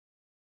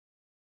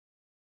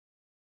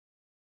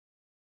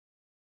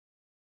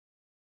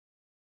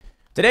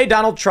Today,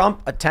 Donald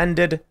Trump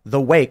attended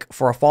the wake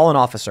for a fallen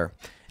officer,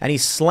 and he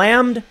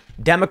slammed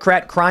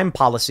Democrat crime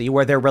policy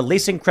where they're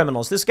releasing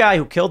criminals. This guy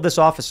who killed this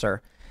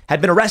officer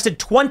had been arrested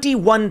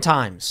 21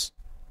 times.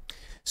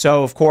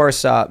 So, of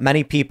course,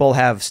 many people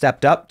have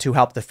stepped up to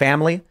help the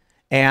family.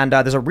 And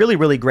there's a really,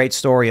 really great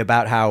story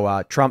about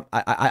how Trump,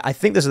 I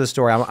think this is the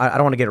story. I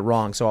don't want to get it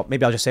wrong, so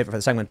maybe I'll just save it for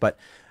the segment. But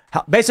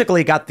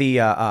basically got the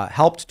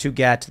helped to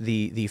get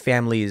the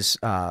family's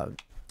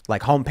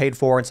like home paid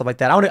for and stuff like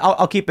that.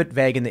 I'll keep it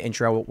vague in the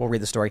intro. We'll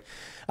read the story.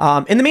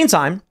 In the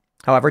meantime,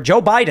 however,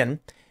 Joe Biden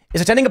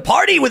is attending a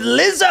party with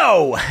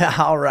Lizzo.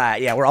 All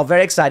right. Yeah, we're all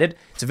very excited.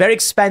 It's very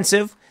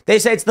expensive. They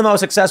say it's the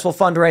most successful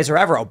fundraiser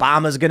ever.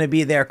 Obama's going to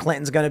be there.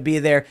 Clinton's going to be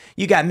there.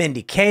 You got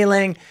Mindy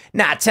Kaling.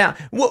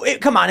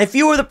 Come on. If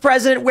you were the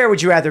president, where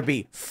would you rather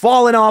be?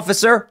 Fallen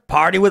officer,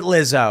 party with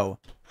Lizzo.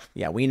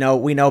 Yeah, we know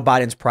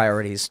Biden's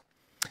priorities.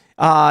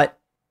 I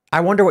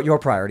wonder what your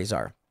priorities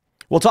are.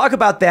 We'll talk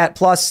about that.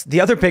 Plus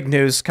the other big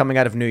news coming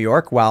out of New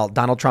York while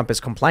Donald Trump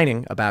is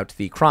complaining about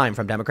the crime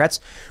from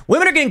Democrats.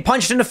 Women are getting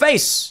punched in the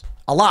face.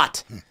 A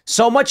lot.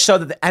 So much so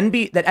that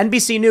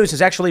NBC News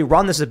has actually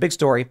run, this is a big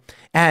story,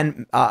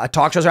 and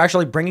talk shows are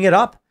actually bringing it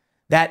up,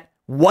 that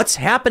what's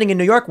happening in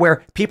New York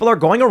where people are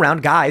going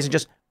around, guys, and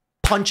just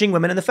punching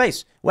women in the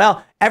face.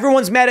 Well,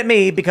 everyone's mad at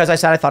me because I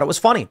said I thought it was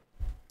funny.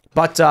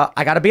 But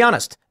I got to be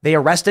honest. They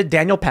arrested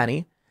Daniel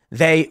Penny.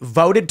 They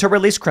voted to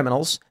release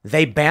criminals.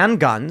 They banned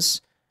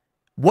guns.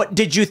 What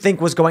did you think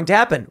was going to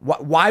happen?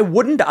 Why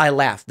wouldn't I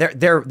laugh?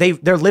 They're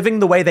living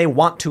the way they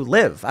want to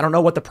live. I don't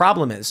know what the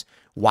problem is.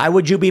 Why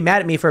would you be mad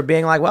at me for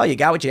being like, well, you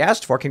got what you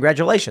asked for.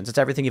 Congratulations. It's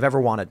everything you've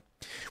ever wanted.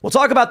 We'll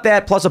talk about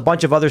that plus a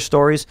bunch of other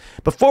stories.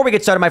 Before we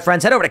get started, my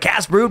friends, head over to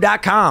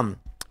castbrew.com.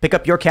 Pick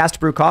up your Cast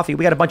Brew coffee.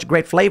 We got a bunch of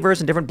great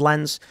flavors and different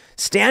blends.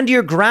 Stand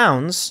Your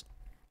Grounds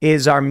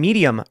is our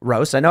medium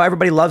roast. I know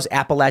everybody loves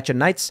Appalachian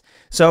Nights.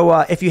 So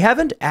if you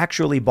haven't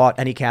actually bought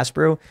any Cast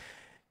Brew,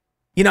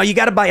 you know, you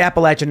got to buy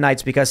Appalachian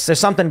Nights because there's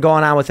something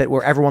going on with it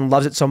where everyone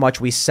loves it so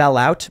much we sell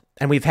out,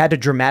 and we've had to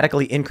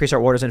dramatically increase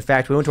our orders. In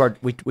fact,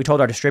 we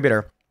told our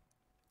distributor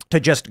to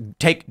just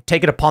take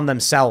it upon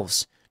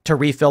themselves to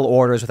refill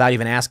orders without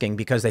even asking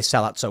because they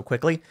sell out so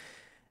quickly.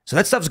 So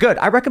that stuff's good.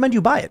 I recommend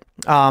you buy it.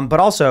 But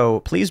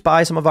also, please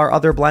buy some of our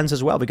other blends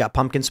as well. We got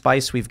pumpkin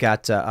spice. We've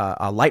got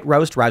a light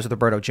roast, Rise with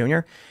Roberto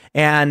Jr.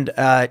 And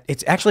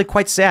it's actually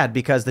quite sad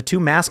because the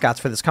two mascots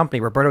for this company,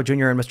 Roberto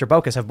Jr. and Mr.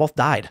 Bocas, have both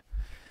died.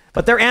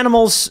 But they're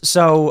animals,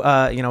 so,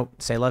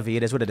 say la vie,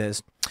 it is what it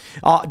is.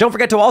 Don't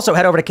forget to also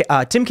head over to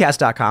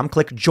timcast.com,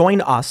 click Join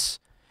Us,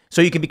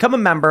 so you can become a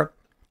member.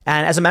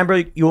 And as a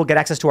member, you will get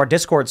access to our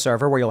Discord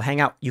server where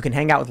you can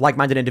hang out with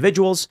like-minded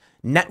individuals,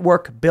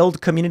 network, build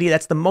community.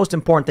 That's the most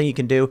important thing you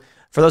can do.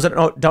 For those that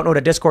don't know what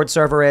a Discord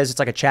server is, it's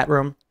like a chat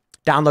room.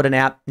 Download an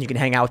app, and you can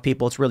hang out with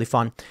people. It's really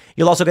fun.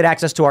 You'll also get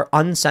access to our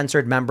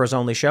uncensored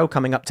members-only show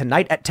coming up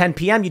tonight at 10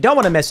 p.m. You don't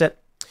want to miss it.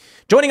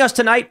 Joining us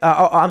tonight,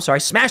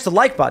 smash the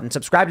like button,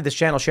 subscribe to this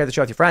channel, share the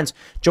show with your friends.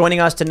 Joining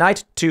us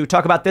tonight to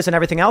talk about this and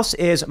everything else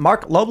is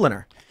Marc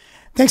Lobliner.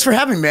 Thanks for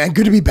having me, man.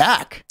 Good to be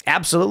back.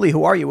 Absolutely.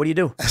 Who are you? What do you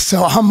do?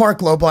 So I'm Marc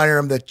Lobliner.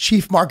 I'm the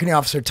Chief Marketing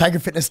Officer at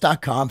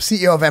TigerFitness.com,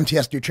 CEO of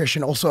MTS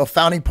Nutrition, also a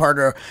founding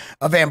partner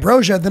of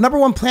Ambrosia, the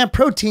 #1 plant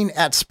protein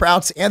at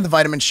Sprouts and the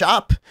Vitamin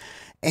Shop.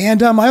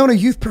 And I own a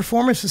youth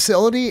performance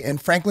facility in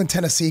Franklin,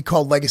 Tennessee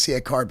called Legacy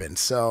at Carbon.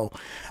 So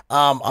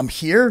I'm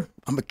here.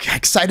 I'm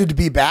excited to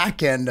be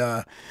back. And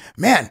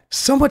man,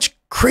 so much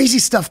crazy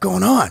stuff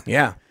going on.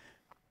 Yeah.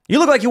 You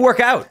look like you work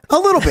out. A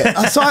little bit.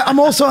 So I'm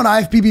also an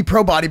IFBB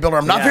pro bodybuilder.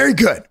 I'm not very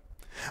good.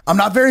 I'm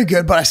not very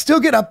good, but I still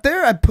get up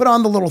there. I put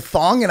on the little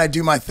thong and I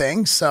do my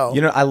thing. So,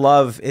 you know, I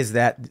love is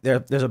that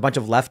there's a bunch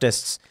of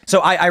leftists. So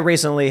I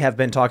recently have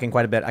been talking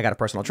quite a bit. I got a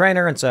personal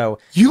trainer. And so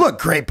you look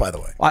great, by the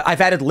way.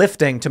 I've added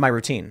lifting to my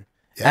routine.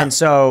 Yeah. And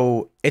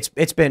so it's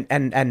been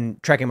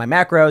and tracking my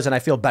macros, and I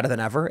feel better than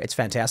ever. It's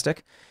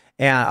fantastic.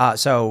 And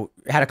so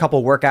had a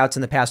couple workouts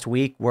in the past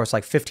week where it's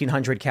like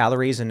 1,500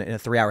 calories in a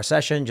 3-hour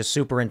session, just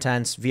super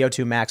intense,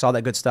 VO2 max, all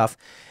that good stuff.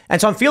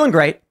 And so I'm feeling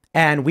great.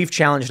 And we've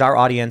challenged our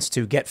audience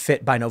to get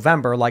fit by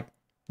November. Like,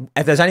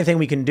 if there's anything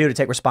we can do to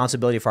take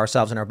responsibility for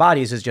ourselves and our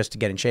bodies is just to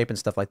get in shape and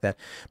stuff like that.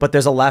 But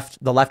there's the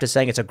left is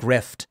saying it's a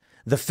grift.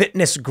 The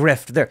fitness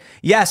grift. There.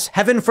 Yes,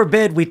 heaven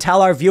forbid we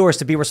tell our viewers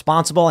to be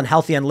responsible and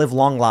healthy and live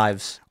long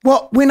lives.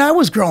 Well, when I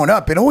was growing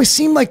up, it always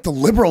seemed like the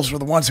liberals were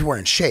the ones who were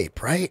in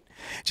shape, right?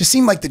 It just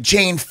seemed like the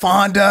Jane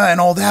Fonda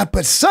and all that.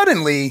 But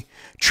suddenly,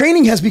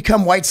 training has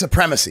become white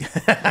supremacy.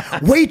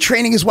 Weight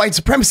training is white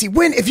supremacy.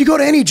 When, if you go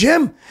to any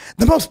gym,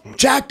 the most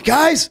jacked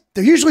guys,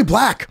 they're usually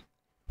black.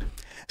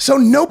 So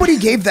nobody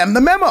gave them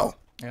the memo.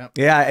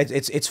 Yeah,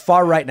 it's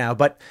far right now,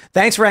 but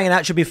thanks for hanging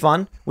out. Should be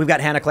fun. We've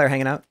got Hannah Claire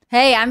hanging out.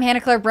 Hey, I'm Hannah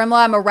Claire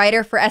Brimlaw. I'm a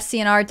writer for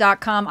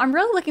SCNR.com. I'm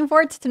really looking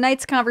forward to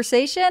tonight's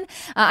conversation.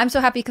 I'm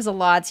so happy because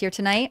Alad's here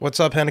tonight. What's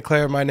up, Hannah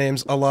Claire? My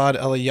name's Alad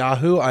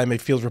Eliyahu. I'm a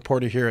field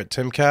reporter here at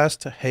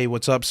Timcast. Hey,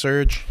 what's up,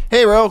 Serge?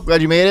 Hey, Ro.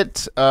 Glad you made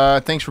it.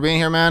 Thanks for being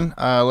here, man.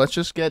 Let's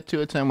just get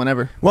to it, Tim,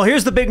 whenever. Well,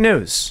 here's the big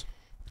news.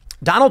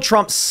 Donald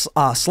Trump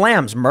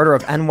slams murder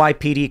of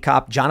NYPD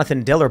cop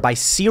Jonathan Diller by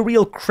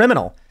serial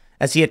criminal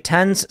as he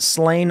attends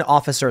slain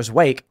officer's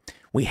wake.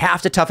 We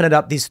have to toughen it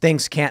up. These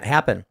things can't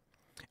happen.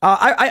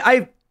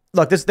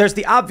 Look, there's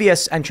the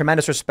obvious and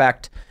tremendous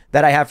respect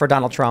that I have for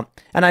Donald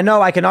Trump. And I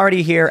know I can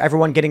already hear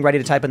everyone getting ready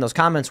to type in those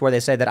comments where they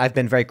say that I've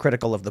been very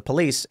critical of the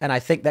police. And I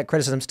think that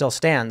criticism still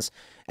stands.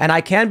 And I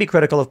can be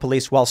critical of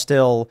police while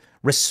still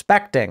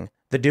respecting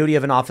the duty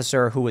of an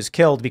officer who was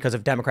killed because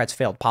of Democrats'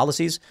 failed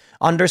policies,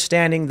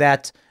 understanding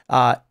that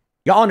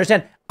y'all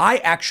understand I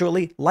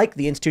actually like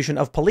the institution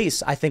of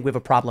police. I think we have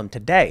a problem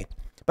today.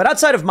 But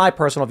outside of my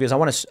personal views, I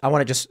want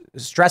to just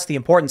stress the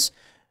importance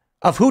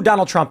of who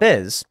Donald Trump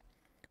is,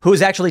 who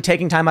is actually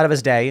taking time out of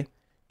his day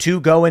to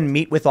go and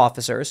meet with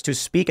officers, to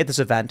speak at this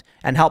event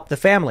and help the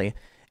family.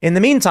 In the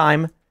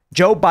meantime,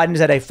 Joe Biden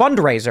is at a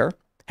fundraiser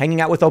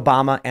hanging out with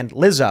Obama and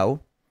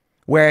Lizzo,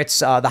 where it's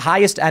the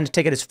highest end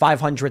ticket is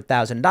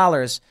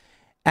 $500,000.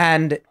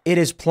 And it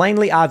is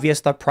plainly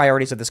obvious the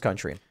priorities of this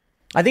country.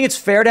 I think it's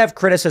fair to have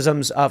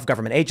criticisms of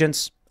government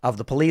agents, of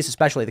the police,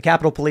 especially the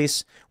Capitol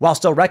Police, while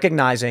still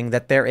recognizing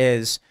that there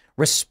is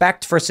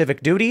respect for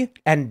civic duty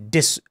and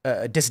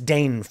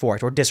disdain for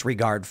it or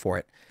disregard for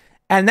it.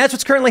 And that's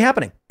what's currently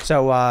happening.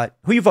 So who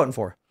are you voting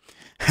for?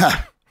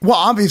 Well,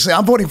 obviously,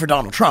 I'm voting for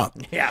Donald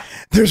Trump. Yeah.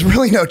 There's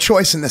really no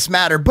choice in this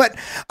matter. But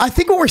I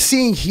think what we're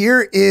seeing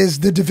here is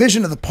the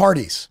division of the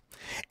parties.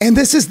 And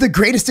this is the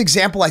greatest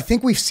example I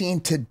think we've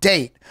seen to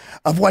date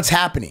of what's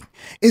happening.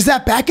 Is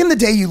that back in the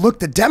day, you looked,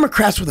 the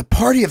Democrats were the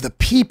party of the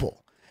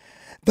people,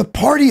 the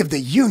party of the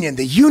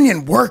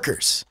union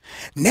workers.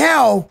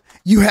 Now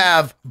you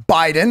have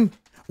Biden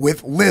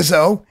with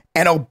Lizzo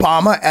and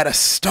Obama at a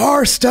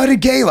star-studded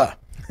gala.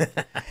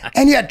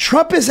 And yet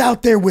Trump is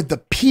out there with the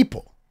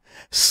people,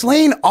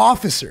 slain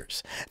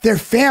officers, their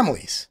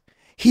families.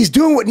 He's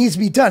doing what needs to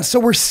be done. So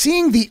we're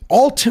seeing the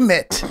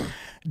ultimate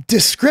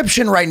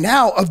description right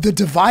now of the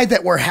divide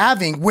that we're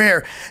having,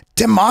 where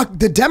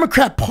the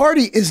Democrat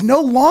Party is no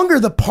longer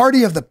the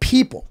party of the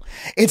people.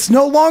 It's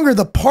no longer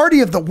the party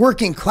of the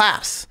working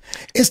class.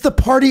 It's the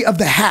party of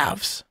the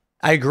haves.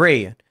 I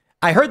agree.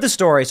 I heard the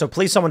story, so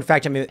please someone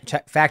fact check me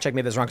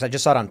if this is wrong, because I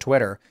just saw it on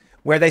Twitter,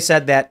 where they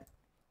said that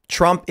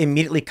Trump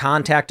immediately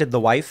contacted the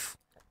wife,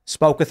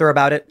 spoke with her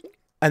about it,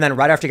 and then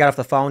right after he got off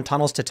the phone,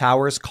 tunnels to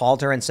towers,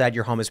 called her and said,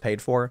 "Your home is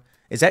paid for."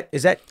 Is that?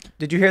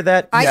 Did you hear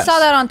that? I Yes. saw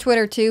that on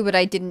Twitter too, but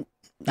I haven't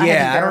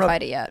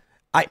verified it yet.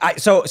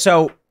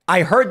 So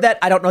I heard that.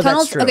 I don't know if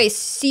that's true. Okay,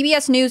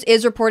 CBS News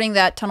is reporting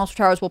that Tunnels to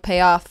Towers will pay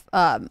off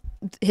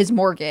his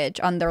mortgage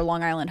on their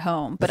Long Island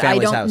home, but I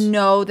don't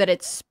know that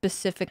it's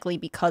specifically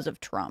because of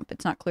Trump.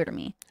 It's not clear to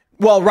me.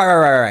 Well,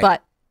 right.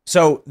 But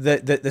so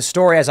the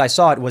story as I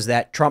saw it was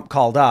that Trump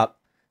called up,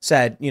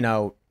 said,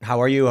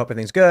 how are you? Hope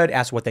everything's good.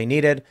 Asked what they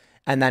needed,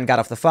 and then got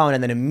off the phone,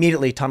 and then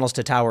immediately Tunnels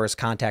to Towers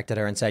contacted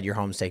her and said, "Your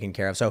home's taken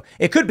care of." So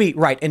it could be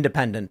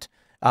independent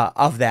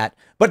of that.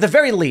 But at the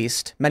very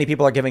least, many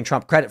people are giving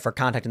Trump credit for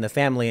contacting the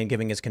family and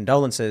giving his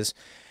condolences.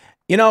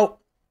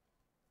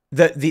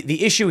 The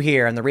issue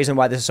here, and the reason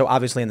why this is so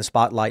obviously in the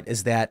spotlight,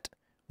 is that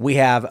we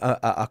have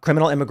a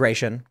criminal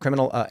immigration,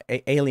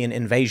 alien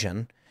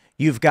invasion.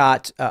 You've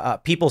got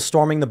people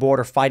storming the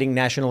border, fighting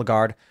National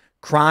Guard.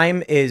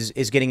 Crime is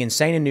getting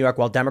insane in New York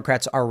while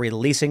Democrats are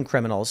releasing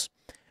criminals.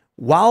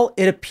 While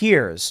it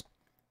appears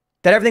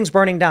that everything's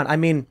burning down, I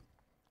mean,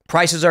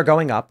 prices are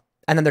going up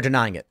and then they're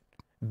denying it.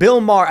 Bill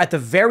Maher, at the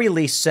very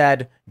least,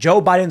 said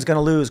Joe Biden's going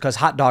to lose because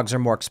hot dogs are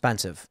more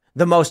expensive.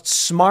 The most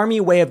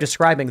smarmy way of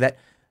describing that.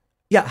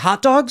 Yeah,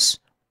 hot dogs.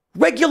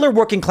 Regular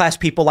working class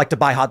people like to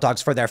buy hot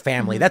dogs for their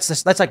family.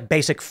 That's like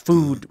basic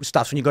food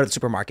stuff when you go to the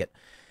supermarket.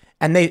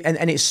 And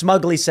he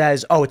smugly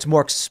says, "Oh, it's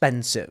more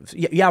expensive."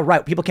 Yeah,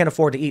 right. People can't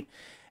afford to eat.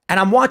 And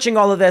I'm watching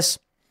all of this.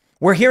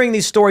 We're hearing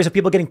these stories of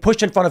people getting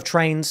pushed in front of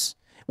trains.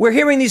 We're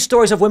hearing these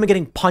stories of women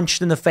getting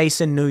punched in the face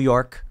in New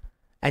York.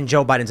 And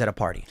Joe Biden's at a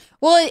party.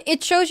 Well,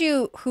 it shows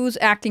you who's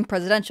acting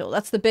presidential.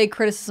 That's the big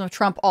criticism of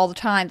Trump all the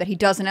time, that he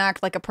doesn't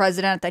act like a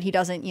president, that he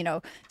doesn't,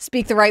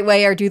 speak the right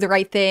way or do the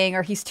right thing,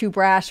 or he's too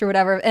brash or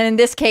whatever. And in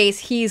this case,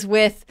 he's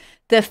with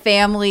the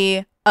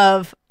family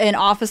of an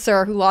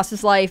officer who lost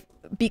his life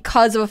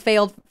because of a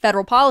failed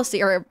federal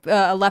policy or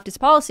a leftist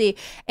policy.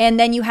 And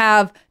then you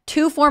have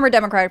two former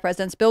Democratic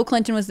presidents, Bill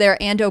Clinton was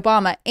there and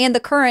Obama, and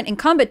the current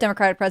incumbent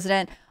Democratic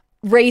president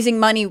raising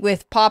money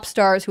with pop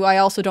stars who I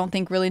also don't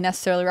think really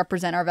necessarily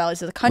represent our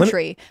values as a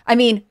country. I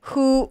mean,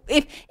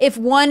 if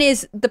one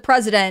is the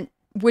president,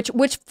 which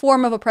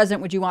form of a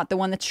president would you want? The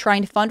one that's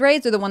trying to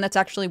fundraise or the one that's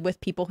actually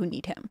with people who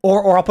need him?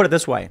 Or I'll put it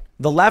this way.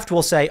 The left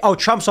will say, "Oh,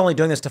 Trump's only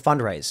doing this to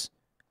fundraise.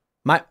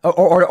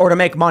 Or to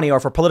make money or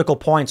for political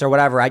points or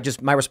whatever."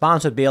 My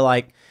response would be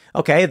like,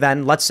 okay,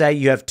 then let's say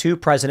you have two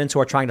presidents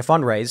who are trying to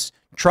fundraise.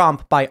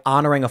 Trump by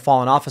honoring a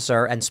fallen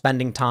officer and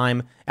spending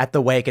time at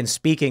the wake and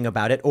speaking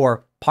about it,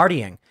 or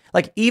partying.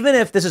 Like, even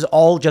if this is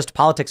all just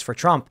politics for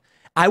Trump,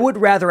 I would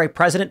rather a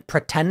president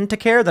pretend to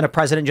care than a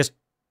president just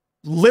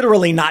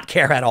literally not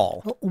care at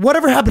all.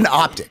 Whatever happened to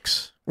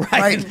optics?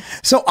 Right.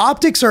 So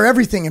optics are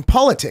everything in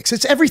politics.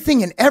 It's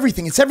everything in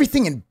everything. It's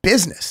everything in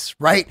business,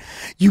 right?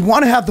 You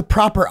want to have the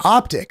proper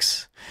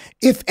optics.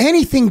 If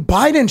anything,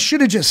 Biden should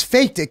have just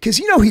faked it because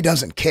he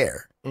doesn't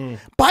care.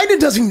 Biden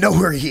doesn't even know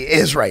where he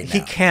is right now.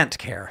 He can't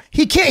care.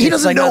 He can't. He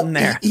doesn't like know. nothing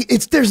there.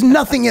 There's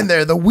nothing in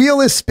there. The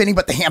wheel is spinning,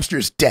 but the hamster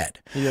is dead.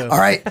 Yeah. All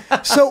right.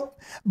 So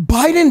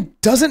Biden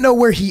doesn't know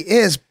where he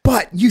is,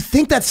 but you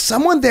think that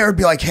someone there would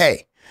be like,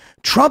 hey,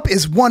 Trump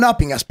is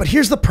one-upping us. But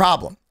here's the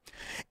problem,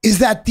 is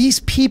that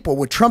these people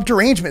with Trump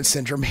derangement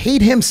syndrome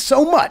hate him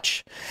so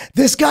much.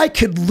 This guy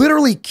could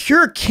literally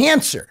cure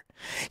cancer.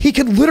 He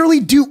could literally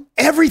do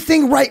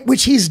everything right,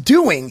 which he's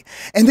doing,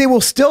 and they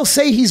will still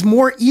say he's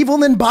more evil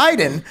than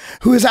Biden,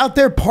 who is out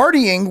there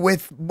partying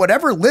with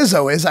whatever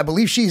Lizzo is. I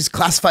believe she's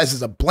classified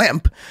as a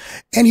blimp,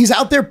 and he's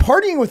out there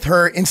partying with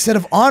her instead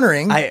of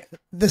honoring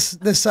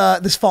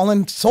this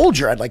fallen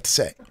soldier, I'd like to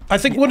say. I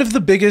think one of the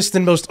biggest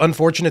and most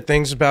unfortunate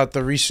things about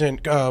the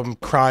recent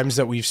crimes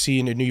that we've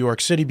seen in New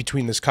York City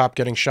between this cop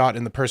getting shot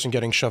and the person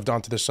getting shoved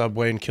onto the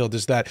subway and killed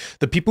is that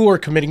the people who are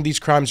committing these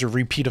crimes are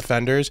repeat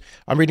offenders.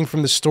 I'm reading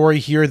from the story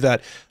here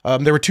that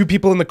there were two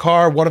people in the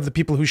car. One of the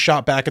people who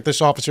shot back at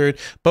this officer,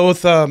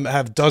 both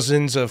have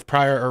dozens of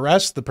prior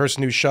arrests. The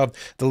person who shoved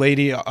the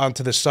lady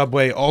onto the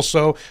subway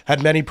also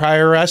had many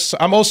prior arrests.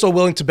 I'm also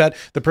willing to bet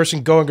the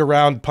person going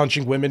around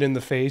punching women in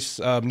the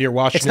face near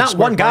Washington It's not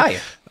Square one Park, guy.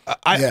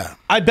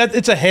 I bet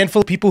it's a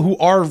handful of people who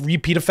are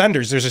repeat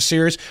offenders. There's a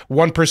serious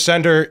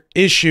 1%er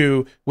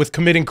issue with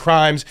committing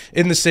crimes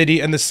in the city,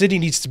 and the city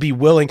needs to be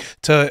willing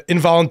to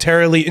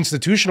involuntarily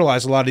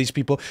institutionalize a lot of these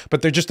people,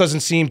 but there just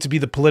doesn't seem to be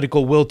the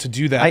political will to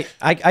do that.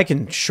 I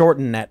can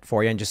shorten that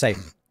for you and just say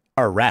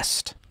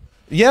arrest.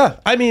 Yeah,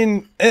 I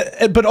mean,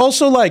 but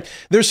also like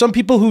there's some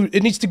people who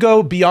it needs to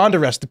go beyond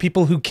arrest. The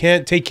people who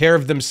can't take care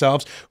of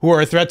themselves, who are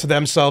a threat to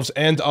themselves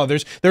and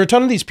others. There are a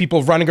ton of these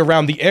people running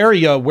around the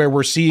area where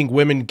we're seeing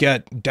women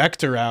get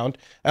decked around.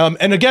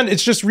 And again,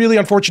 it's just really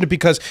unfortunate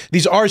because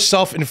these are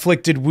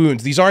self-inflicted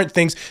wounds. These aren't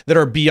things that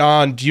are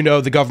beyond, you know,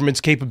 the government's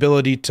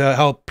capability to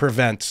help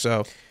prevent.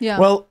 So Yeah.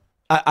 Well,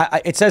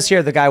 it says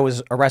here the guy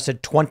was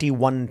arrested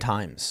 21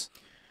 times.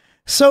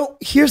 So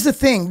here's the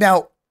thing.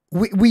 Now,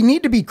 we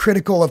need to be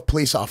critical of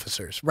police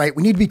officers, right?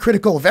 We need to be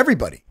critical of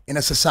everybody in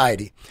a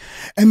society.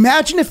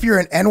 Imagine if you're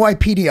an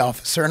NYPD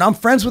officer, and I'm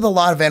friends with a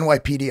lot of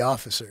NYPD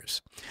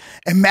officers.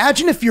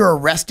 Imagine if you're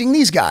arresting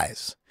these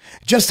guys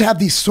just to have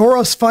these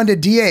Soros-funded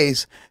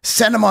DAs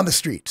send them on the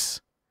streets.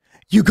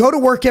 You go to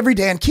work every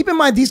day, and keep in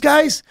mind, these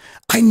guys,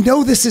 I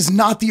know this is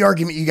not the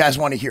argument you guys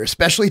want to hear,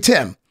 especially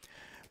Tim,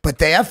 but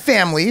they have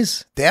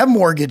families, they have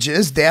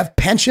mortgages, they have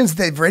pensions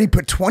they've already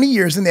put 20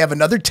 years in, they have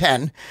another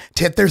 10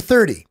 to hit their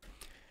 30.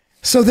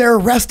 So they're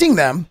arresting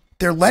them.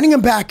 They're letting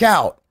them back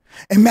out.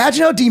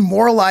 Imagine how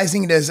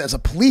demoralizing it is as a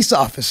police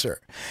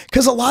officer.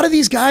 Because a lot of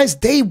these guys,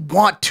 they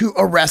want to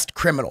arrest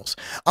criminals.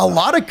 A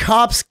lot of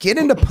cops get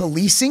into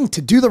policing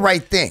to do the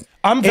right thing.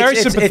 I'm very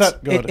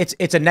sympathetic.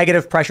 It's a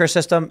negative pressure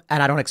system,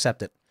 and I don't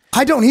accept it.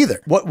 I don't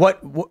either.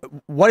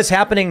 What is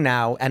happening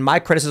now, and my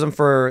criticism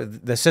for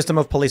the system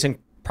of policing,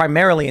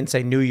 primarily in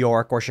say New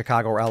York or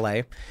Chicago or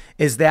LA,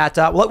 is that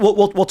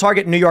we'll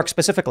target New York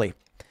specifically.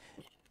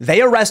 They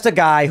arrest a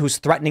guy who's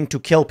threatening to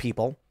kill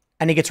people,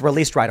 and he gets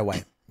released right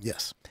away.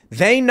 Yes.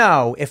 They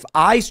know if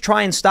I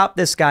try and stop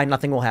this guy,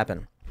 nothing will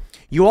happen.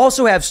 You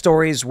also have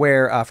stories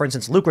where, for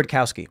instance, Luke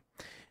Rutkowski,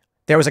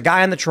 there was a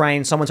guy on the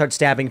train, someone started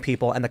stabbing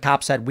people, and the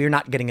cop said, we're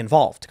not getting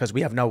involved because we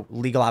have no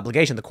legal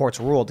obligation. The courts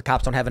ruled the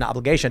cops don't have an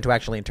obligation to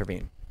actually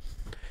intervene.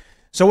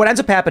 So what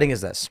ends up happening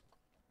is this.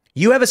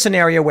 You have a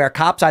scenario where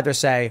cops either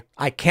say,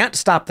 I can't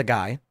stop the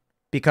guy,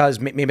 because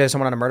maybe there's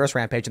someone on a murderous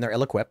rampage and they're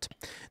ill-equipped.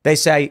 They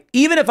say,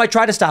 even if I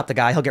try to stop the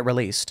guy, he'll get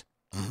released.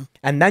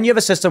 And then you have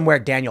a system where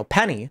Daniel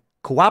Penny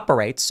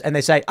cooperates and they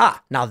say,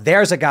 now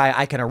there's a guy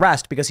I can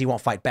arrest because he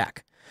won't fight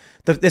back.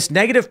 This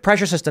negative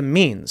pressure system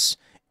means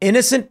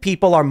innocent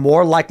people are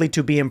more likely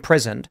to be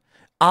imprisoned,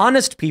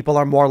 honest people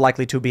are more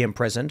likely to be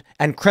imprisoned,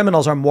 and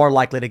criminals are more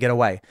likely to get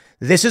away.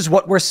 This is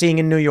what we're seeing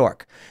in New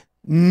York.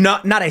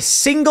 Not a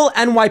single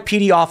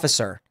NYPD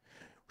officer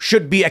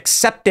should be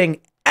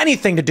accepting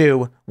anything to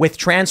do with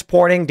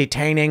transporting,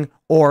 detaining,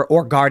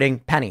 or guarding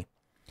Penny.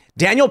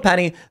 Daniel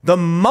Penny, the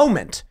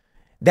moment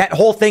that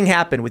whole thing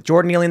happened with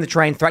Jordan Neely in the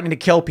train threatening to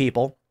kill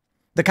people,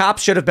 the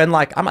cops should have been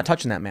like, I'm not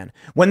touching that man.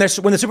 When the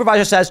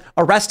supervisor says,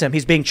 arrest him,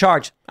 he's being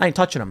charged, I ain't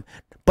touching him.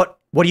 But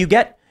what do you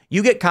get?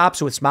 You get cops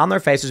who with a smile on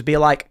their faces be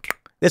like,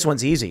 this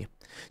one's easy.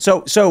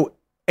 So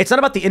it's not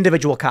about the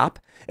individual cop.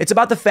 It's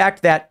about the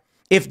fact that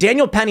if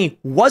Daniel Penny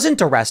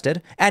wasn't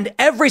arrested and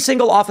every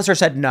single officer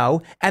said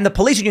no, and the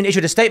police union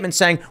issued a statement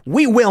saying,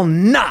 we will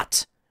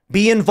not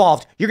be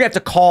involved. You're going to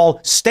have to call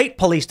state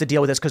police to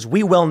deal with this because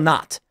we will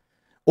not.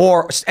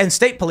 And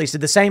state police did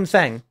the same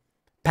thing.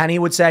 Penny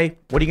would say,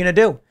 what are you going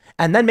to do?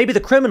 And then maybe the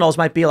criminals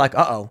might be like,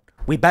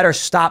 we better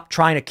stop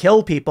trying to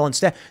kill people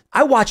instead.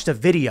 I watched a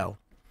video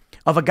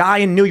of a guy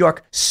in New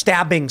York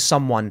stabbing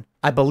someone,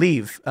 I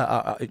believe.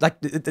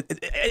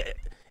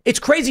 It's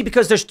crazy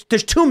because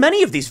there's too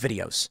many of these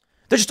videos.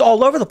 They're just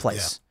all over the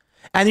place.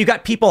 Yeah. And you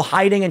got people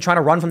hiding and trying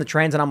to run from the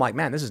trains. And I'm like,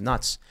 man, this is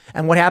nuts.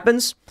 And what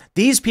happens?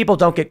 These people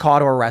don't get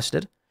caught or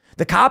arrested.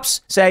 The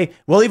cops say,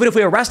 well, even if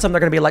we arrest them,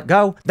 they're going to be let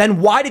go. Then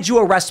why did you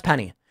arrest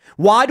Penny?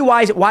 Why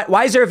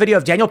is there a video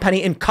of Daniel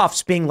Penny in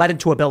cuffs being led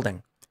into a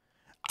building?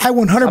 I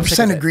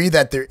 100% agree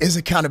that there is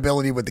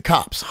accountability with the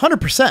cops,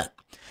 100%.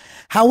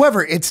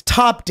 However, it's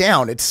top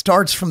down. It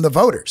starts from the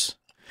voters.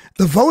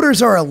 The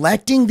voters are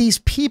electing these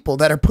people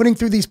that are putting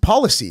through these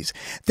policies.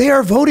 They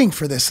are voting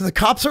for this. So the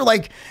cops are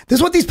like, this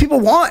is what these people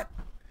want.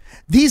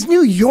 These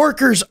New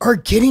Yorkers are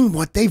getting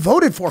what they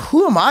voted for.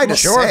 Who am I to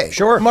say?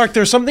 Sure. Mark,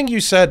 there's something you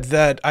said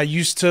that I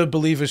used to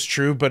believe is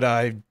true, but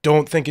I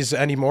don't think is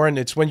anymore. And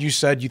it's when you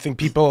said you think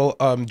people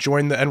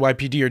join the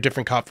NYPD or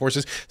different cop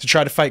forces to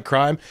try to fight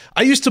crime.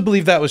 I used to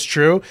believe that was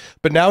true,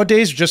 but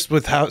nowadays, just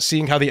with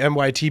seeing how the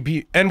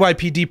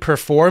NYPD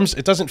performs,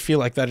 it doesn't feel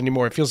like that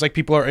anymore. It feels like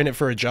people are in it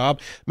for a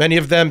job. Many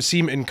of them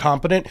seem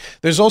incompetent.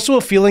 There's also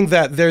a feeling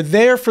that they're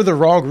there for the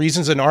wrong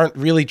reasons and aren't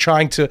really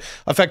trying to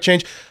affect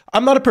change.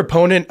 I'm not a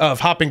proponent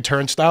of hopping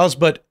turnstiles,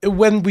 but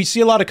when we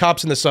see a lot of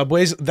cops in the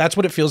subways, that's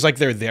what it feels like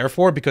they're there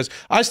for, because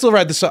I still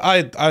ride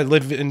I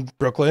live in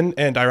Brooklyn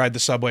and I ride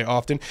the subway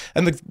often.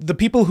 And the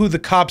people who the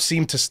cops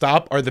seem to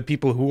stop are the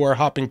people who are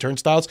hopping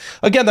turnstiles.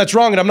 Again, that's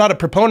wrong. And I'm not a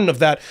proponent of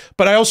that,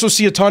 but I also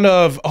see a ton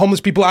of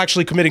homeless people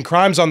actually committing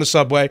crimes on the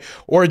subway,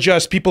 or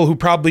just people who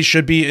probably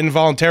should be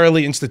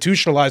involuntarily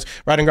institutionalized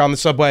riding around the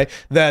subway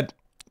that,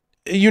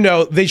 you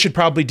know, they should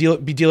probably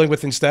be dealing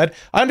with instead.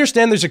 I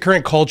understand there's a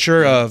current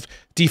culture of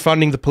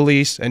defunding the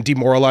police and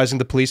demoralizing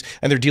the police,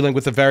 and they're dealing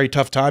with a very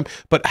tough time,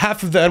 but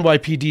half of the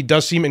NYPD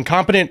does seem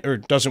incompetent or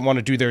doesn't want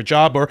to do their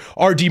job or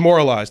are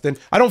demoralized. And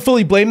I don't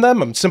fully blame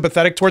them. I'm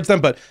sympathetic towards them,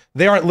 but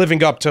they aren't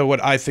living up to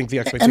what I think the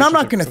expectations are. And I'm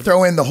not going to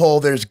throw in the whole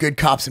there's good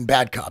cops and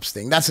bad cops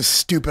thing. That's a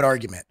stupid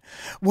argument.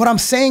 What I'm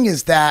saying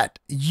is that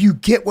you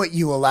get what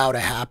you allow to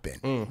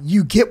happen.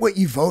 You get what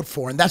you vote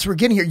for, and that's what we're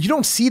getting here. You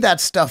don't see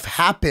that stuff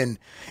happen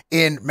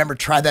remember,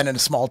 try that in a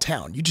small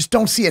town. You just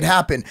don't see it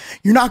happen.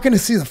 You're not going to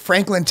see the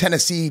Franklin,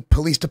 Tennessee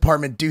Police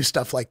Department do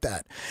stuff like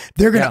that.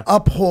 They're going to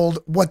uphold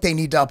what they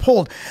need to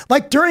uphold.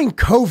 Like during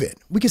COVID,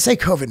 we can say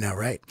COVID now,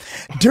 right?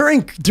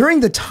 During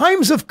the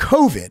times of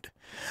COVID,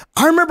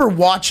 I remember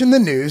watching the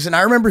news and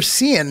I remember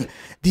seeing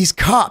these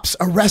cops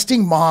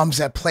arresting moms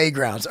at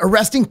playgrounds,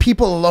 arresting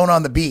people alone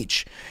on the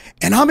beach.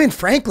 And I'm in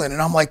Franklin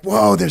and I'm like,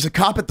 whoa, there's a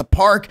cop at the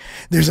park.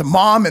 There's a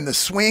mom in the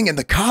swing and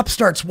the cop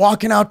starts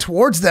walking out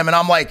towards them. And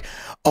I'm like,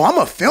 oh, I'm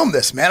going to film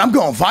this, man. I'm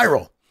going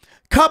viral.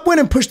 Cop went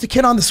and pushed the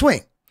kid on the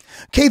swing.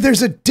 Okay,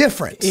 there's a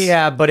difference.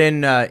 Yeah, but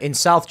in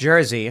South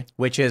Jersey,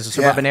 which is a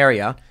suburban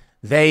area,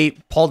 they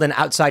pulled in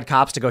outside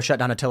cops to go shut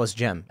down Attila's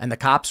gym, and the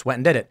cops went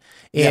and did it.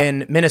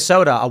 In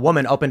Minnesota, a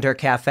woman opened her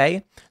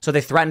cafe, so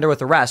they threatened her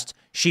with arrest.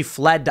 She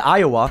fled to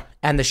Iowa,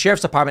 and the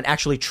sheriff's department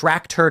actually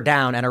tracked her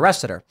down and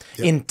arrested her.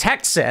 In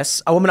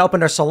Texas, a woman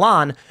opened her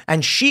salon,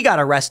 and she got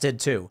arrested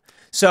too.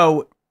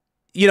 So,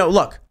 you know,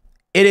 look,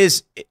 it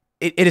is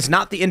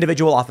not the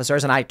individual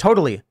officers, and I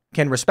totally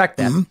can respect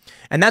that.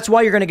 And that's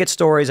why you're going to get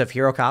stories of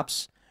hero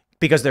cops,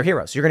 because they're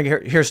heroes. You're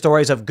going to hear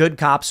stories of good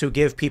cops who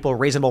give people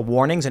reasonable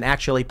warnings and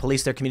actually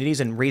police their communities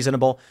in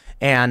reasonable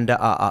and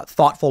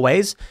thoughtful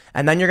ways.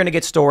 And then you're going to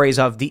get stories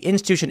of the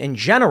institution in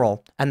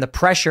general and the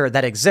pressure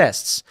that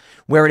exists,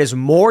 where it is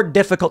more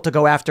difficult to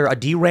go after a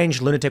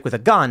deranged lunatic with a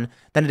gun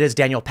than it is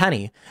Daniel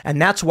Penny.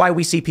 And that's why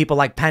we see people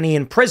like Penny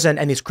in prison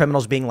and these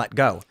criminals being let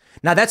go.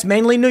 Now, that's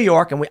mainly New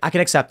York, and I can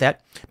accept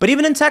that. But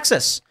even in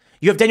Texas,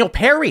 you have Daniel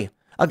Perry,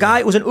 a guy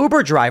who was an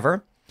Uber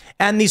driver.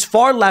 And these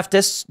far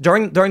leftists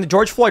during the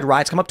George Floyd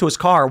riots come up to his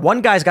car.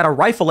 One guy's got a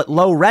rifle at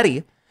low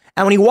ready.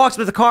 And when he walks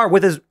to the car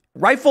with his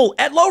rifle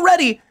at low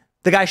ready,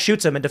 the guy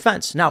shoots him in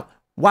defense. Now,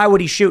 why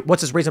would he shoot?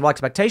 What's his reasonable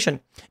expectation?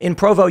 In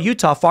Provo,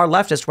 Utah, far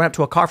leftists went up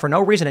to a car for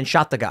no reason and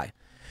shot the guy.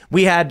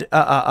 We had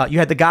you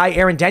had the guy,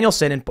 Aaron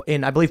Danielson,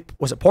 in I believe,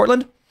 was it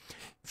Portland?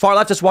 Far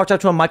leftists walked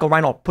up to him, Michael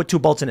Reinhold, put 2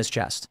 bullets in his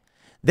chest.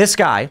 This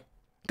guy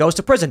goes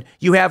to prison.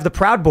 You have the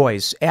Proud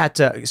Boys at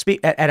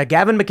a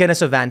Gavin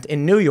McInnes event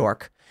in New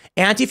York.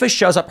 Antifa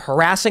shows up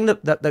harassing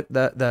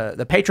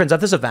the patrons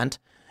of this event.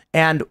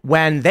 And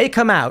when they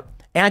come out,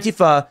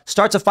 Antifa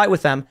starts a fight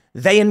with them.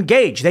 They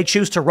engage. They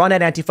choose to run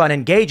at Antifa and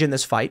engage in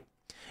this fight.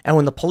 And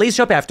when the police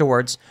show up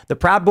afterwards, the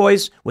Proud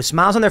Boys, with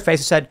smiles on their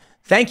faces, said,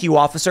 "Thank you,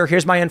 officer.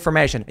 Here's my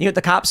information." And you know what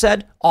the cop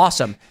said?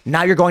 "Awesome.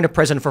 Now you're going to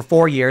prison for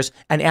 4 years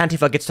and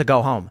Antifa gets to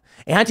go home."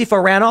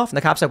 Antifa ran off and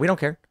the cop said, "We don't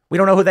care. We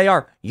don't know who they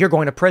are. You're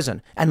going to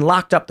prison," and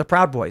locked up the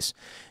Proud Boys.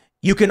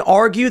 You can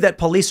argue that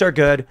police are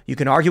good. You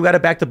can argue we got to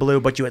back the blue,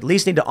 but you at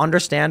least need to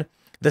understand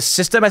the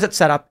system as it's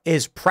set up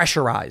is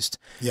pressurized.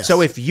 Yes.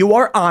 So if you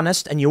are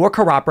honest and you are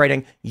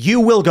cooperating, you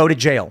will go to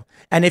jail.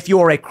 And if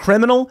you are a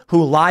criminal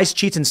who lies,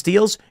 cheats, and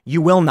steals,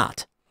 you will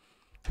not.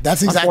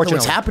 That's exactly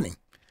what's happening.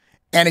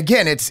 And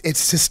again, it's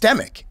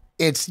systemic.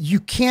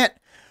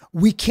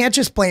 We can't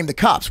just blame the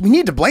cops. We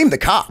need to blame the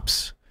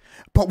cops,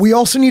 but we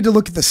also need to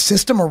look at the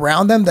system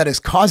around them that is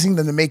causing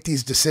them to make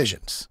these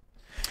decisions.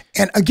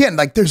 And again,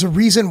 like there's a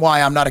reason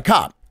why I'm not a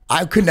cop.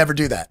 I could never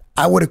do that.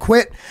 I would have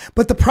quit.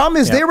 But the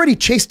problem is they already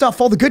chased off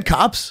all the good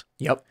cops.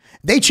 Yep.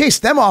 They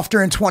chased them off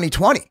during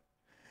 2020.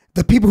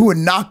 The people who would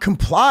not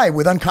comply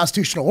with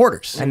unconstitutional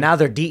orders. And now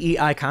they're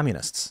DEI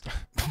communists.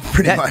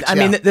 Pretty much. I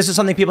mean, this is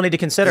something people need to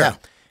consider.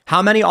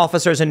 How many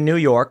officers in New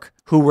York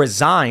who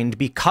resigned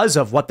because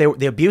of what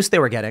the abuse they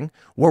were getting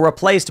were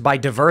replaced by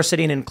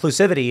diversity and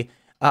inclusivity,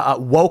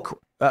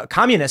 woke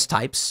communist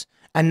types?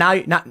 And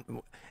now,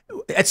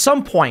 at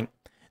some point,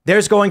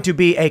 there's going to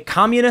be a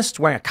communist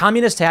wearing a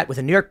communist hat with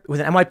an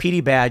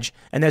NYPD badge,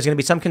 and there's going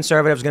to be some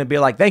conservatives going to be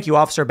like, "Thank you,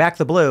 officer, back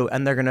the blue,"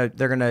 and they're gonna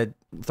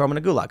throw them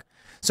in a gulag.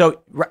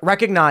 So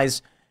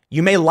recognize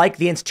you may like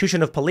the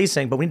institution of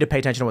policing, but we need to pay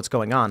attention to what's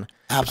going on.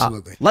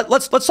 Absolutely.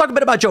 Let's talk a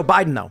bit about Joe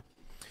Biden, though.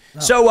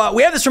 So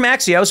we have this from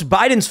Axios.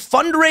 Biden's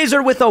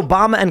fundraiser with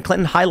Obama and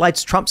Clinton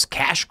highlights Trump's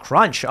cash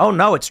crunch. Oh,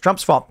 no, it's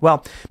Trump's fault.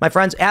 Well, my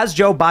friends, as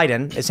Joe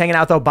Biden is hanging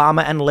out with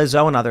Obama and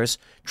Lizzo and others,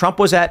 Trump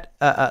was at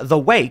the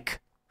wake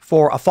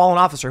for a fallen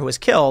officer who was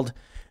killed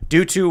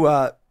due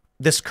to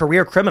this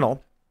career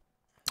criminal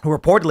who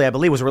reportedly, I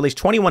believe, was released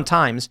 21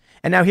 times.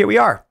 And now here we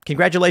are.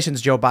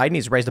 Congratulations, Joe Biden.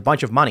 He's raised a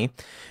bunch of money.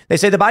 They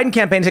say the Biden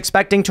campaign is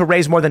expecting to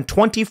raise more than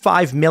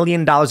 $25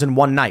 million in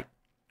one night,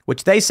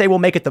 which they say will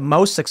make it the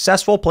most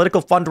successful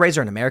political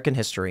fundraiser in American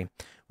history.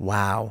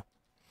 Wow.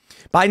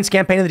 Biden's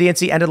campaign in the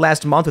DNC ended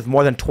last month with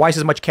more than twice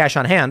as much cash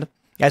on hand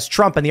as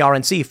Trump and the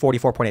RNC,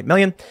 $44.8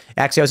 million.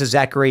 Axios'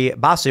 Zachary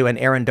Basu and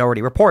Aaron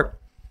Doherty report.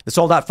 The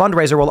sold-out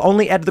fundraiser will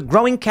only add to the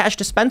growing cash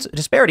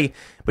disparity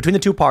between the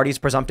two parties'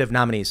 presumptive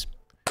nominees.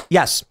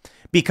 Yes,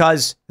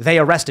 because they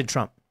arrested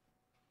Trump.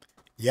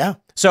 Yeah.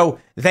 So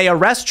they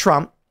arrest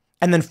Trump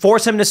and then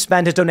force him to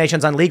spend his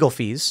donations on legal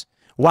fees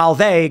while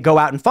they go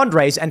out and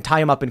fundraise and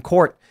tie him up in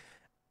court.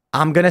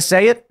 I'm going to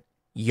say it.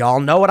 Y'all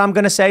know what I'm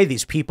going to say.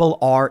 These people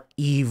are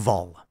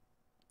evil.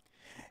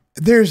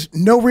 There's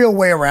no real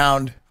way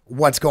around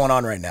what's going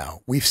on right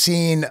now. We've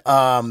seen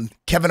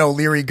Kevin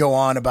O'Leary go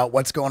on about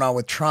what's going on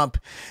with Trump.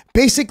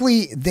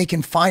 Basically, they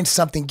can find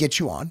something, get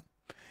you on,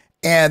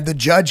 and the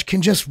judge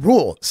can just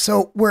rule.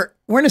 So we're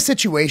in a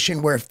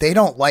situation where if they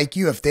don't like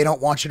you, if they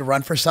don't want you to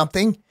run for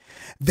something,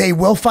 they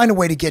will find a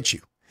way to get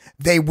you.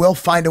 They will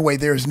find a way.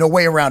 There's no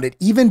way around it.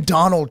 Even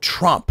Donald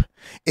Trump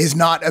is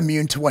not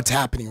immune to what's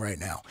happening right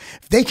now.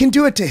 If they can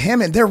do it to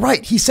him, and they're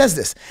right, he says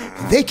this,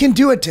 they can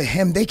do it to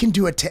him, they can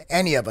do it to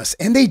any of us,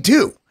 and they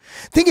do.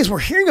 Thing is, we're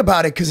hearing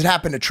about it because it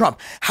happened to Trump.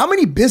 How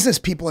many business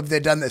people have they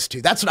done this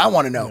to? That's what I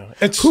want to know.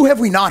 Who have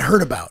we not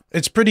heard about?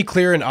 It's pretty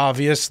clear and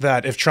obvious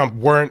that if Trump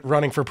weren't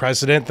running for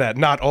president, that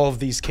not all of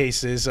these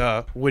cases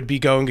would be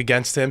going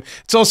against him.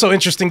 It's also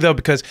interesting, though,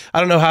 because I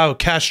don't know how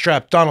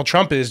cash-strapped Donald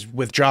Trump is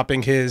with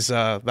dropping his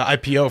the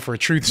IPO for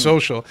Truth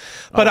Social.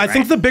 But I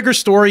think the bigger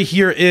story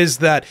here is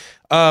that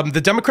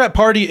the Democrat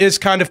Party is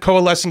kind of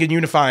coalescing and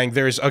unifying.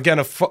 There's, again,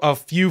 a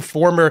few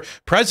former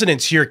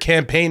presidents here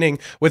campaigning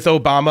with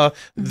Obama.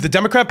 The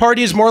Democrat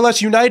Party is more or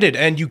less united,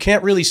 and you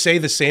can't really say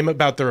the same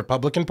about the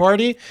Republican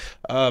Party.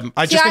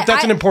 I just think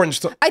that's an important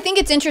story. I think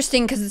it's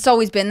interesting because it's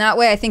always been that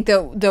way. I think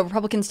the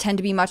Republicans tend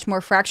to be much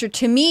more fractured.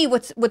 To me,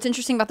 what's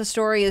interesting about the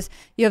story is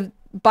you have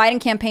Biden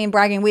campaign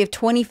bragging, we have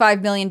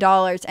 $25 million.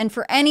 And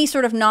for any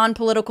sort of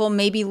non-political,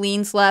 maybe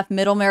leans left,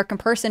 middle American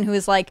person who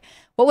is like,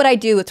 what would I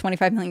do with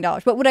 $25 million?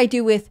 What would I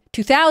do with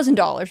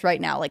 $2,000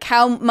 right now? Like,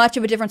 how much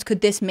of a difference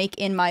could this make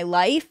in my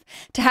life?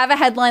 To have a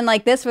headline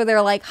like this where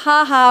they're like,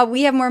 haha,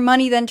 we have more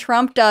money than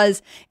Trump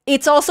does.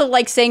 It's also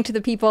like saying to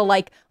the people,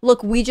 like,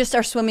 look, we just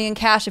are swimming in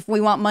cash. If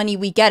we want money,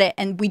 we get it.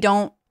 And we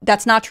don't,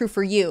 that's not true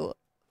for you.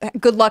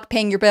 Good luck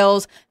paying your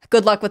bills.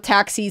 Good luck with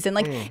tax season.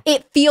 Like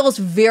it feels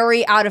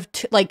very out of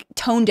like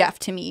tone deaf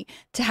to me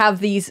to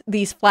have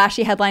these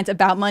flashy headlines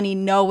about money,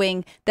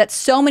 knowing that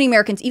so many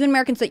Americans, even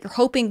Americans that you're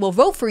hoping will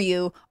vote for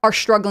you, are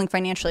struggling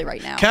financially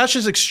right now. Cash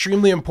is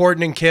extremely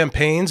important in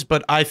campaigns,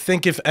 but I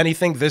think if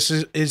anything, this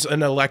is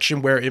an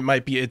election where it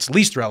might be its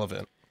least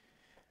relevant.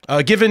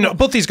 Given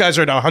both these guys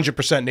are at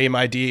 100% name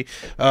ID,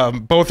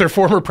 both are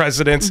former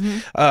presidents,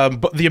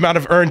 but the amount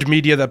of earned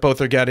media that both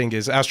are getting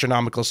is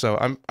astronomical.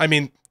 So I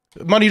mean,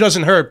 money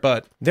doesn't hurt,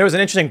 but there was an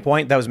interesting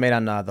point that was made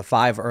on the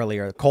 5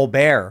 earlier.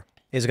 Colbert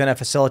is going to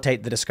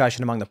facilitate the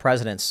discussion among the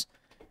presidents.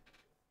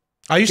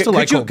 I used to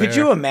like Colbert. Could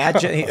you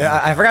imagine?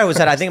 I forgot who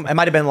said. I think it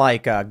might have been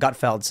like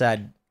Gutfeld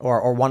said,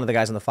 or one of the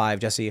guys on the 5,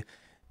 Jesse.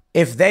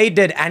 If they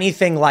did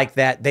anything like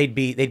that, they'd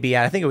be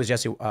out. I think it was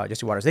Jesse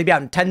Waters. They'd be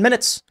out in 10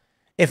 minutes.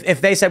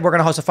 If they said we're going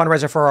to host a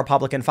fundraiser for a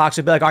Republican, Fox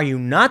would be like, "Are you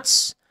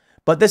nuts?"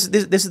 But this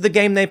is the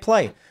game they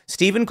play.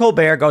 Stephen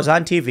Colbert goes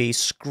on TV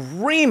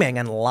screaming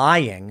and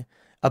lying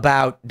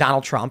about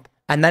Donald Trump,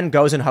 and then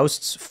goes and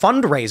hosts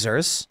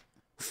fundraisers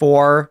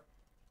for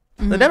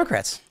the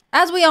Democrats.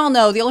 As we all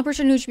know, the only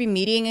person who should be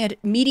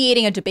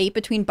mediating a debate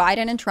between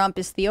Biden and Trump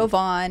is Theo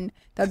Vaughn.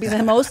 That would be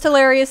the most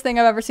hilarious thing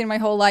I've ever seen in my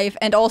whole life.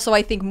 And also,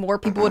 I think more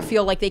people would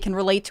feel like they can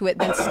relate to it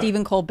than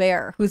Stephen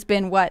Colbert, who's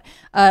been,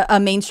 a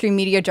mainstream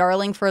media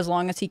darling for as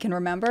long as he can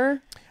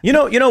remember. You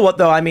know what,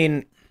 though? I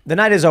mean, the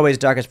night is always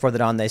darkest before the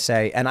dawn, they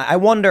say. And I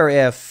wonder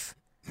if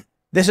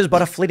this is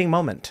but a fleeting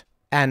moment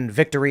and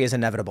victory is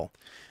inevitable.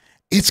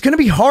 It's going to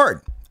be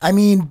hard. I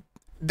mean,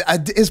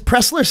 is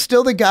Pressler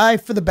still the guy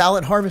for the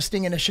ballot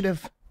harvesting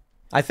initiative?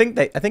 I think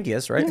he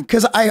is, right?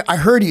 Because I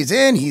heard he's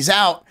in, he's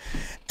out.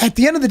 At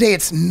the end of the day,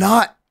 it's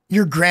not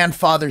your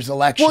grandfather's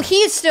election. Well,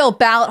 he's still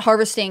ballot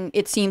harvesting,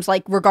 it seems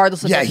like,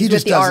 regardless of if he's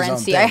with the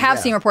RNC. I have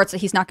seen reports that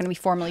he's not going to be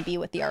formally be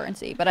with the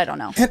RNC, but I don't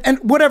know. And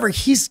whatever,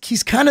 he's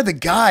kind of the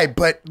guy,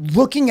 but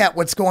looking at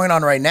what's going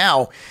on right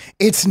now,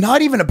 it's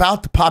not even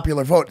about the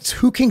popular vote. It's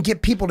who can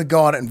get people to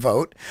go out and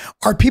vote.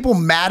 Are people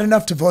mad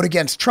enough to vote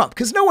against Trump?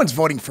 Because no one's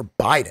voting for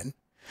Biden.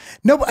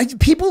 No,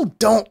 people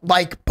don't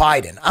like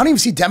Biden. I don't even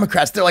see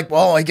Democrats. They're like,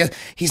 well, I guess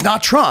he's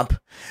not Trump.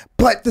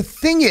 But the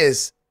thing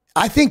is,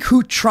 I think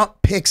who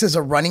Trump picks as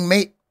a running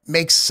mate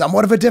makes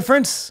somewhat of a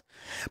difference,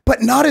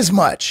 but not as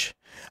much.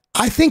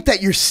 I think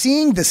that you're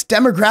seeing this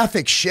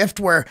demographic shift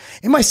where,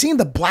 am I seeing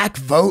the black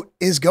vote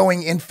is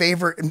going in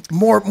favor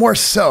more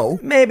so?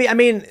 Maybe. I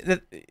mean,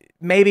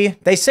 maybe.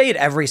 They say it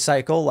every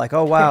cycle, like,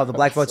 oh, wow, the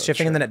black vote's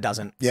shifting, and then it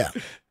doesn't. Yeah.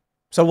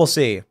 So we'll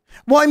see.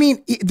 Well, I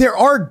mean, there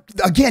are,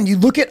 again, you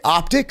look at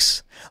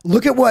optics.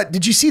 Look at what,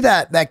 did you see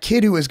that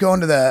kid who was going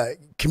to the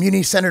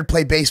community center to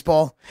play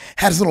baseball,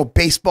 had his little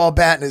baseball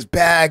bat in his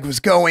bag, was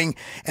going,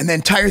 and the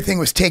entire thing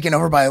was taken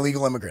over by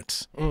illegal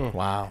immigrants.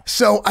 Wow.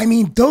 So, I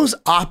mean, those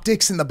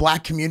optics in the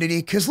black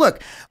community, because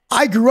look,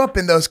 I grew up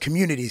in those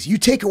communities. You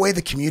take away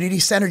the community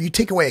center, you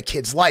take away a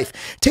kid's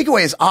life, take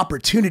away his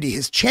opportunity,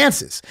 his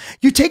chances.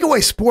 You take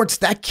away sports,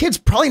 that kid's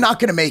probably not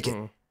going to make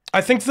it. I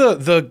think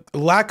the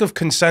lack of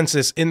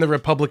consensus in the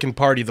Republican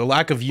Party, the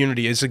lack of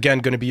unity is, again,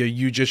 going to be a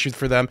huge issue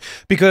for them,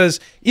 because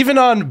even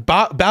on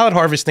ballot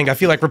harvesting, I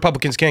feel like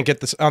Republicans can't get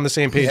this on the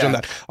same page on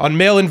that. On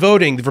mail-in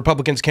voting, the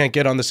Republicans can't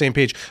get on the same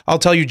page. I'll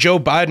tell you, Joe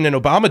Biden and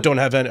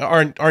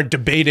Obama aren't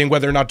debating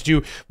whether or not to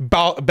do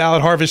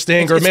ballot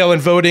harvesting or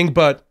mail-in voting,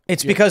 but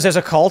it's because there's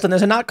a cult and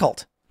there's a not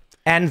cult.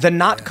 And the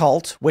not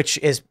cult, which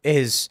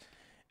is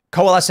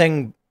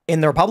coalescing in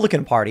the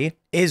Republican Party,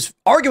 is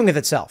arguing with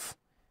itself.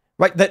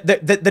 Right,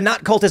 the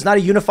not cult is not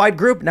a unified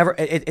group. Never,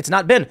 it's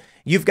not been.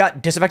 You've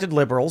got disaffected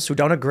liberals who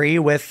don't agree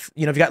with,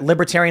 you've got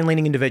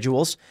libertarian-leaning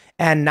individuals,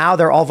 and now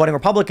they're all voting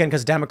Republican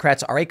because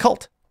Democrats are a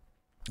cult.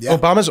 Yeah.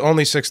 Obama's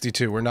only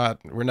 62. We're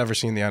never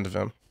seeing the end of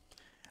him.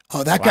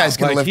 Oh, that guy's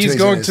going to live. He's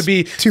going to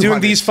be doing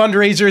these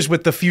fundraisers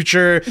with the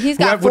future. He's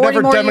got 40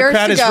 whatever more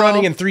Democrat years is to go.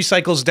 running in 3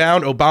 cycles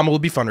down, Obama will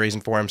be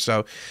fundraising for him.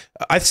 So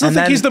I still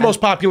think he's the most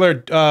popular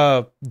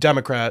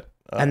Democrat.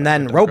 And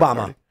then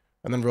Obama.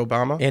 And then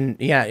Obama?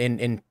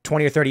 In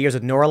 20 or 30 years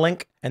with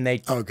Neuralink, and they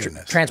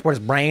transport his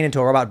brain into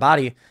a robot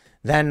body,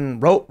 then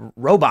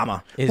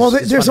Obama is. Well,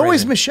 there's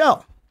always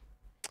Michelle.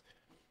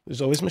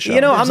 There's always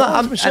Michelle.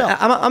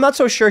 I'm not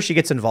so sure she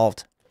gets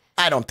involved.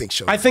 I don't think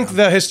so. I think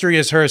the history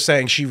is her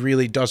saying she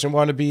really doesn't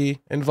want to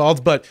be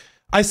involved, but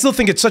I still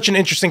think it's such an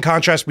interesting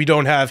contrast. We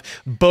don't have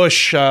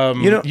Bush,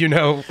 trying to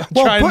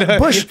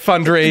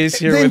fundraise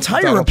here. The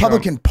entire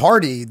Republican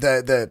Party,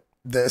 the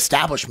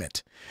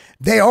establishment,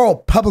 they are all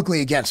publicly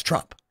against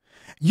Trump.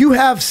 You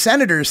have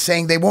senators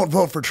saying they won't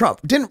vote for Trump.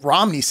 Didn't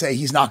Romney say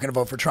he's not going to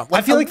vote for Trump?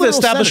 I feel like the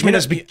establishment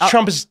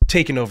Trump has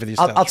taken over the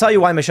establishment. I'll tell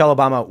you why Michelle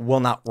Obama will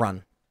not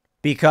run.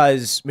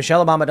 Because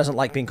Michelle Obama doesn't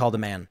like being called a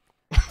man.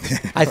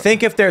 I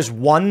think if there's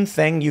one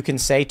thing you can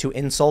say to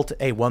insult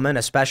a woman,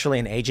 especially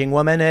an aging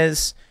woman,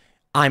 is,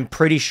 I'm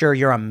pretty sure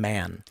you're a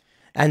man.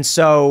 And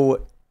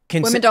so...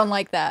 Women don't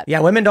like that.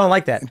 Yeah, women don't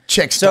like that.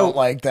 Chicks don't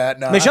like that.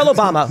 No. Michelle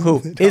Obama,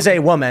 who is a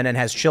woman and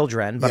has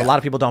children, but a lot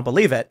of people don't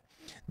believe it,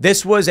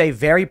 this was a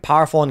very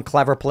powerful and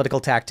clever political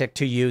tactic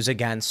to use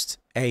against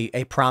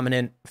a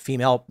prominent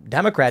female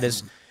Democrat.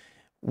 Is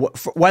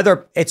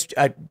whether it's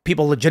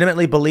people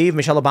legitimately believe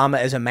Michelle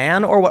Obama is a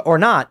man or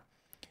not.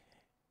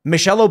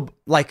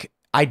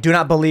 I do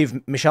not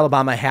believe Michelle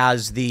Obama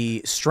has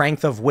the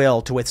strength of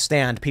will to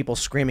withstand people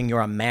screaming you're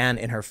a man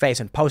in her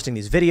face and posting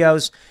these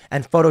videos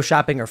and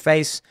photoshopping her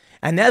face.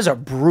 And that's a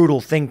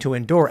brutal thing to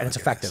endure, and it's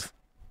effective.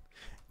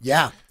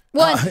 Yeah.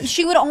 Well,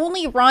 she would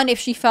only run if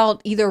she felt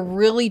either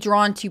really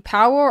drawn to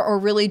power or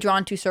really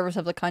drawn to service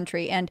of the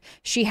country. And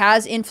she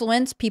has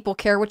influence. People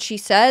care what she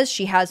says.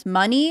 She has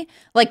money.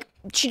 Like,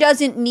 she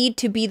doesn't need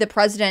to be the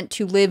president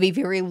to live a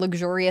very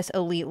luxurious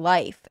elite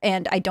life.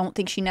 And I don't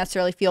think she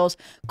necessarily feels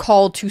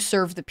called to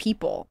serve the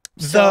people.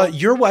 So,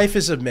 your wife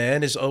is a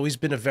man has always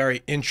been a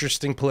very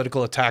interesting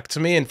political attack to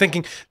me. And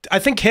I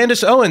think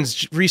Candace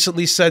Owens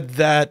recently said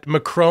that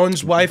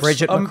Macron's wife,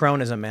 Bridget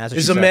Macron, is a man.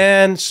 Is a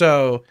man.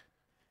 So...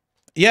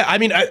 yeah, I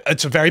mean,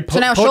 it's a very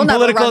potent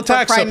political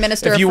attack. So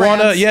if you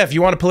want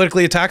to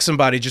politically attack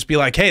somebody, just be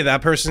like, hey,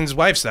 that person's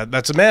wife's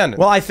that's a man.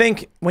 Well, I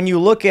think when you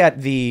look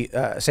at the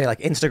say like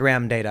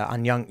Instagram data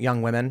on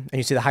young women, and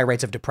you see the high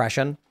rates of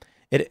depression,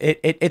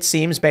 it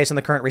seems based on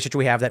the current research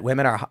we have that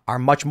women are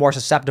much more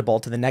susceptible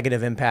to the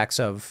negative impacts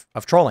of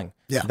trolling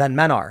than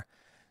men are.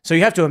 So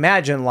you have to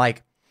imagine,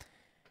 like,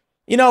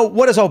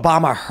 what has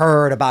Obama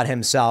heard about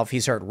himself?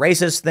 He's heard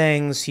racist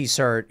things. He's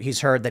heard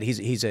that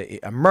he's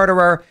a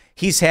murderer.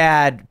 He's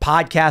had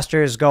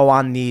podcasters go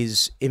on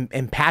these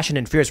impassioned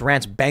and fierce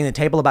rants, bang the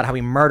table about how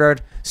he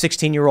murdered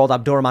 16-year-old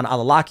Abdurrahman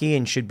al-Awlaki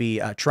and should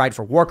be tried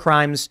for war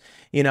crimes.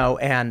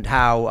 And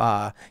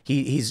how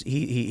he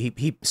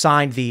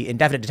signed the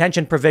indefinite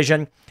detention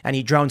provision and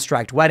he drone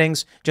striked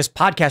weddings. Just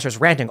podcasters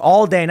ranting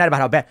all day and night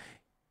about how bad.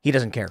 He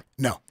doesn't care.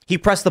 No. He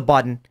pressed the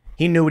button.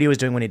 He knew what he was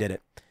doing when he did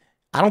it.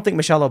 I don't think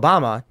Michelle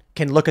Obama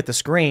can look at the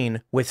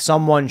screen with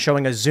someone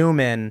showing a zoom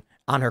in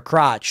on her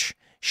crotch,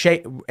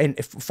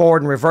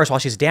 forward and reverse while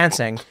she's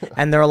dancing,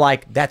 and they're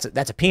like, that's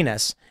a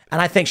penis.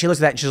 And I think she looks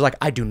at that and she's like,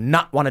 I do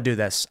not want to do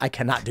this. I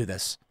cannot do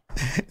this.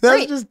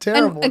 That's just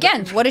terrible. And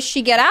again, what does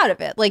she get out of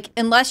it? Like,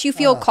 unless you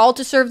feel called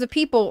to serve the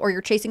people or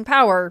you're chasing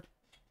power,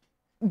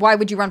 why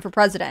would you run for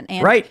president?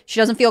 And she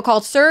doesn't feel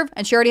called to serve,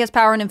 and she already has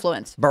power and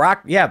influence.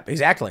 Barack, yeah,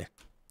 exactly.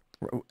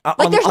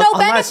 Like, there's no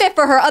benefit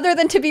for her other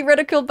than to be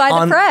ridiculed by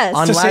the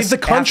press. To save the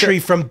country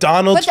from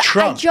Donald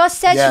Trump. I just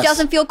said she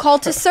doesn't feel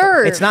called to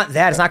serve. It's not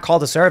that. It's not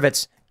called to serve.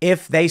 It's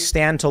if they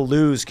stand to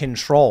lose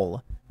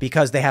control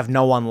because they have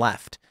no one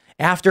left.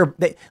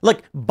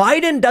 Look,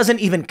 Biden doesn't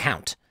even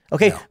count.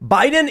 Okay, no.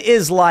 Biden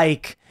is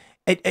like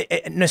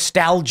a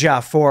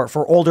nostalgia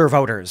for older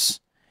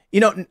voters. You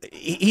know,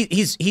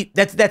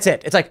 that's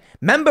it. It's like,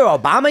 remember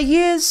Obama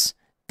years?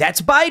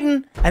 That's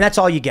Biden, and that's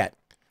all you get.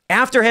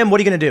 After him, what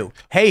are you going to do?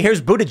 Hey,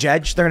 here's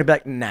Buttigieg. They're going to be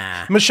like,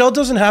 nah. Michelle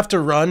doesn't have to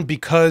run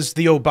because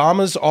the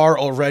Obamas are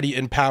already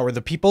in power.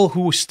 The people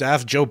who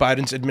staff Joe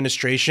Biden's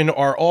administration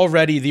are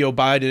already the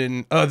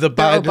Obama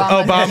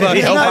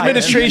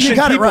administration. You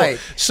got people. it right.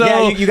 So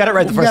yeah, you got it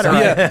right the first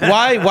time. Yeah.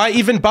 Why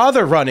even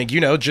bother running? You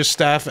know, just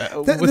staff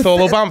with all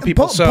Obama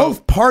people.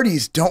 Both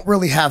parties don't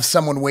really have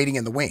someone waiting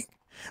in the wing.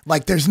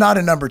 Like, there's not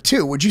a number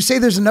two. Would you say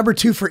there's a number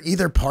two for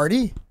either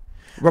party?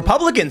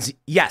 Republicans,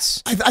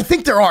 yes. I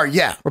think there are,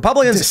 yeah.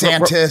 Republicans,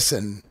 DeSantis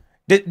and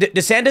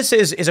DeSantis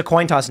is a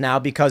coin toss now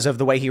because of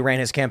the way he ran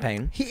his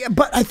campaign.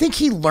 But I think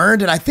he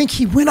learned, and I think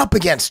he went up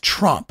against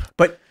Trump.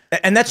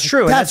 And that's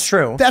true. That's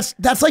true.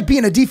 That's like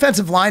being a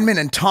defensive lineman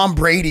and Tom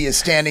Brady is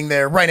standing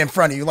there right in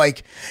front of you.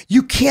 Like,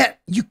 you can't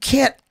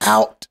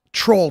out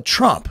troll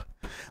Trump.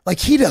 Like,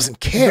 he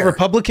doesn't care. The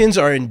Republicans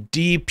are in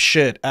deep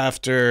shit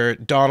after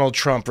Donald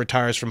Trump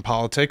retires from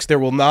politics. There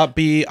will not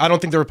be. I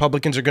don't think the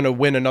Republicans are going to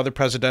win another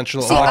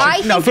presidential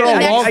election. For a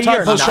long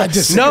time.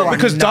 No,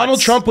 because Donald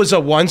Trump was a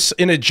once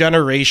in a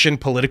generation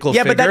political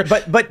figure.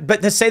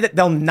 But to say that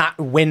they'll not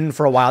win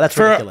for a while, that's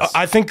ridiculous.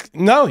 I think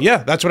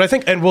that's what I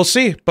think, and we'll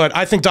see. But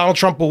I think Donald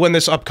Trump will win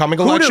this upcoming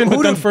election.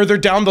 But then further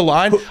down the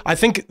line, I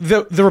think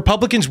the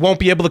Republicans won't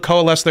be able to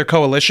coalesce their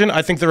coalition.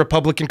 I think the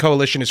Republican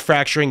coalition is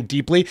fracturing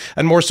deeply,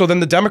 and more so than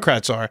the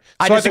Democrats are.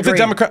 So I think the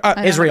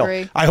Democrat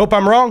Israel. I hope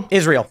I'm wrong.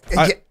 Israel.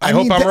 I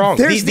hope I'm wrong.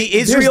 The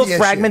Israel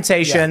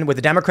fragmentation with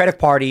the Democratic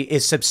Party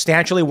is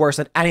substantially worse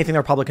than anything the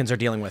Republicans are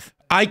dealing with.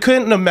 I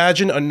couldn't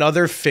imagine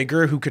another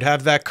figure who could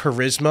have that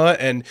charisma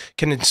and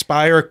can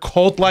inspire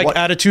cult-like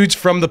attitudes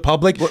from the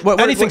public.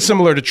 Anything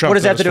similar to Trump. What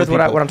does that have to do with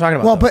what I'm talking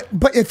about? Well,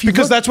 but if you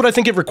that's what I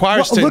think it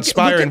requires to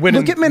inspire and win.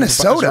 Look at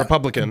Minnesota. As a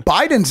Republican.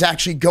 Biden's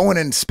actually going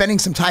and spending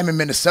some time in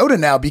Minnesota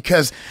now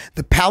because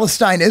the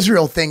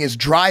Palestine-Israel thing is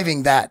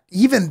driving that,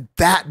 even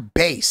that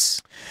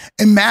base.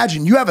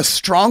 Imagine you have a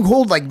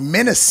stronghold like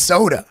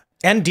Minnesota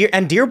and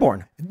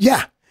Dearborn.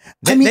 Yeah.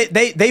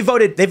 They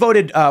voted.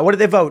 What did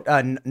they vote?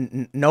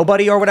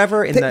 Nobody or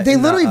whatever. They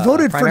literally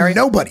voted primary? for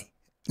nobody.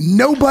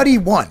 Nobody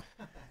won.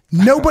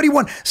 Nobody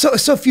won. So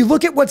if you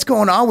look at what's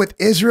going on with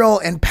Israel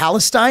and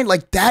Palestine,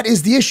 like, that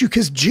is the issue.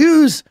 Because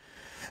Jews,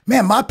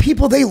 man, my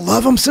people, they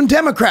love them some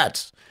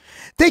Democrats.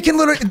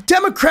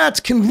 Democrats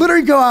can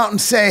literally go out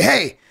and say,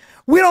 hey,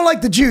 we don't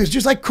like the Jews.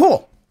 Just like,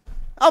 cool,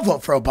 I'll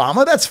vote for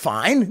Obama. That's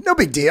fine. No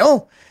big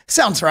deal.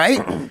 Sounds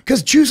right.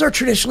 Because Jews are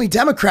traditionally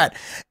Democrat.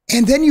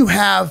 And then you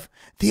have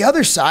the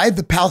other side,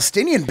 the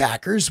Palestinian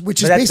backers,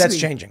 which is basically... That's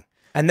changing.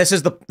 And this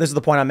is the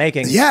point I'm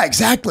making. Yeah,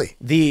 exactly.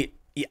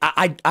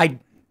 I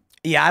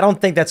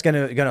don't think that's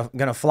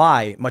gonna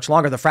fly much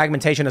longer. The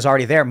fragmentation is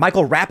already there.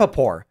 Michael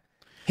Rappaport,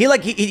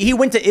 he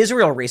went to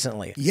Israel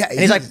recently. Yeah,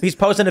 and he's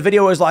posting a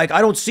video. Is like,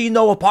 I don't see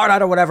no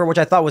apartheid or whatever, which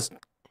I thought was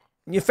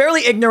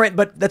fairly ignorant,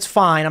 but that's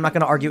fine. I'm not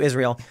going to argue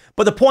Israel.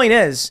 But the point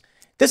is,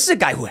 this is a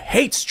guy who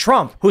hates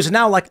Trump, who's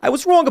now like, I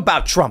was wrong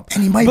about Trump.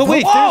 And he might But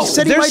wait,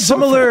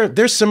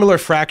 there's similar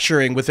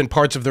fracturing within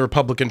parts of the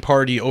Republican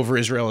Party over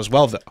Israel as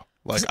well, though.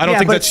 Like, I don't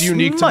think that's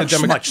unique to the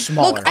Democrats. Much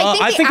smaller. Look,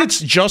 I think it's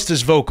just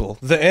as vocal.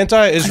 The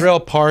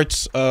anti-Israel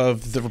parts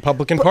of the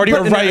Republican Party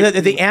are right.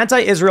 The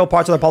anti-Israel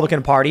parts of the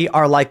Republican Party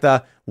are like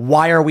the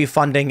why are we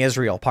funding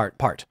Israel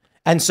part.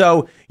 And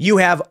so you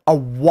have a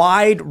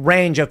wide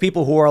range of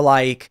people who are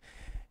like,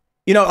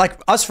 you know,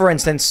 like us, for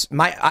instance,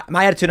 my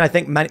attitude, and I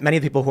think many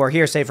of the people who are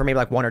here, say for maybe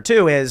like one or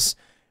two, is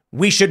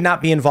we should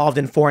not be involved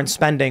in foreign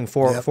spending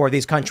for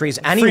these countries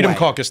anyway. Freedom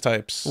Caucus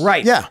types.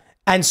 Right. Yeah.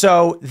 And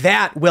so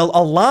that will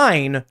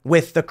align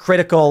with the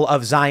critical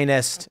of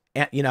Zionist,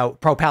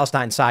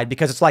 pro-Palestine side,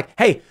 because it's like,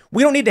 hey,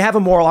 we don't need to have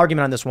a moral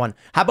argument on this one.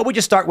 How about we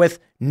just start with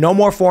no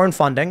more foreign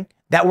funding?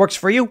 That works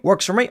for you,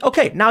 works for me.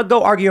 Okay, now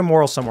go argue your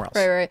morals somewhere else.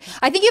 Right.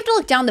 I think you have to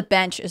look down the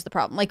bench is the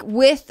problem. Like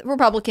with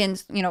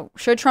Republicans,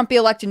 should Trump be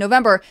elected in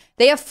November,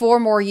 they have 4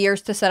 more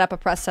years to set up a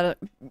predecessor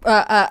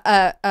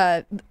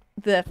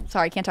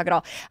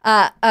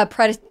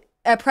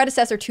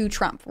to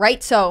Trump,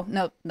 right? So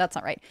no, that's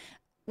not right.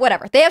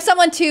 Whatever. They have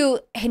someone to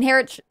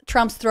inherit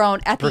Trump's throne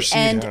at the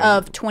end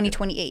of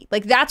 2028.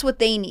 Like, that's what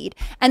they need.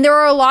 And there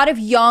are a lot of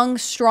young,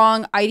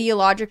 strong,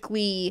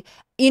 ideologically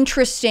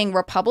interesting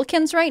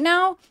Republicans right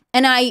now.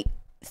 And I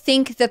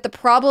think that the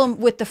problem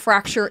with the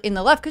fracture in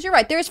the left, because you're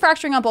right, there's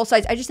fracturing on both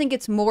sides. I just think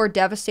it's more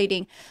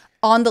devastating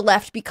on the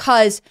left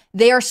because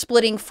they are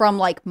splitting from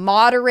like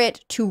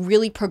moderate to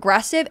really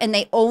progressive, and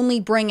they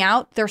only bring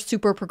out their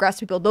super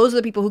progressive people. Those are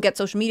the people who get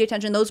social media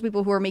attention. Those are the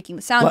people who are making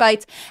the sound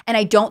bites. And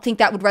I don't think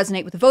that would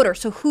resonate with the voter.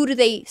 So who do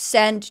they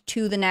send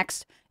to the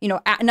next,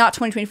 not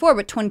 2024,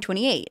 but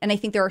 2028? And I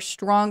think there are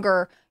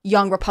stronger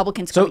young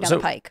Republicans coming down the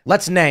pike.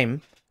 Let's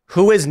name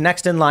who is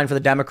next in line for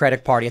the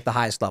Democratic Party at the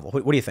highest level.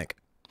 What do you think?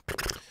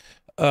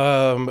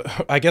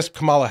 I guess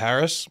Kamala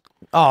Harris.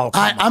 Oh,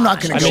 I'm not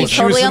going to go with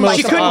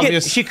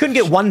totally she couldn't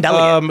get one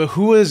delegate.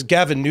 Who is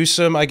Gavin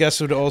Newsom? I guess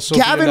would also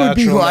Gavin be would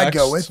be who I'd next.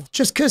 go with,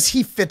 just because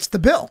he fits the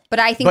bill. But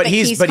I think that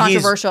he's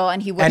controversial,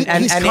 and he would.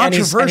 He's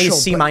controversial. And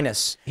he's C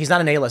minus. He's not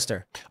an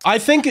A-lister. I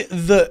think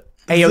the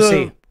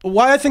AOC.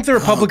 why I think the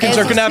Republicans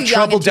are going to have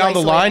trouble down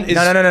the line is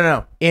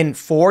no. In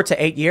 4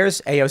 to 8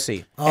 years,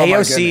 AOC.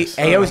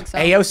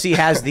 AOC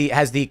has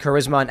the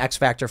charisma and X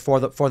factor for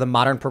the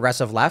modern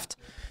progressive left.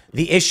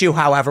 The issue,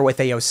 however, with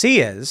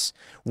AOC is,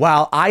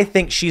 while I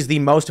think she's the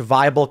most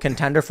viable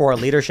contender for a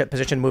leadership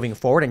position moving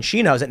forward, and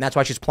she knows it, and that's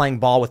why she's playing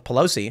ball with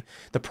Pelosi,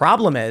 the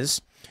problem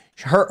is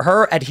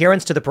her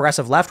adherence to the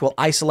progressive left will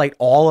isolate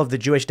all of the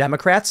Jewish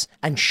Democrats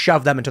and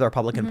shove them into the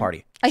Republican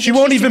Party. She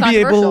won't even be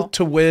able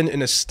to win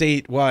in a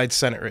statewide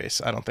Senate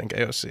race, I don't think,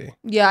 AOC.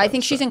 Yeah, I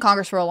think she's in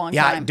Congress for a long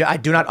time. Yeah, I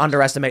do not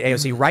underestimate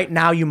AOC. Right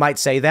now, you might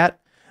say that,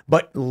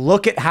 but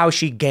look at how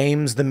she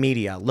games the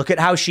media. Look at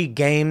how she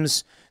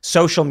games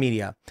social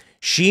media.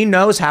 She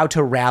knows how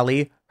to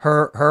rally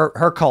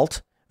her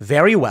cult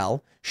very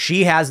well.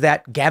 She has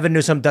that. Gavin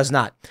Newsom does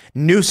not.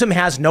 Newsom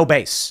has no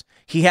base.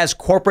 He has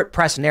corporate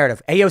press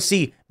narrative.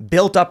 AOC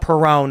built up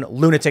her own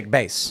lunatic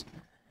base.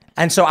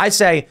 And so I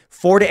say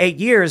 4 to 8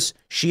 years,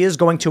 she is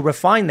going to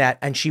refine that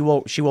and she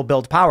will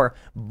build power.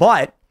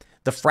 But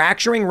the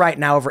fracturing right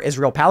now over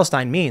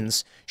Israel-Palestine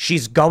means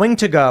she's going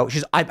to go.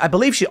 I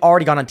believe she's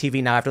already gone on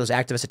TV now after those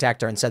activists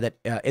attacked her and said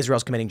that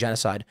Israel's committing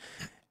genocide.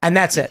 And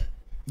that's it.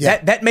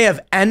 Yeah. That may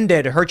have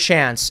ended her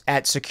chance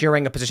at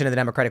securing a position in the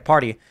Democratic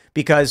Party,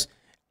 because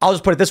I'll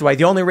just put it this way.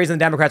 The only reason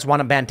the Democrats want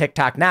to ban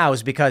TikTok now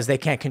is because they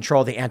can't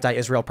control the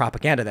anti-Israel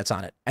propaganda that's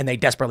on it, and they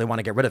desperately want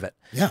to get rid of it.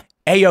 Yeah.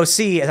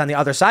 AOC is on the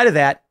other side of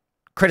that,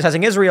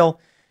 criticizing Israel.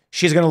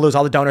 She's going to lose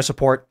all the donor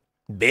support,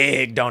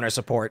 big donor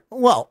support.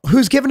 Well,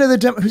 who's given to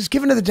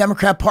the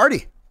Democrat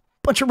Party?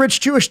 Bunch of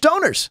rich Jewish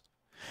donors.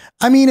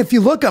 I mean, if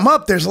you look them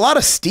up, there's a lot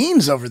of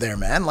Steens over there,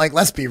 man. Like,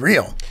 let's be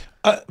real.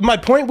 My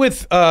point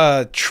with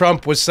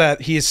Trump was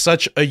that he is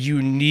such a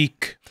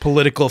unique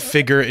political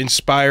figure,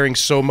 inspiring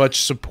so much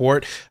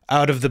support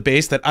out of the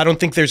base, that I don't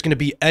think there's going to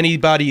be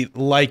anybody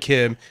like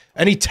him,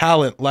 any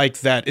talent like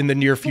that in the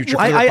near future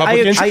for the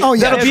Republicans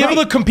that'll be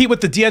able to compete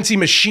with the DNC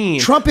machine,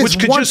 which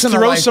could just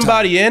throw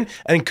somebody in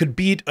and could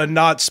beat a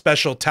not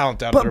special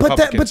talent out of the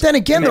Republicans. But then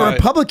again, the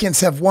Republicans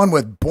have won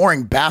with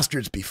boring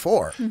bastards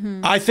before.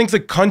 Mm-hmm. I think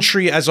the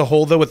country as a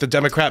whole, though, with the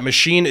Democrat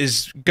machine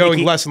is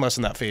going less and less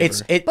in that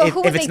favor.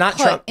 If it's not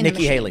Trump,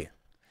 Nikki Haley.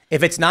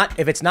 If it's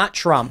not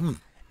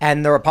Trump,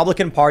 and the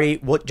Republican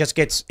Party just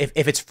gets,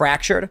 if it's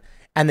fractured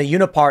and the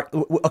unipart,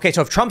 okay,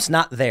 so if Trump's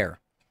not there,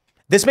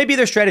 this may be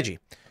their strategy.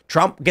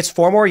 Trump gets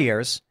 4 more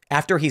years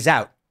after he's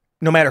out.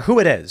 No matter who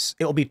it is,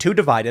 it will be too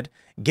divided,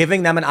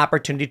 giving them an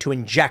opportunity to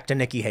inject a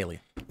Nikki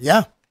Haley.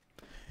 Yeah.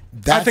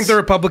 I think the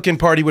Republican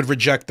Party would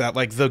reject that.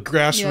 Like, the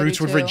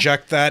grassroots would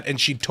reject that, and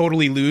she'd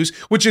totally lose,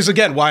 which is,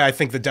 again, why I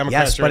think the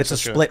Democrats are but it's a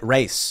split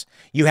race.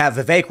 You have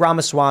Vivek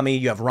Ramaswamy,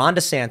 you have Ron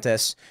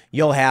DeSantis,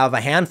 you'll have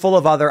a handful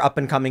of other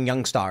up-and-coming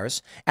young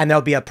stars, and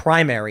there'll be a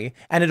primary,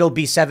 and it'll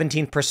be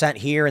 17%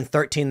 here and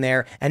 13%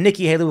 there, and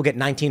Nikki Haley will get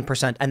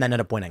 19% and then end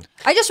up winning.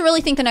 I just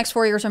really think the next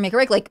 4 years are make or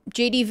break. Like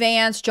J.D.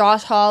 Vance,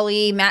 Josh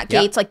Hawley, Matt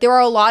Gaetz, like there are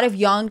a lot of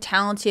young,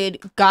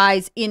 talented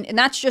guys in, and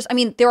that's just, I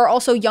mean, there are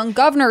also young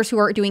governors who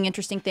are doing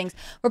interesting things.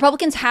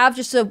 Republicans have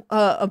just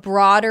a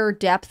broader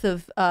depth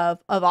of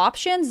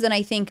options than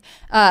I think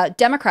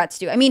Democrats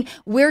do. I mean,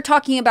 we're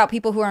talking about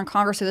people who are in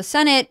Congress or the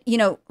Senate.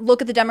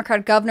 Look at the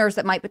Democratic governors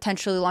that might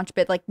potentially launch a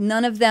bid. Like,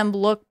 none of them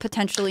look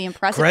potentially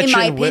impressive, in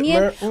my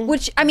opinion.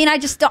 Which, I mean, I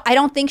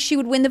don't think she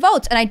would win the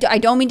votes. And I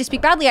don't mean to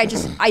speak badly.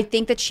 I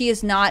think that she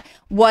is not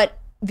what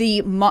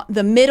the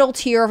middle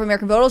tier of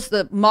American voters,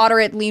 the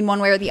moderate, lean one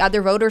way or the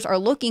other voters, are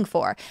looking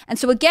for. And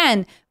so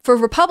again, for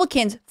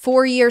Republicans,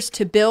 4 years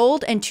to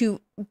build and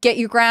to get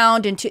your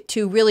ground and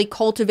to really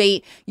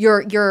cultivate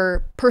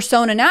your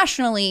persona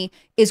nationally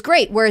is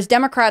great. Whereas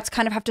Democrats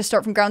kind of have to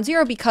start from ground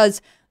zero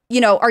because,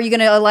 are you going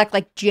to elect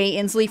like Jay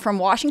Inslee from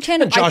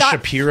Washington? And Josh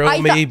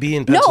Shapiro maybe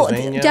in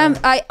Pennsylvania.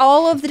 No,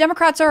 all of the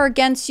Democrats are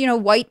against,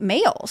 white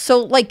males. So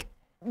like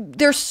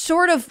they're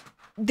sort of,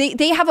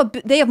 they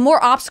have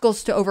more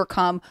obstacles to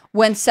overcome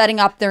when setting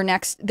up their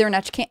next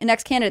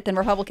candidate than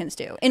Republicans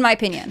do, in my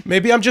opinion.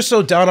 Maybe I'm just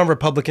so down on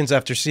Republicans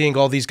after seeing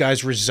all these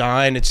guys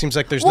resign. It seems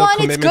like there's no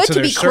commitment to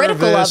their service. Well, and it's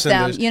good to be critical of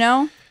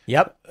them,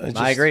 Yep,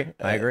 I agree.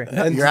 I agree.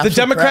 And You're the absolutely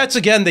Democrats,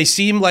 again, they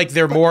seem like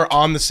they're more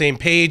on the same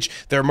page.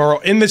 They're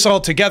more in this all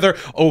together.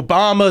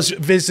 Obama's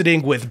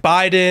visiting with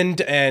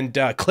Biden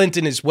and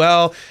Clinton as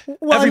well.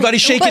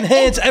 Everybody's shaking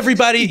hands.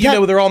 Everybody, you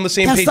know, they're all on the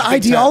same page. That's the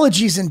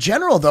ideologies in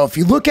general, though. If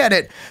you look at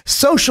it,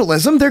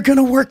 socialism, they're going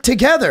to work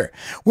together.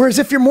 Whereas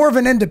if you're more of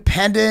an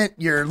independent,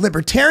 you're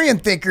libertarian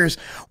thinkers,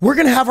 we're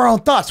going to have our own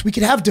thoughts. We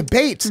could have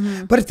debates.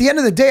 But at the end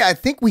of the day, I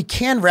think we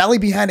can rally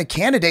behind a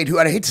candidate who,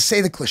 and I hate to say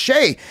the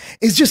cliche,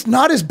 is just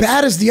not as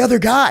bad as the other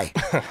guy.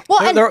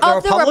 Well, and the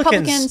of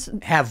Republicans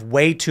have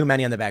way too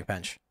many on the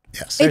backbench.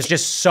 Yes. There's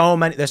just so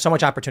many. There's so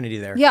much opportunity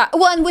there. Yeah.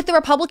 Well, and with the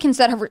Republicans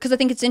that have, because I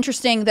think it's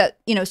interesting that,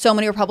 you know, so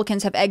many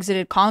Republicans have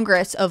exited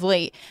Congress of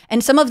late,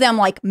 and some of them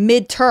like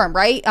midterm,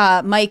 right?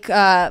 Mike,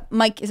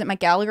 is it Mike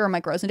Gallagher or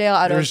Mike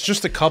Rosendale? There's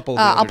just a couple.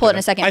 I'll pull it in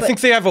a second. I but think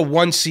they have a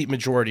 1-seat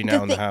majority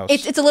now in the House.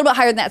 It's a little bit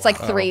higher than that. It's like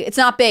 3. It's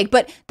not big.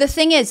 But the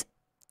thing is,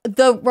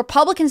 the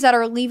Republicans that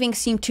are leaving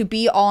seem to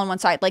be all on one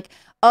side. Like,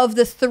 of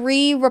the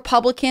 3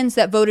 Republicans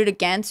that voted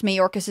against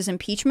Mayorkas's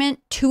impeachment,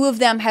 2 of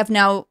them have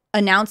now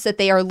announced that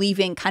they are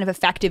leaving kind of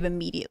effective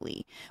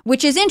immediately,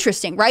 which is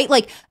interesting, right?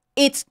 Like,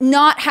 it's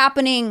not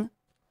happening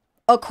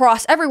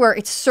across everywhere.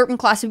 It's certain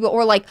class of people,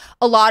 or like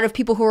a lot of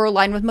people who are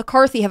aligned with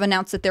McCarthy have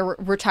announced that they're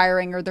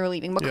retiring or they're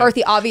leaving.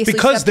 McCarthy obviously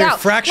because stepped there are out.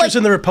 fractures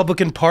in the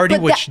Republican Party,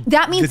 but which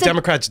that means the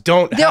Democrats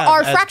don't there have.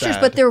 are as fractures,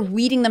 bad. but they're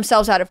weeding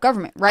themselves out of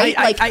government, right?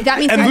 That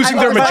means and losing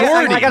their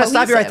majority. I got to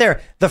stop you right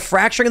there. The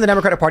fracturing in the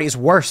Democratic Party is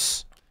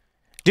worse.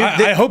 Dude,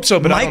 I hope so,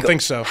 but I don't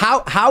think so.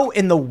 How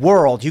in the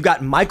world you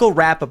got Michael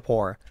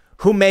Rappaport,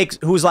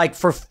 who's like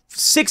for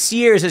 6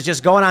 years is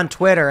just going on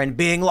Twitter and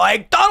being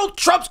like, Donald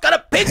Trump's got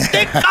a big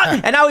dick,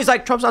 and now he's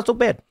like, Trump's not so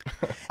bad.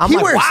 He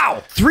wears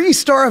 3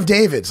 Star of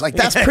Davids. Like,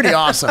 that's pretty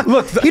awesome.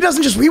 Look, he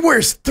doesn't just, he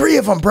wears 3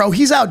 of them, bro.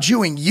 He's out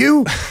Jewing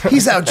you.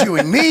 He's out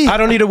Jewing me. I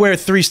don't need to wear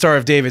 3 Star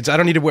of Davids. I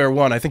don't need to wear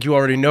 1. I think you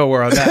already know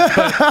where I'm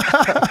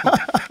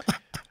at.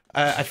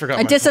 I forgot.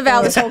 I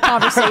disavow this whole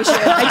conversation.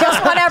 I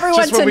just want everyone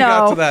Just when to we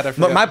got know. to that, I But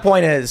forgot. my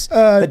point is,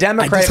 the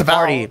Democratic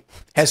Party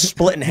has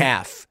split in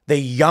half. The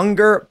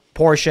younger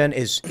portion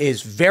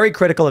is very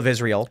critical of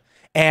Israel,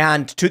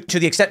 and to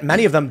the extent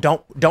many of them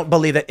don't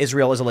believe that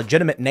Israel is a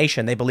legitimate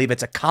nation. They believe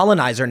it's a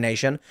colonizer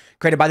nation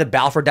created by the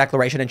Balfour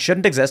Declaration and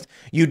shouldn't exist.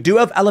 You do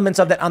have elements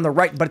of that on the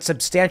right, but it's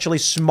substantially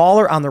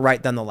smaller on the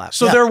right than the left.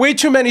 So there are way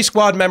too many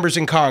squad members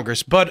in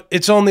Congress, but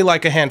it's only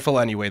like a handful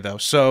anyway, though.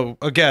 So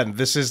again,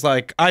 this is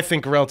like, I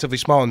think, relatively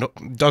small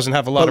and doesn't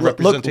have a lot of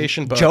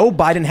representation. But Joe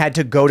Biden had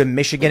to go to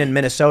Michigan and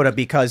Minnesota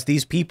because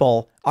these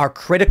people are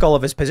critical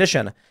of his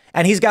position.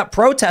 And he's got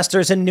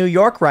protesters in New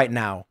York right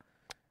now.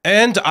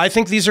 And I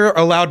think these are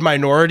a loud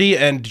minority,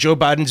 and Joe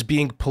Biden's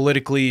being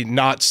politically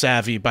not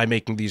savvy by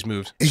making these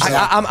moves.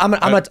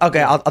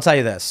 I'll tell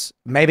you this,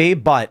 maybe,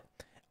 but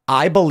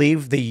I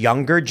believe the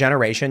younger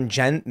generation,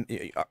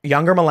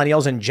 younger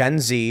millennials and Gen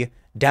Z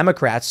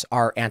Democrats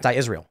are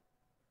anti-Israel.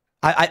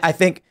 I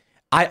think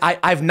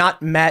I've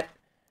not met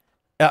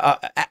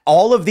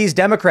all of these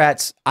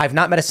Democrats. I've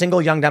not met a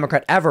single young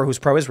Democrat ever who's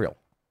pro-Israel.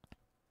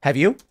 Have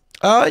you?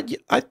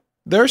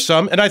 There are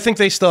some, and I think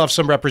they still have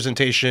some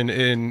representation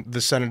in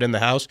the Senate and the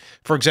House.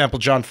 For example,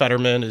 John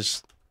Fetterman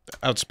is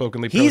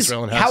outspokenly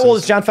pro-Israel. How old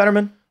is John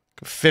Fetterman?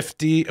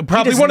 50.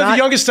 Probably one of the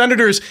youngest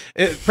senators.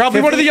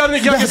 Probably one of the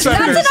youngest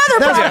senators. That's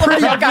another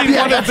problem. Probably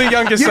one of the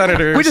youngest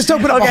senators. We just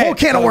opened up a whole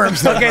can of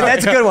worms. Okay,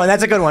 that's a good one.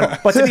 That's a good one.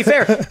 But to be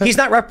fair, he's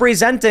not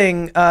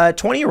representing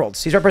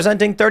 20-year-olds. He's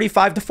representing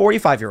 35 to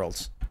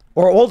 45-year-olds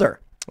or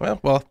older.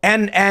 Well,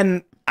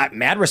 and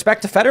mad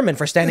respect to Fetterman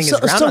for standing his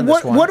ground on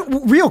this one.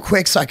 What, real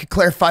quick, so I could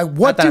clarify,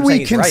 what do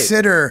we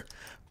consider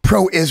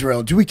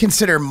pro-Israel? Do we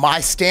consider my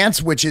stance,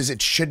 which is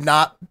it should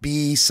not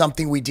be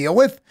something we deal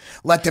with?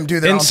 Let them do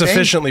their own thing?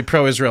 Insufficiently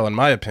pro-Israel, in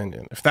my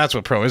opinion, if that's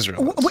what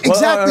pro-Israel is.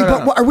 Exactly,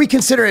 but are we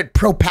consider it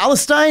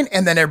pro-Palestine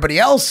and then everybody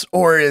else,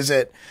 or is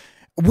it,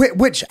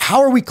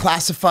 how are we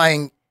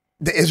classifying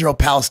the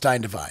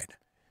Israel-Palestine divide?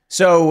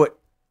 So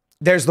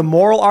there's the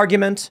moral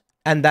argument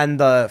and then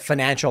the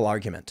financial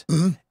argument.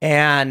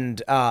 And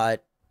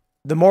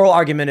the moral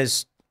argument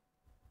is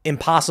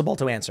impossible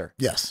to answer.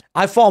 Yes.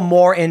 I fall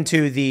more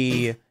into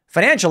the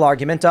financial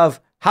argument of,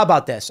 how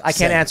about this? I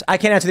can't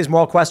answer these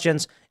moral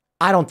questions.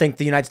 I don't think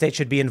the United States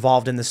should be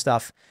involved in this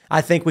stuff.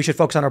 I think we should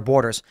focus on our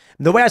borders.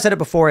 The way I said it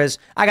before is,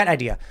 I got an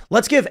idea.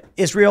 Let's give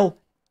Israel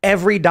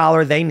every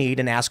dollar they need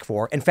and ask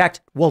for. In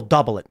fact, we'll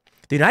double it.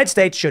 The United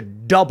States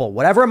should double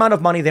whatever amount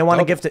of money they want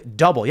to give to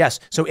double.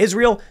 Yes. So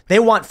Israel, they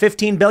want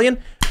 15 billion.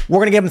 We're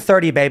going to give them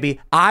 30, baby.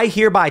 I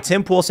hereby,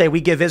 Tim Pool, say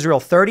we give Israel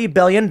 $30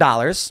 billion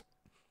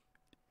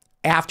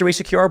after we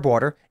secure our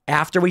border,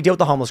 after we deal with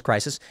the homeless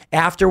crisis,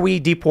 after we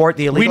deport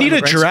the illegal We need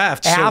immigrants, a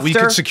draft so we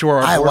can secure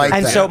our border. I like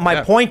and that. so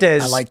my point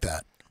is, I like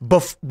that.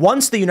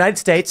 once the United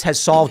States has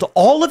solved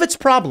all of its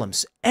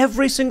problems,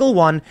 every single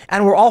one,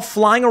 and we're all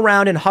flying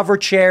around in hover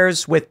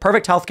chairs with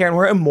perfect healthcare and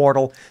we're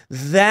immortal,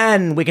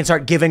 then we can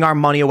start giving our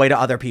money away to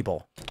other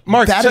people.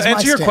 Mark, That to is my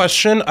answer your stand.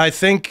 question, I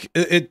think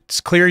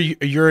it's clear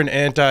you're an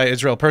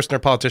anti-Israel person or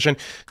politician.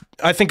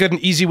 I think an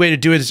easy way to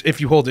do it is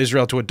if you hold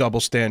Israel to a double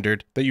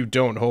standard that you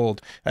don't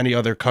hold any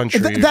other country.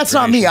 That's or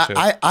not me. nation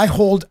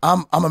to.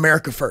 I'm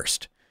America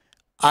first.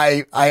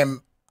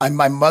 I'm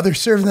my mother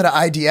served in the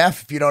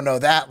IDF. If you don't know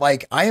that,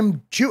 like I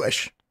am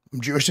Jewish. I'm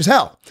Jewish as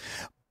hell,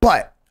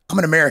 but I'm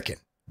an American.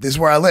 This is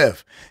where I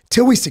live.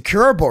 Till we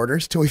secure our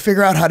borders, till we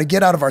figure out how to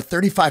get out of our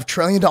 $35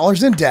 trillion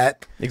in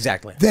debt.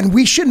 Exactly. Then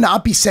we should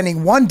not be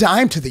sending one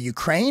dime to the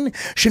Ukraine,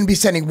 shouldn't be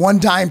sending one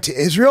dime to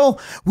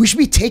Israel. We should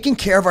be taking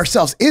care of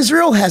ourselves.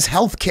 Israel has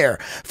health care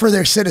for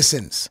their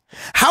citizens.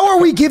 How are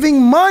we giving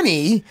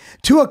money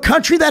to a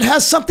country that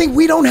has something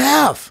we don't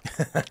have?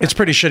 It's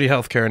pretty shitty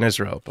healthcare in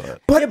Israel, But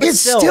but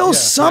it's still, still yeah.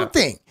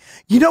 something.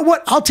 You know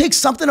what? I'll take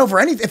something over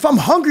anything. If I'm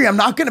hungry, I'm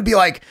not going to be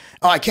like,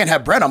 oh, I can't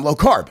have bread. I'm low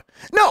carb.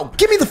 No,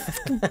 give me the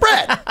fucking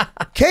bread.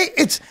 Okay.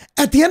 It's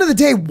at the end of the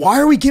day, why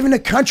are we giving to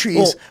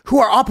countries who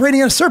are operating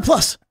in a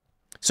surplus?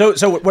 So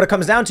what it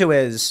comes down to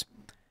is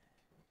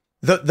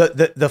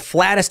the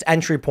flattest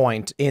entry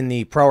point in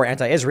the pro or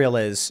anti-Israel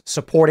is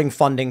supporting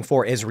funding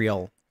for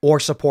Israel or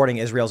supporting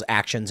Israel's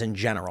actions in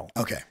general.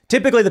 Okay.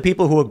 Typically, the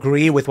people who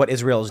agree with what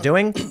Israel is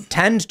doing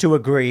tend to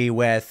agree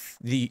with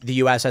the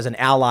U.S. as an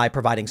ally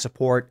providing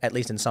support, at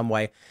least in some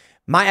way.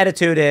 My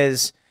attitude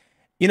is,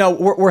 you know,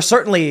 we're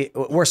certainly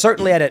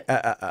at it.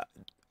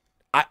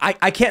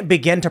 I can't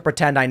begin to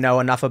pretend I know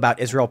enough about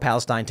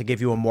Israel-Palestine to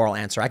give you a moral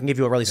answer. I can give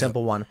you a really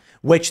simple one,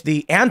 which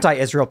the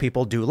anti-Israel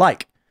people do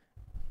like.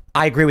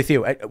 I agree with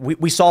you.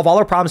 We solve all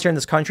our problems here in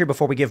this country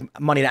before we give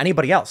money to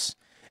anybody else.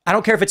 I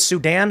don't care if it's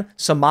Sudan,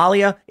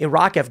 Somalia,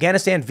 Iraq,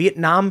 Afghanistan,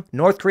 Vietnam,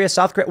 North Korea,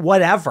 South Korea,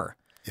 whatever.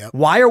 Yep.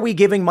 Why are we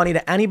giving money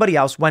to anybody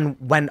else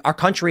when our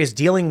country is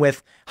dealing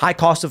with high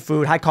cost of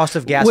food, high cost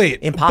of gas,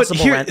 impossible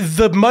but here, rent?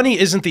 the money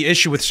isn't the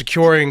issue with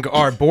securing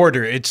our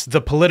border. It's the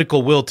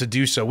political will to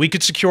do so. We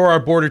could secure our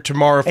border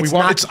tomorrow if we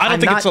want. I don't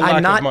think it's a lack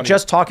of money. I'm not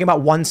just talking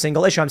about one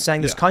single issue. I'm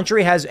saying this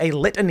country has a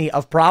litany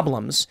of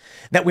problems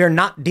that we're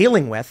not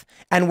dealing with,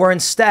 and we're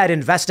instead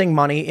investing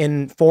money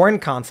in foreign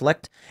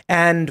conflict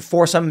and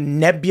for some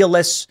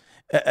nebulous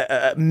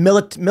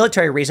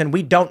military reason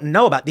we don't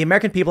know about. The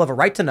American people have a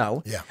right to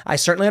know. Yeah. I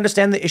certainly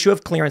understand the issue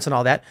of clearance and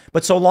all that,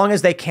 but so long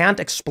as they can't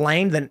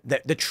explain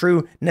the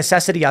true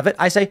necessity of it,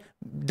 I say,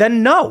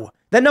 then no.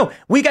 Then no.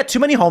 We got too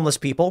many homeless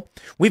people.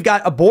 We've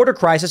got a border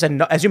crisis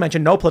and, as you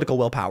mentioned, no political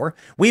willpower.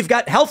 We've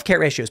got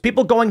healthcare issues.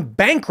 People going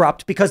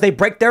bankrupt because they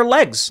break their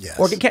legs. Yes.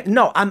 Or can't.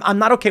 No, I'm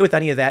not okay with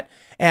any of that.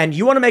 And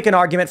you want to make an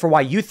argument for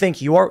why you think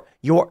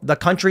the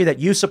country that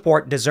you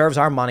support deserves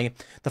our money.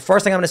 The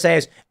first thing I'm going to say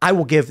is I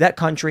will give that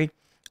country,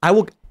 I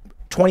will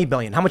 20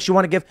 billion. How much you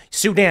want to give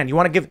Sudan? You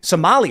want to give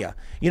Somalia?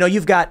 You know,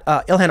 you've got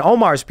Ilhan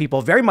Omar's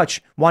people very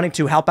much wanting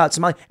to help out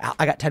Somalia.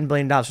 I got $10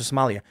 billion for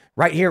Somalia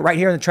right here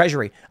in the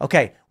treasury.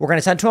 Okay, we're going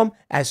to send to them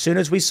as soon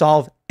as we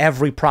solve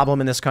every problem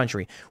in this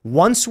country.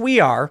 Once we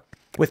are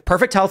with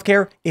perfect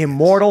healthcare,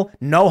 immortal,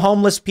 no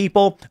homeless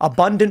people,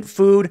 abundant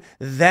food,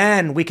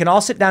 then we can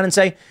all sit down and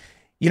say,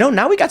 you know,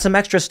 now we got some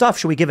extra stuff.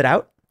 Should we give it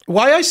out?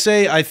 Why I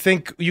say I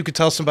think you could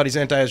tell somebody's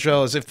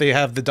anti-Israel is if they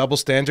have the double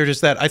standard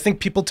is that I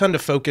think people tend to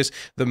focus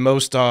the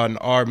most on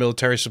our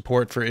military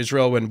support for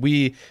Israel when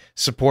we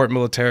support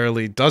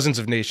militarily dozens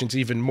of nations,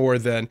 even more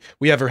than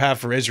we ever have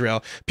for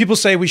Israel. People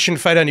say we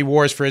shouldn't fight any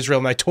wars for Israel,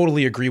 and I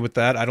totally agree with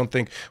that. I don't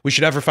think we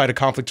should ever fight a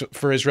conflict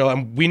for Israel,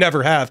 and we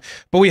never have.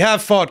 But we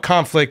have fought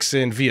conflicts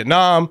in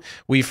Vietnam.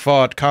 We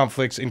fought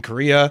conflicts in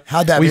Korea.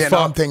 How'd that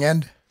Vietnam thing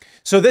end?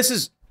 So this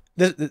is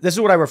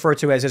what I refer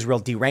to as Israel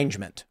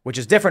derangement, which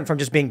is different from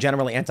just being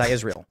generally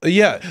anti-Israel.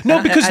 Yeah.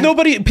 No, because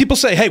people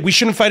say, hey, we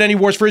shouldn't fight any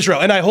wars for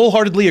Israel. And I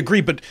wholeheartedly agree.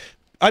 But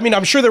I mean,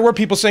 I'm sure there were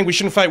people saying we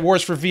shouldn't fight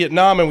wars for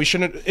Vietnam and we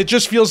shouldn't. It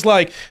just feels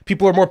like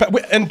people are more.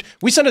 And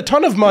we send a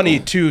ton of money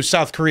to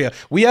South Korea.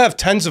 We have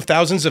tens of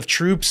thousands of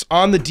troops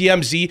on the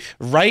DMZ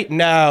right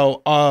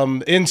now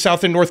in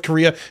South and North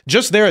Korea,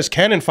 just there as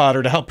cannon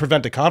fodder to help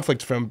prevent a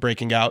conflict from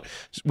breaking out.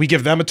 We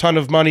give them a ton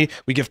of money.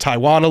 We give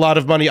Taiwan a lot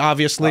of money,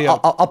 obviously.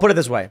 I'll put it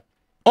this way.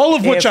 All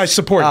of which I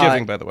support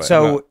giving, by the way.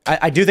 So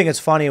I do think it's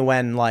funny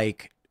when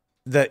like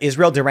the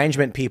Israel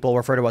derangement people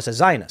refer to us as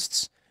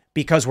Zionists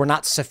because we're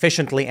not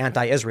sufficiently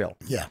anti-Israel.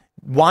 Yeah.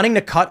 Wanting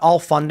to cut all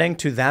funding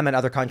to them and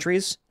other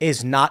countries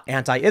is not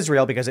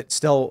anti-Israel because it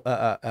still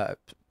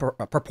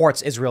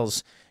purports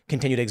Israel's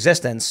continued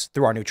existence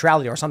through our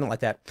neutrality or something like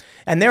that.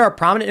 And there are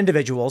prominent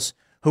individuals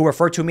who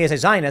refer to me as a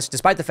Zionist,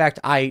 despite the fact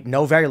I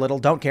know very little,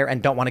 don't care,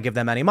 and don't want to give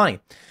them any money.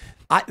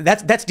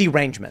 That's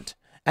derangement.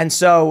 And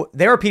so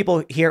there are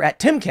people here at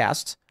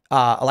Timcast,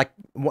 like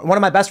one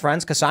of my best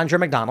friends, Cassandra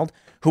McDonald,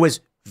 who is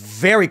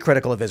very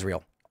critical of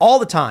Israel all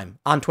the time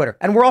on Twitter.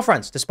 And we're all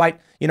friends, despite,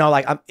 you know,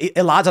 like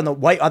Elad's on the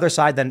white other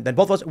side than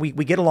both of us. We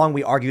get along,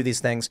 we argue these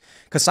things.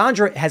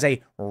 Cassandra has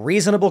a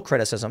reasonable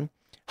criticism,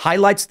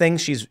 highlights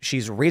things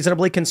she's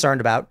reasonably concerned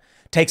about,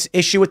 takes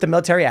issue with the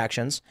military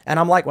actions. And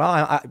I'm like,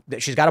 well,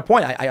 she's got a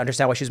point. I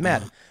understand why she's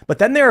mad. But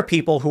then there are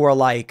people who are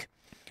like,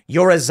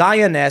 you're a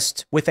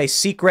Zionist with a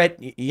secret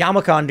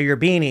yarmulke under your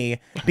beanie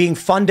being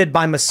funded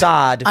by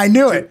Mossad. I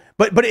knew it.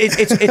 But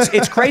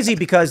it's crazy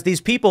because these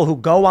people who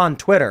go on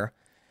Twitter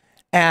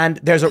and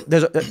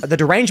the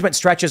derangement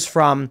stretches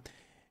from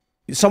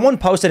someone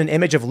posted an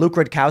image of Luke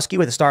Rudkowski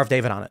with a Star of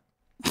David on it.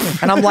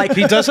 And I'm like,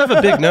 He does have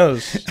a big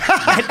nose.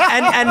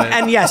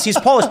 and yes, he's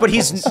Polish, but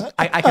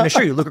I can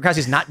assure you, Luke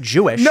Rudkowski's not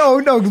Jewish. No,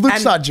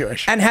 Luke's not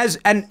Jewish. And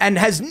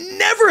has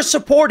never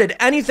supported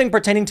anything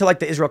pertaining to like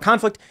the Israel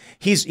conflict.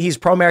 He's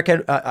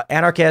pro-American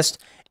anarchist,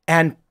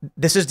 and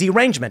this is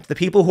derangement. The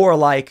people who are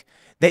like,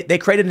 they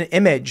created an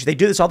image, they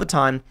do this all the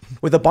time,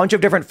 with a bunch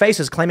of different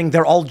faces claiming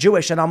they're all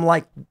Jewish, and I'm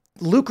like,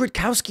 Luke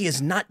Rudkowski is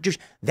not Jewish.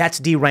 That's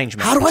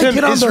derangement. How do I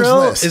get on those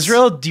lists?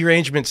 Israel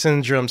derangement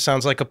syndrome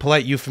sounds like a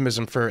polite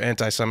euphemism for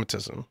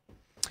anti-Semitism.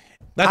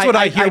 That's what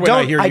I hear when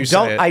I hear you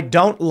say it. I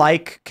don't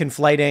like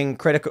conflating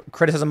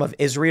criticism of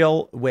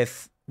Israel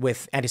with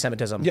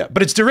anti-Semitism. Yeah,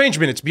 but it's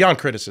derangement. It's beyond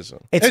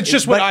criticism. It's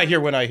just what I hear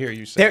when I hear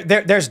you say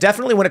it. There's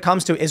definitely, when it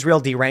comes to Israel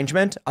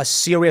derangement, a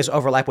serious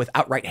overlap with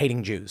outright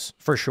hating Jews,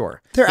 for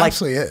sure. There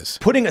absolutely is.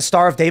 Putting a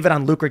Star of David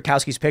on Luke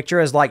Rudkowski's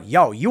picture is like,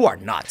 yo, you are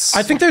nuts.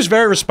 I think there's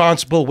very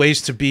responsible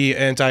ways to be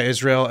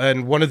anti-Israel,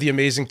 and one of the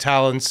amazing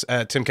talents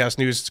at Timcast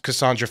News,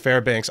 Cassandra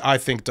Fairbanks, I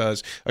think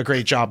does a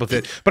great job of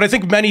it. But I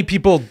think many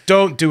people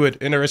don't do it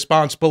in a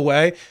responsible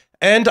way,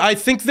 and I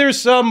think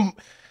there's some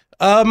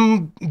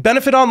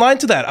benefit online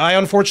to that. I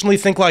unfortunately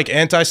think like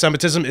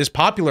anti-Semitism is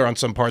popular on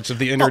some parts of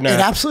the internet.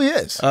 It absolutely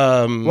is.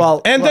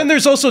 Then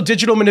there's also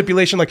digital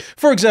manipulation. Like,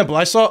 for example,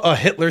 I saw a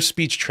Hitler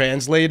speech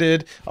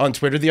translated on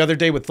Twitter the other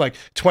day with like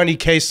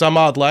 20K some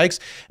odd likes,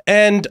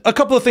 and a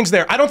couple of things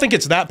there. I don't think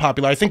it's that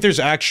popular. I think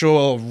there's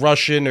actual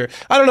Russian, or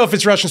I don't know if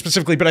it's Russian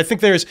specifically, but I think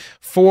there's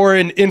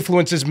foreign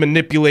influences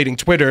manipulating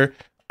Twitter,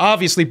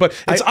 obviously.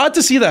 But it's odd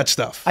to see that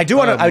stuff. I do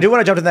want to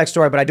jump to the next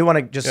story, but I do want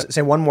to just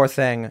say one more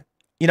thing.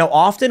 You know,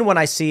 often when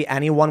I see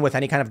anyone with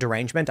any kind of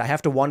derangement, I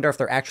have to wonder if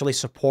they're actually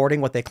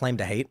supporting what they claim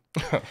to hate.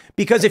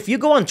 Because if you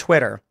go on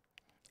Twitter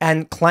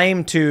and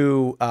claim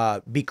to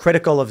be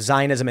critical of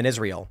Zionism in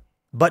Israel,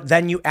 but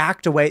then you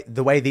act the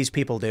way these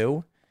people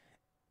do,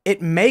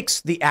 it makes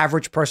the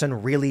average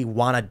person really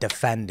want to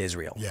defend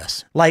Israel.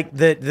 Yes. Like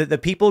the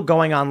people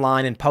going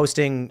online and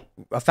posting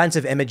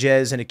offensive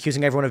images and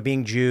accusing everyone of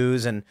being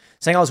Jews and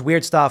saying all this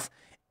weird stuff,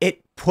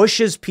 it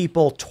pushes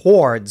people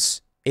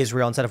towards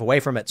Israel instead of away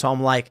from it. So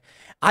I'm like,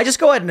 I just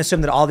go ahead and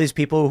assume that all these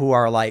people who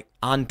are like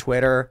on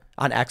Twitter,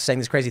 on X, saying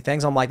these crazy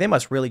things, I'm like, they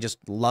must really just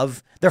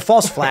love, they're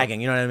false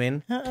flagging, you know what I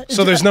mean?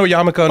 So there's no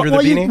yarmulke under the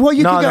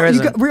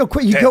beanie? Real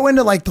quick, you go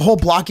into like the whole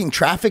blocking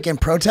traffic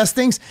and protest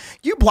things.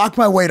 You block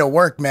my way to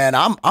work, man.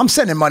 I'm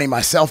sending money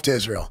myself to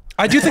Israel.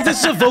 I do think this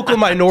is a vocal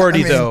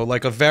minority, though,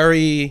 like a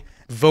very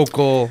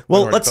vocal.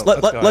 Well,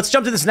 let's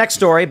jump to this next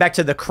story, back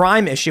to the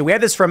crime issue. We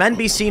have this from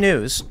NBC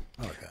News.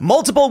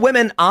 Multiple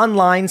women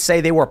online say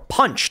they were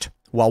punched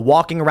while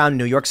walking around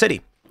New York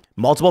City.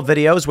 Multiple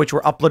videos, which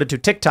were uploaded to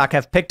TikTok,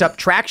 have picked up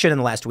traction in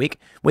the last week,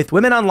 with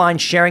women online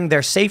sharing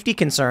their safety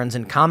concerns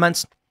in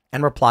comments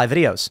and reply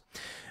videos.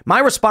 My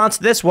response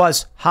to this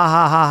was, ha,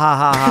 ha, ha,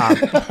 ha,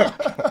 ha,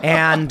 ha.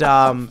 And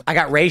I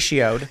got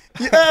ratioed.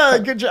 Yeah,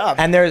 good job.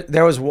 And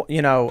there was,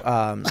 you know,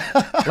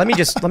 I'll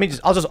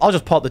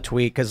just pull up the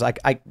tweet, because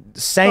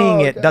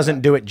saying it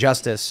doesn't do it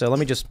justice. So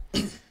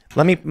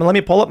let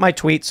me pull up my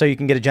tweet so you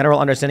can get a general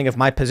understanding of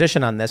my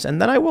position on this,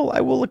 and then I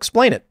will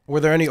explain it.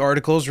 Were there any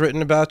articles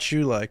written about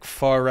you, like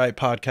far-right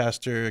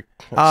podcaster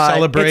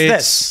celebrates?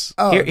 It's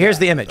this. Here's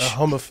the image.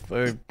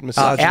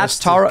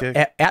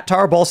 At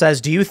Tara Bull says,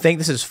 "Do you think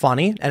this is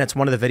funny?" And it's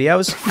one of the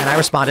videos, and I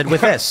responded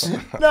with this.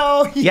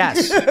 No.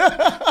 Yes.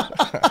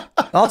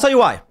 I'll tell you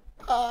why.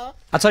 I'll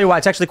tell you why.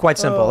 It's actually quite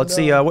simple. Let's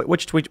see.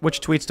 Which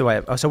tweets do I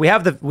have? Oh, so we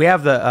have the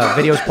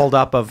videos pulled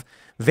up of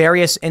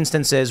various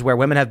instances where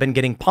women have been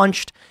getting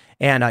punched,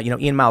 and you know,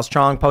 Ian Miles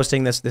Chong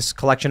posting this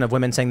collection of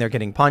women saying they're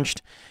getting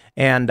punched,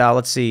 and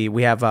let's see,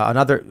 we have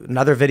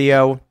another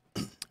video.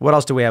 What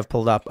else do we have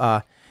pulled up?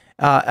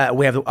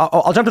 We have.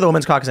 I'll jump to the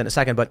Women's Caucus in a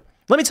second, but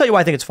let me tell you why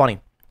I think it's funny.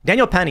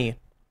 Daniel Penny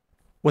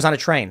was on a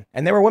train,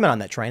 and there were women on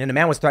that train, and a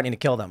man was threatening to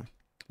kill them.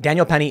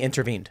 Daniel Penny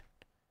intervened.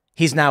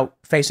 He's now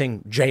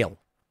facing jail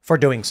for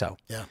doing so.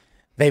 Yeah.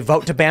 They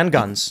vote to ban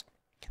guns.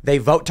 They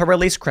vote to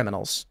release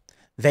criminals.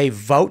 They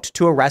vote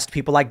to arrest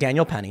people like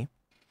Daniel Penny.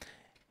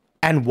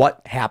 And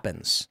what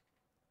happens?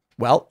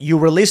 Well, you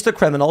release the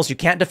criminals. You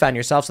can't defend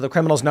yourself. So the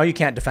criminals know you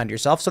can't defend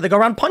yourself. So they go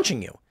around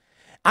punching you.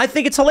 I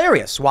think it's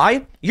hilarious.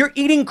 Why? You're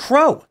eating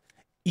crow.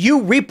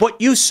 You reap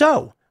what you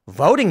sow.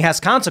 Voting has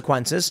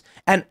consequences.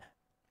 And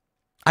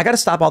I got to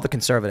stop all the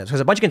conservatives, because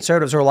a bunch of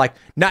conservatives are like,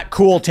 not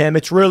cool, Tim.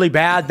 It's really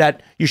bad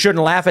that you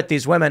shouldn't laugh at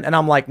these women. And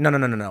I'm like,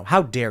 no.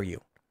 How dare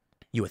you,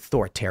 you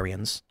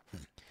authoritarians?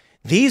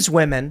 These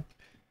women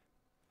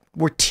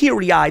were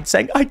teary-eyed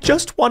saying, I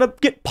just want to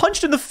get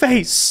punched in the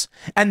face.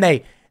 And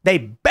they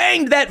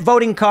banged that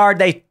voting card.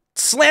 They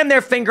slammed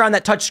their finger on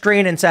that touch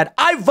screen and said,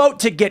 I vote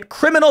to get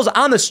criminals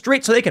on the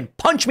street so they can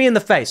punch me in the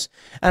face.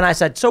 And I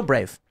said, so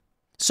brave.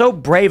 So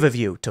brave of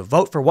you to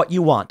vote for what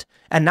you want,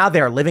 and now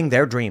they are living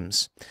their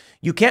dreams.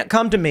 You can't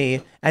come to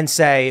me and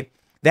say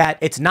that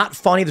it's not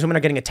funny these women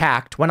are getting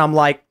attacked when I'm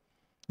like,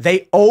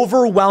 they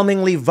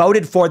overwhelmingly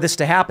voted for this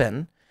to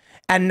happen,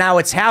 and now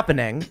it's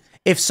happening.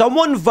 If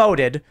someone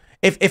voted,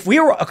 if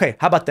we were, okay,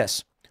 how about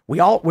this?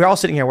 We're all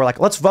sitting here, we're like,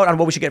 let's vote on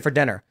what we should get for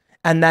dinner.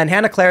 And then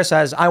Hannah Claire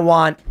says, I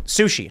want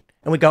sushi.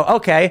 And we go,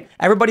 okay,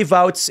 everybody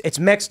votes, it's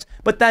mixed,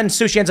 but then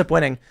sushi ends up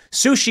winning.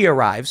 Sushi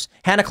arrives,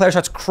 Hannah Claire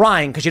starts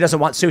crying because she doesn't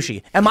want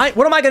sushi.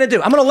 What am I gonna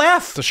do? I'm gonna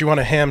laugh. Does she want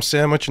a ham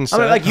sandwich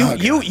instead? I'm like,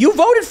 you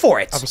voted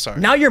for it. I'm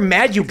sorry. Now you're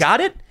mad you got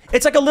it?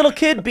 It's like a little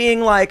kid being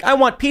like, I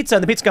want pizza,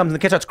 and the pizza comes, and the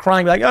kid starts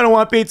crying, like, I don't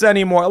want pizza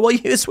anymore. Well,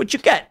 it's what you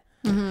get.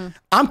 Mm-hmm.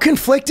 I'm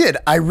conflicted.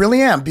 I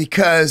really am,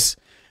 because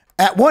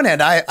at one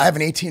end, I have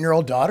an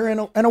 18-year-old daughter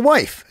and a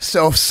wife.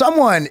 So if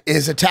someone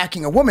is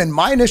attacking a woman,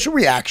 my initial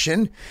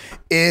reaction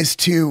is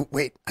to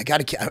wait.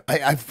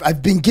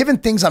 I've been given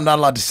things I'm not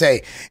allowed to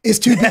say. Is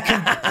to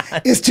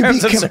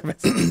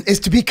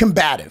be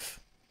combative.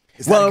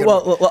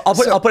 Well,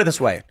 I'll put it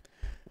this way.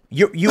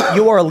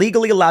 You are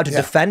legally allowed to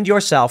defend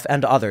yourself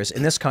and others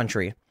in this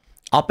country,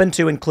 up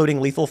into including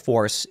lethal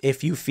force,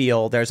 if you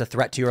feel there's a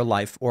threat to your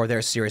life or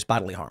there's serious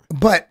bodily harm.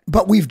 But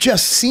we've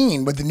just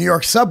seen with the New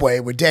York subway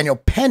with Daniel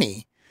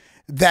Penny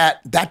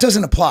that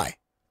doesn't apply.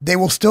 They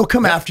will still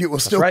come after you. It will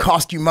still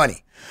cost you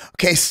money.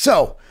 Okay,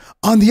 so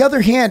on the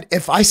other hand,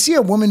 if I see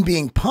a woman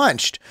being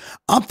punched,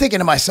 I'm thinking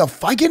to myself,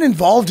 if I get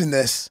involved in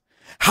this,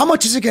 how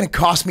much is it going to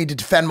cost me to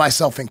defend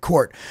myself in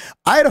court?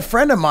 I had a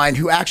friend of mine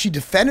who actually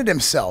defended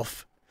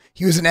himself.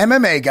 He was an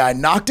MMA guy,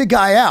 knocked a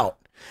guy out.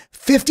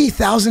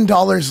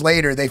 $50,000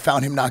 later, they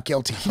found him not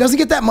guilty. He doesn't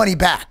get that money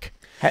back.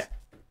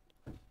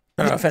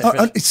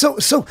 Finish. So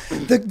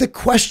the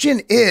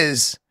question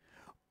is,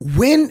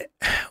 when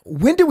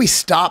do we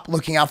stop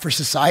looking out for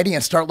society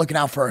and start looking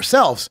out for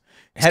ourselves?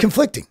 It's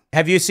conflicting.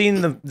 Have you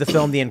seen the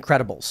film The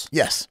Incredibles?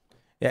 Yes.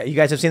 Yeah, you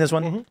guys have seen this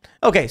one? Mm-hmm.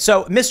 Okay,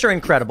 so Mr.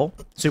 Incredible,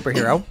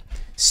 superhero,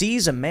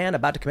 sees a man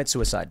about to commit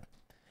suicide.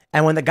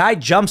 And when the guy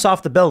jumps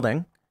off the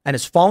building and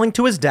is falling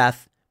to his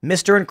death,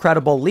 Mr.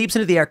 Incredible leaps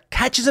into the air,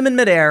 catches him in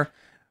midair,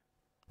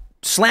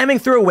 slamming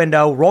through a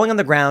window, rolling on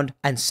the ground,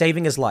 and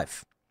saving his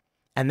life.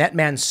 And that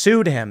man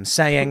sued him,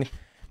 saying,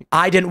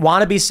 I didn't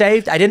want to be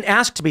saved, I didn't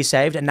ask to be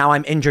saved, and now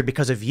I'm injured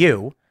because of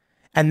you.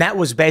 And that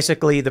was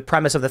basically the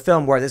premise of the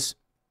film where this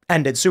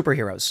ended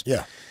superheroes.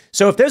 Yeah.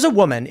 So if there's a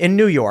woman in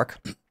New York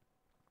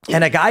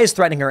and a guy is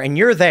threatening her and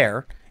you're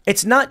there,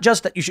 it's not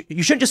just that you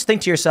shouldn't just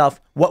think to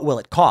yourself, what will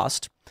it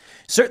cost?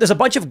 So there's a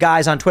bunch of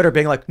guys on Twitter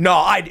being like, no,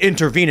 I'd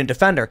intervene and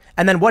defend her.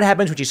 And then what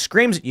happens when she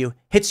screams at you,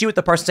 hits you at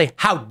the person, say,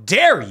 how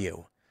dare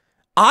you?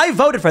 I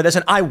voted for this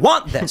and I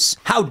want this.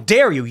 How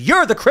dare you?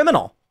 You're the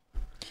criminal.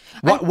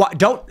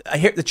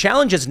 The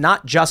challenge is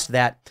not just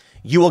that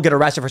you will get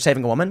arrested for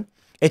saving a woman.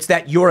 It's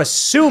that you're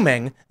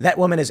assuming that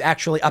woman is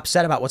actually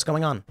upset about what's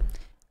going on.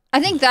 I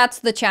think that's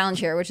the challenge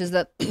here, which is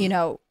that,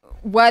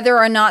 whether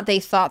or not they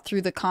thought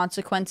through the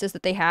consequences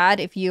that they had,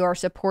 if you are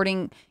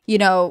supporting,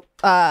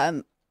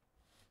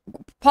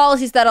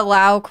 policies that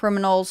allow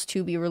criminals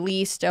to be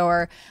released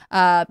or,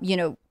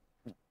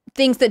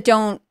 things that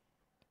don't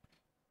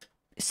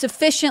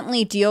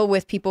sufficiently deal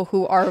with people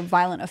who are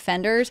violent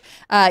offenders,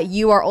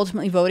 you are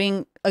ultimately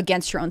voting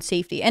against your own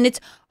safety. And it's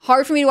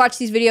hard for me to watch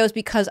these videos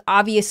because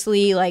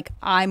obviously, like,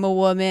 I'm a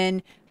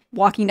woman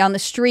walking down the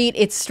street.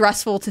 It's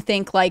stressful to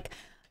think like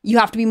you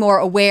have to be more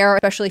aware,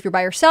 especially if you're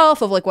by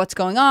yourself, of like what's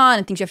going on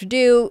and things you have to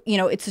do.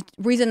 It's a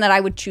reason that I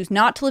would choose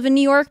not to live in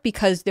New York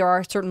because there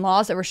are certain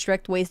laws that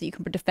restrict ways that you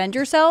can defend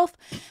yourself.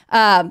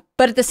 But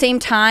at the same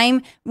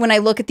time, when I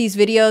look at these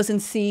videos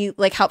and see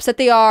like how upset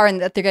they are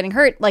and that they're getting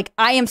hurt, like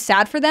I am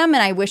sad for them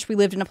and I wish we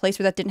lived in a place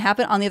where that didn't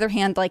happen. On the other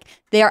hand, like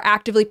they are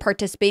actively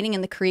participating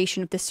in the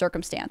creation of this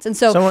circumstance. And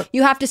so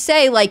you have to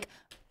say like,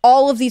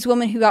 all of these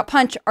women who got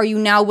punched, are you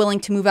now willing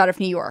to move out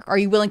of New York? Are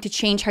you willing to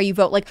change how you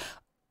vote? Like,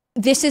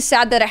 this is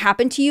sad that it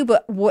happened to you,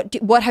 but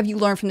what have you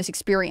learned from this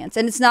experience?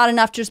 And it's not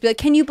enough to just be like,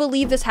 can you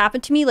believe this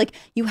happened to me? Like,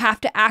 you have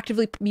to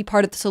actively be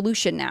part of the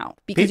solution now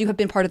because you have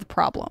been part of the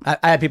problem. I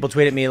had people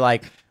tweet at me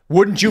like,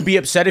 wouldn't you be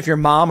upset if your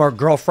mom or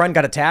girlfriend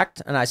got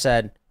attacked? And I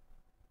said,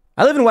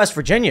 I live in West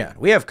Virginia.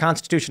 We have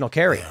constitutional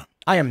carry.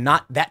 I am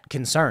not that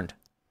concerned.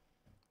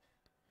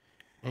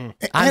 And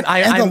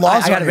the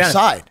laws are on your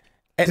side.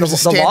 There's a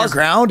stand your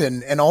ground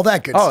and all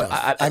that good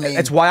stuff. I mean,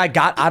 it's why I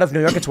got out of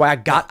New York. It's why I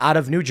got out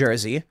of New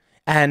Jersey.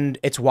 And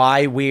it's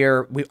why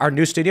our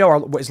new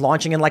studio is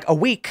launching in like a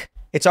week.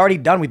 It's already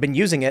done. We've been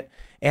using it,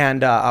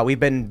 and we've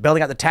been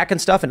building out the tech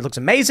and stuff, and it looks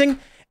amazing.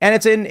 And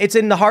it's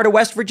in the heart of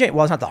West Virginia.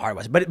 Well, it's not the heart of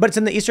West, but it's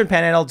in the Eastern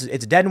Panhandle.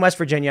 It's dead in West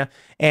Virginia,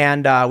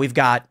 and we've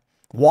got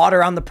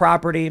water on the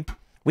property.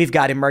 We've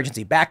got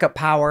emergency backup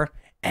power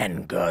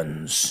and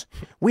guns.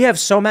 We have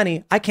so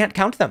many, I can't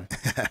count them.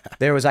 I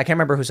can't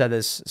remember who said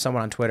this.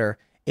 Someone on Twitter.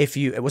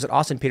 Was it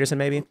Austin Peterson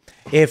maybe?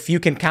 If you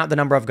can count the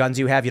number of guns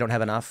you have, you don't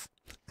have enough.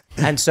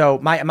 And so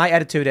my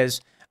attitude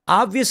is,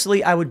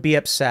 obviously I would be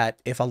upset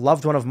if a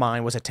loved one of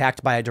mine was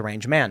attacked by a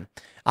deranged man.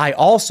 I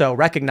also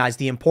recognize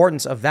the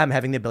importance of them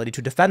having the ability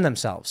to defend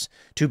themselves,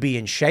 to be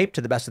in shape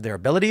to the best of their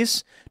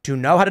abilities, to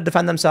know how to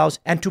defend themselves,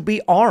 and to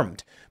be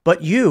armed.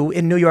 But you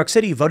in New York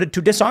City voted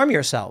to disarm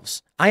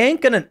yourselves.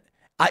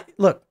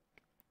 Look,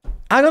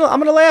 I'm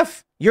gonna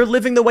laugh. You're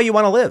living the way you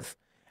want to live.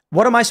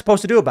 What am I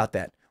supposed to do about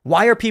that?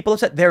 Why are people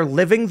upset? They're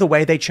living the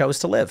way they chose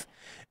to live.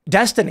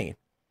 Destiny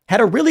had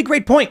a really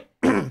great point.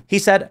 He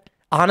said,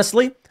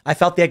 honestly, I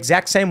felt the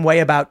exact same way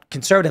about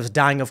conservatives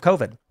dying of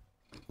COVID.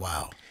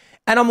 Wow.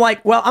 And I'm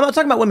like, well, I'm not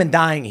talking about women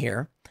dying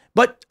here,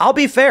 but I'll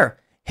be fair.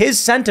 His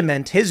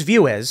sentiment, his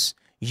view is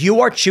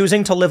you are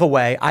choosing to live a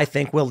way I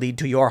think will lead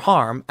to your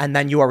harm. And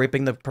then you are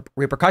reaping the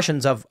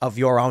repercussions of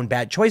your own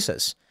bad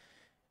choices.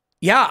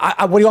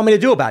 Yeah. What do you want me to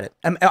do about it?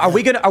 Are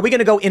we going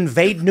to go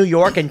invade New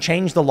York and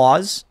change the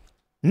laws?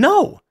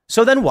 No.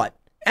 So then what?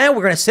 And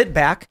we're going to sit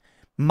back,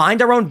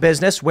 mind our own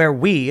business where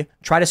we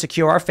try to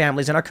secure our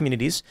families and our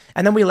communities.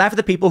 And then we laugh at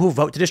the people who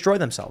vote to destroy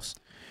themselves.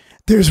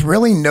 There's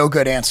really no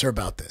good answer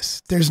about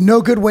this. There's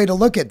no good way to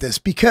look at this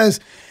because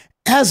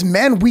as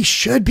men, we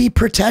should be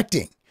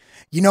protecting.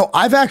 You know,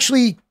 I've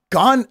actually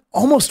gone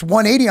almost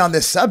 180 on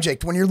this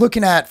subject when you're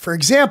looking at, for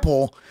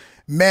example,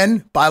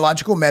 men,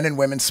 biological men in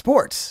women's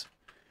sports.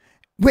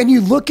 When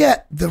you look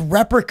at the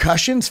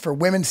repercussions for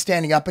women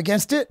standing up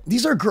against it,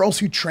 these are girls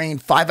who train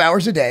 5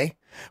 hours a day,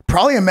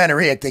 probably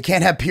amenorrheic. They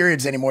can't have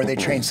periods anymore. They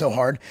train so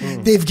hard.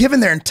 They've given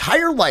their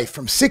entire life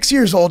from 6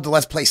 years old to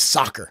let's play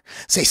soccer,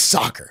 say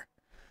soccer.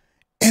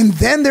 And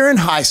then they're in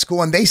high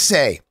school and they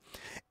say,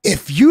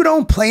 if you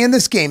don't play in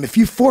this game, if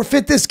you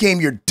forfeit this game,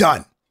 you're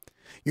done.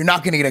 You're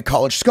not going to get a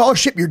college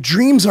scholarship. Your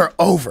dreams are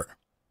over.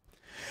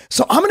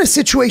 So I'm in a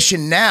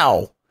situation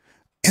now,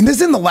 and this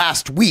is in the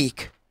last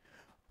week,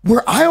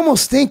 where I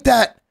almost think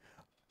that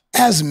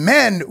as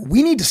men,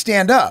 we need to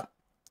stand up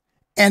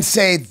and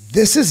say,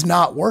 this is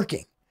not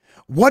working.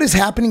 What is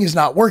happening is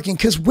not working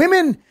because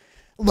women,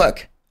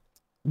 look,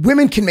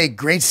 women can make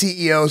great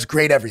CEOs,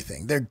 great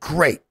everything. They're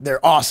great.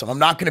 They're awesome. I'm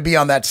not going to be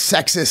on that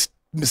sexist,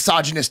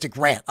 misogynistic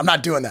rant. I'm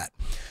not doing that.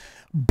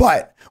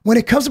 But when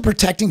it comes to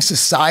protecting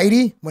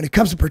society, when it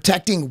comes to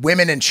protecting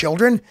women and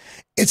children,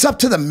 it's up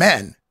to the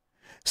men.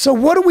 So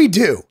what do we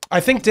do? I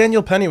think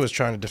Daniel Penny was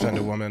trying to defend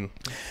a woman.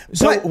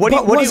 So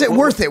but was it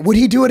worth it? Would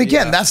he do it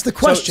again? Yeah. That's the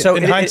question. So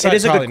it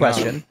is a good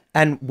question.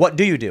 And what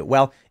do you do?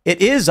 Well,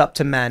 it is up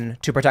to men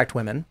to protect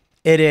women.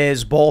 It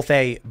is both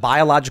a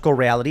biological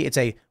reality. It's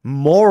a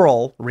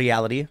moral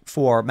reality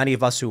for many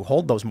of us who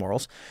hold those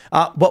morals.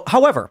 But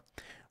however,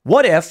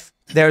 what if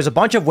there's a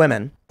bunch of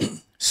women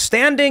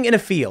standing in a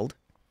field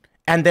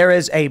and there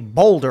is a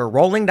boulder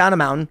rolling down a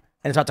mountain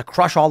and it's about to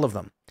crush all of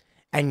them.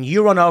 And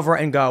you run over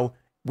and go,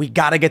 we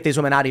got to get these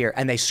women out of here.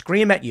 And they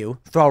scream at you,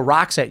 throw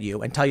rocks at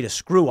you and tell you to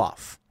screw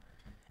off.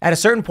 At a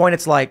certain point,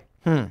 it's like,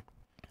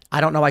 I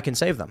don't know I can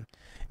save them.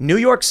 New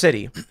York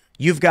City,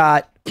 you've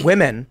got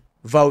women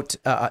vote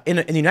in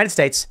the United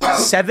States,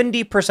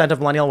 70% of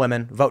millennial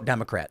women vote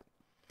Democrat.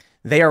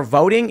 They are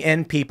voting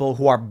in people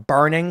who are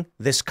burning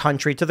this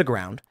country to the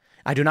ground.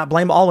 I do not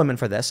blame all women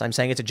for this. I'm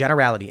saying it's a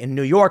generality. In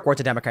New York, where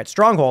it's a Democrat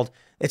stronghold,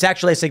 it's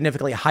actually a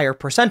significantly higher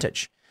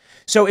percentage.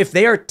 So if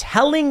they are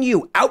telling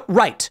you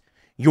outright,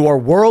 your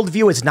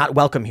worldview is not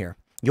welcome here,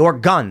 your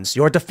guns,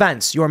 your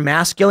defense, your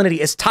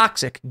masculinity is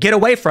toxic, get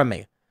away from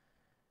me.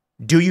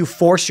 Do you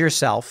force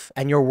yourself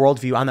and your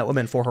worldview on that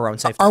woman for her own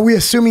safety? Are we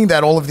assuming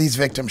that all of these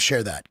victims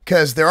share that?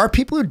 Because there are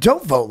people who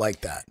don't vote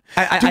like that.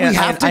 Do we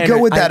have to go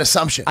with that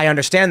assumption? I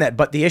understand that.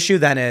 But the issue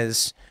then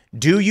is,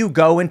 do you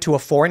go into a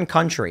foreign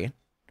country,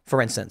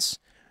 for instance,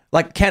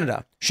 like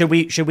Canada? Should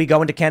we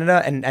go into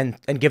Canada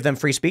and give them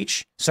free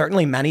speech?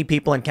 Certainly many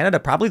people in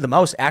Canada, probably the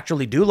most,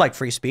 actually do like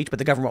free speech, but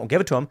the government won't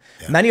give it to them.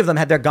 Yeah. Many of them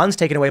had their guns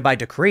taken away by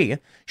decree.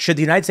 Should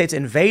the United States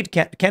invade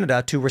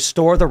Canada to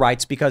restore the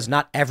rights because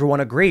not everyone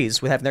agrees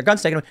with having their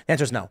guns taken away? The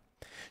answer is no.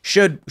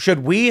 Should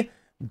we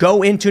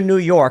go into New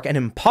York and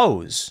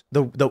impose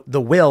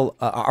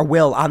our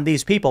will on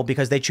these people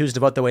because they choose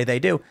to vote the way they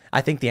do? I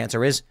think the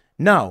answer is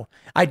no.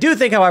 I do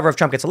think, however, if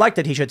Trump gets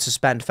elected, he should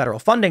suspend federal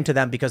funding to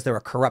them because they're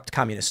a corrupt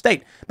communist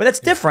state. But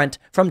that's different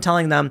from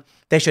telling them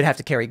they should have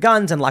to carry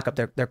guns and lock up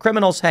their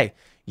criminals. Hey,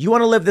 you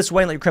want to live this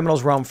way and let your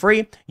criminals roam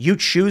free? You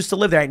choose to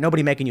live there. Ain't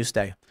nobody making you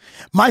stay.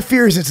 My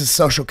fear is it's a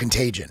social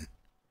contagion.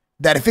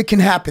 That if it can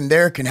happen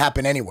there, it can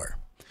happen anywhere.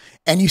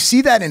 And you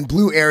see that in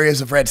blue areas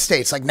of red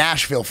states, like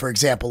Nashville, for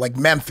example, like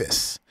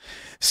Memphis.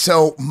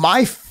 So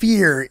my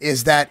fear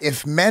is that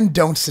if men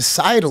don't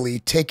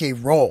societally take a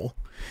role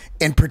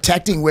in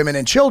protecting women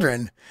and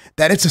children,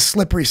 that it's a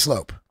slippery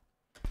slope.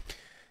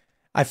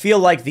 I feel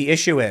like the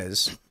issue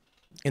is,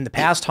 in the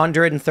past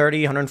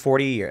 130,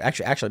 140 years,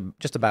 actually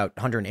just about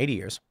 180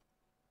 years,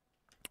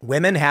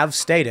 women have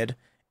stated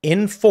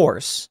in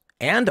force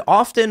and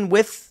often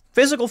with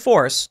physical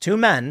force to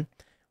men,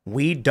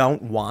 we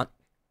don't want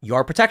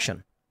your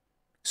protection.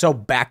 So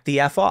back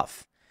the F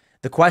off.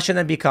 The question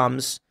then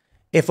becomes,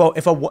 if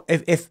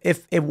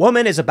a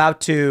woman is about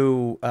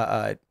to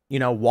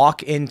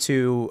walk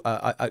into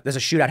there's a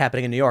shootout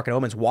happening in New York and a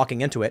woman's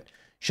walking into it,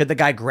 should the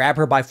guy grab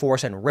her by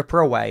force and rip her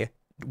away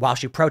while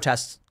she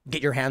protests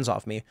get your hands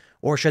off me?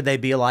 Or should they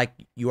be like,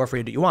 you are free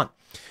to do what you want?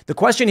 The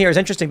question here is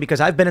interesting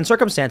because I've been in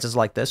circumstances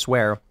like this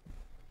where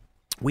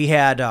we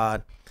had,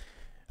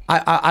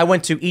 I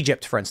went to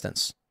Egypt, for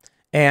instance,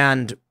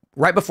 and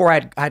right before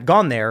I had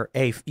gone there,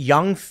 a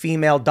young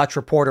female Dutch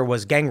reporter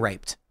was gang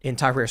raped in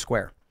Tahrir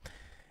Square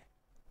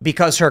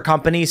because her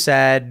company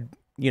said,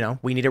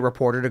 we need a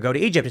reporter to go to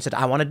Egypt. He said,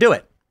 I want to do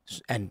it.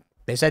 And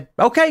they said,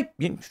 okay,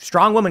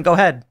 strong woman, go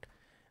ahead.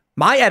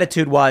 My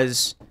attitude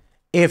was,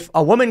 if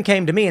a woman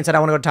came to me and said, I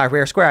want to go to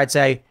Tahrir Square, I'd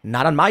say,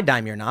 not on my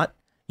dime, you're not.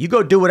 You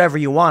go do whatever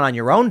you want on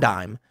your own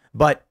dime,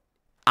 but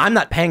I'm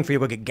not paying for you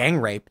to go get gang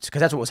raped,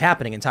 because that's what was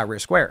happening in Tahrir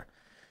Square.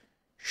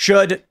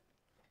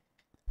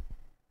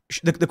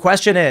 The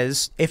question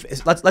is,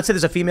 let's say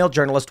there's a female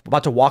journalist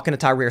about to walk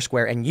into Tahrir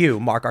Square and you,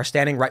 Mark, are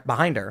standing right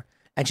behind her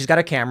and she's got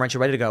a camera and she's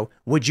ready to go.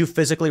 Would you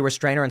physically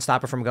restrain her and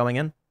stop her from going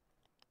in?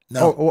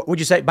 No. Or would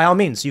you say, by all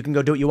means, you can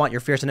go do what you want.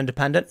 You're fierce and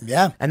independent.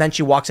 Yeah. And then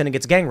she walks in and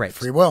gets gang raped.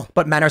 Free will.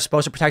 But men are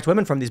supposed to protect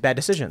women from these bad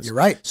decisions. You're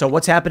right. So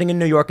what's happening in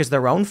New York is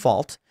their own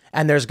fault.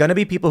 And there's going to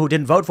be people who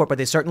didn't vote for it, but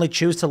they certainly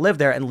choose to live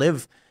there and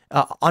live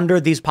under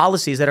these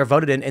policies that are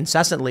voted in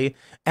incessantly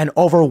and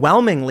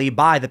overwhelmingly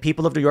by the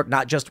people of New York,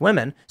 not just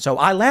women. So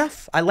I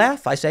laugh.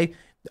 I say,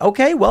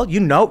 okay, well, you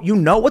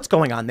know what's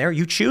going on there.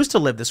 You choose to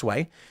live this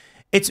way.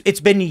 It's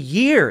been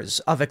years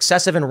of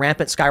excessive and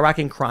rampant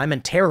skyrocketing crime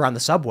and terror on the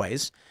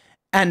subways.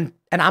 And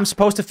I'm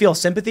supposed to feel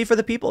sympathy for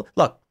the people?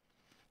 Look,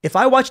 if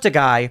I watched a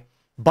guy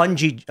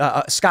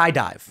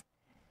skydive,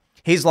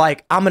 he's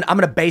like, I'm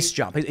gonna base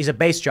jump. He's a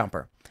base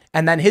jumper.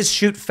 And then his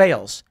chute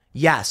fails.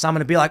 Yes, I'm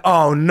going to be like,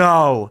 oh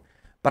no.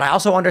 But I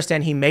also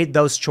understand he made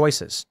those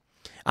choices.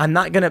 I'm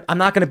not going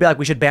to be like,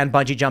 we should ban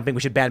bungee jumping.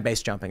 We should ban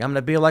base jumping. I'm going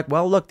to be like,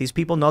 well, look, these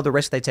people know the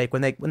risk they take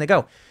when they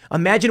go.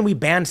 Imagine we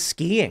banned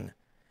skiing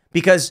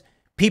because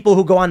people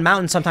who go on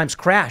mountains sometimes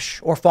crash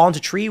or fall into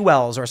tree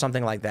wells or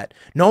something like that.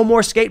 No more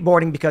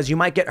skateboarding because you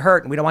might get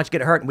hurt and we don't want you to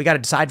get hurt and we got to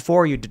decide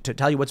for you to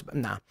tell you what's,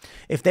 nah.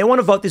 If they want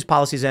to vote these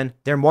policies in,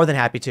 they're more than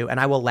happy to,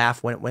 and I will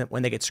laugh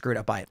when they get screwed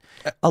up by it.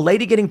 A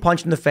lady getting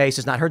punched in the face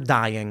is not her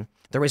dying.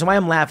 The reason why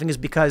I'm laughing is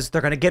because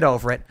they're going to get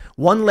over it.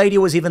 One lady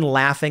was even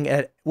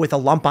laughing with a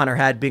lump on her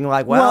head, being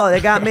like, well,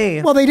 they got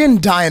me. Well, they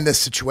didn't die in this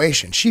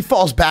situation. She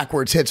falls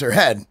backwards, hits her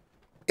head.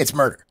 It's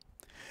murder.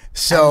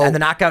 So and the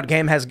knockout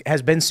game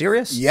has been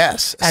serious.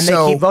 Yes. And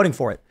so they keep voting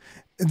for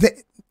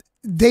it.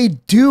 They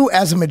do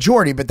as a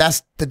majority, but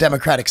that's the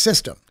democratic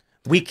system.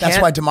 That's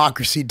why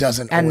democracy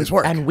doesn't always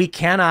work. And we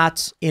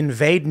cannot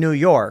invade New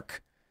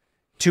York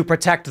to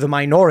protect the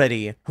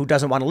minority who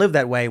doesn't want to live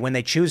that way when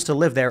they choose to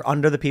live there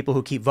under the people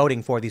who keep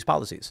voting for these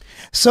policies.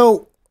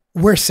 So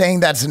we're saying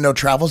that's a no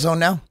travel zone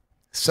now.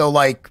 So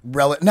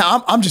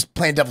now I'm just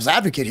playing devil's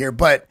advocate here,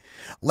 but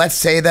let's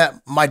say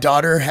that my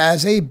daughter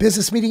has a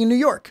business meeting in New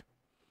York.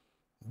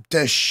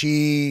 Does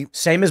she?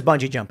 Same as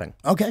bungee jumping.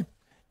 Okay.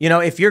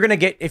 If you're going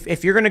to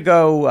if you're going to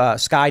go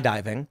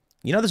skydiving,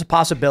 there's a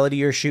possibility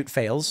your chute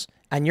fails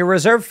and your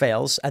reserve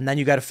fails. And then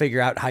you got to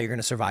figure out how you're going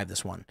to survive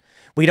this one.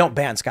 We don't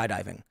ban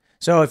skydiving.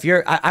 So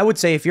I would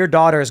say if your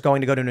daughter is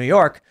going to go to New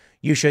York,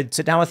 you should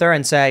sit down with her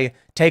and say,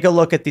 take a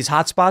look at these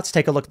hotspots,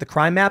 take a look at the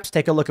crime maps,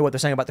 take a look at what they're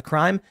saying about the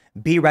crime,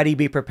 be ready,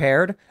 be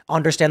prepared,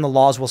 understand the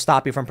laws will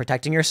stop you from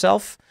protecting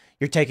yourself.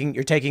 You're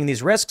taking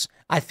these risks.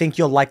 I think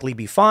you'll likely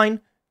be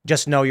fine.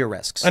 Just know your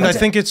risks. And I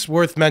think it's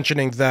worth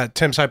mentioning that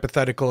Tim's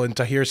hypothetical in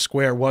Tahrir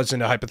Square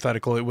wasn't a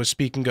hypothetical. It was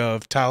speaking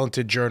of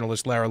talented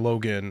journalist Lara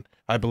Logan,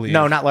 I believe.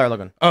 No, not Lara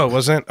Logan. Oh,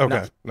 wasn't?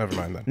 Okay, never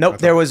mind then. Nope,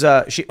 there was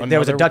a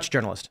Dutch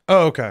journalist.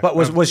 Oh, okay. But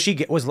was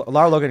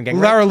Lara Logan gang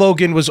raped? Lara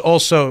Logan was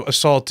also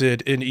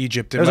assaulted in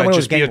Egypt. It might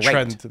just be a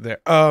trend there.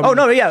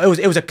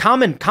 It was a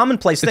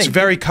commonplace thing. It's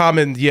very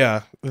common,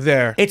 yeah,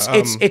 there.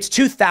 It's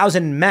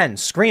 2,000 men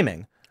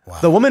screaming. Wow.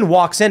 The woman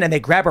walks in and they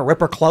grab her, rip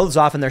her clothes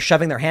off, and they're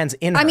shoving their hands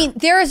in her. I mean,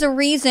 there is a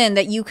reason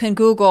that you can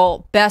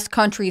Google best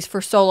countries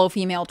for solo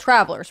female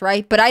travelers,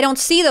 right? But I don't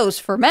see those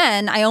for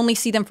men. I only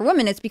see them for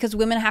women. It's because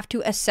women have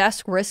to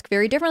assess risk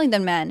very differently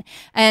than men.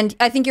 And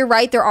I think you're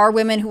right. There are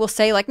women who will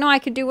say like, no, I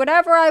could do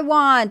whatever I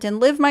want and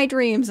live my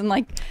dreams. And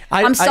like,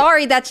 I'm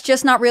sorry, that's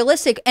just not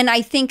realistic. And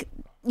I think,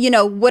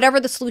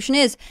 whatever the solution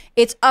is,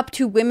 it's up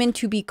to women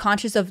to be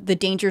conscious of the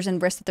dangers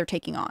and risks that they're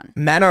taking on.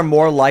 Men are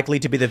more likely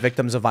to be the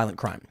victims of violent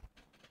crime.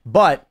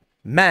 But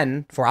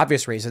men, for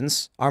obvious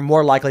reasons, are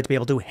more likely to be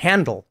able to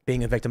handle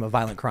being a victim of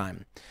violent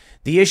crime.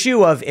 The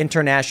issue of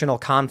international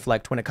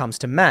conflict when it comes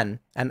to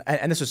men, and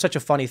this was such a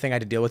funny thing I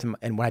had to deal with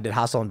when I did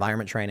hostile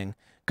environment training,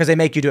 because they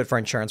make you do it for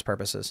insurance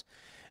purposes.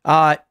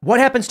 What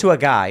happens to a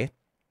guy,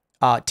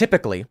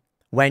 typically,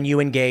 when you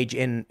engage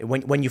in,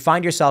 when you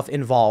find yourself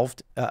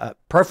involved,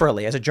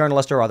 peripherally, as a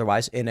journalist or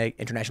otherwise, in an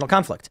international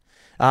conflict?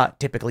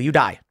 Typically, you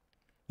die.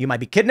 You might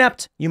be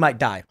kidnapped, you might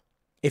die.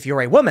 If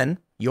you're a woman,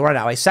 you are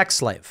now a sex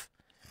slave.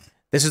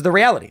 This is the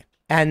reality.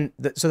 And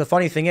so the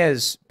funny thing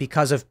is,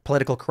 because of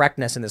political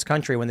correctness in this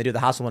country, when they do the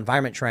hostile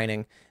environment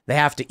training, they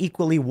have to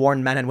equally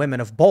warn men and women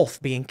of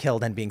both being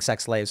killed and being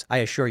sex slaves. I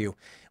assure you,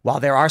 while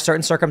there are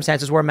certain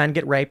circumstances where men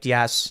get raped,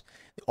 yes,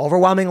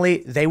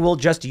 Overwhelmingly, they will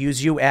just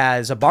use you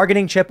as a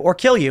bargaining chip or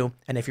kill you.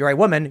 And if you're a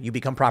woman, you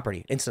become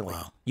property instantly.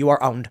 Wow. You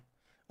are owned.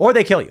 Or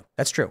they kill you.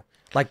 That's true.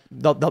 Like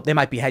they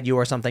might behead you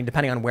or something,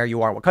 depending on where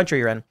you are, what country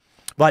you're in.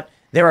 But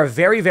there are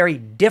very, very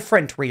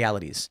different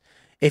realities.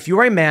 If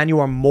you're a man, you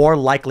are more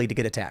likely to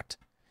get attacked.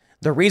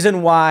 The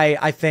reason why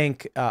I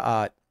think,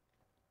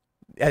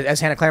 as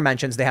Hannah Claire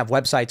mentions, they have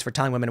websites for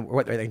telling women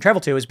where they can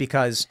travel to is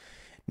because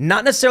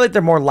not necessarily that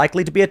they're more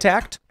likely to be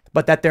attacked,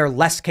 but that they're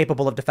less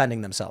capable of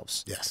defending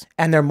themselves. Yes.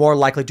 And they're more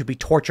likely to be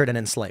tortured and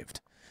enslaved.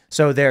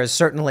 So there's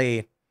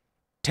certainly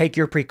take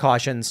your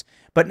precautions.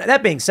 But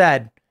that being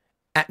said,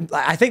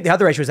 I think the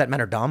other issue is that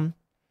men are dumb.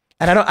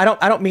 And I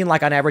don't mean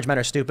like on average men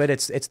are stupid.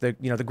 It's the,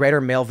 the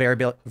greater male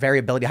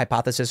variability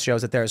hypothesis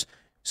shows that there's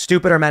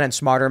stupider men and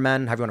smarter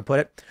men, however you want to put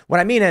it. What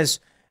I mean is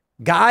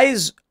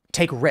guys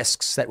take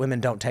risks that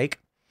women don't take.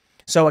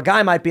 So a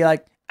guy might be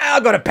like,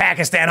 I'll go to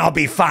Pakistan, I'll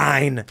be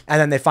fine.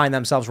 And then they find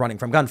themselves running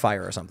from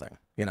gunfire or something,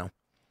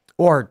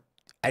 or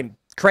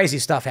crazy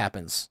stuff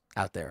happens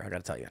out there. I got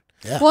to tell you.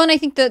 Yeah. Well, and I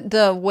think that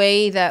the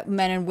way that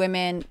men and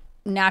women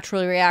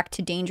naturally react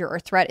to danger or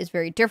threat is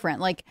very different.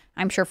 Like,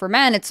 I'm sure for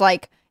men, it's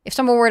like if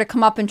someone were to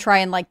come up and try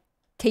and like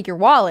take your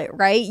wallet,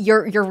 right?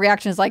 Your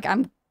reaction is like,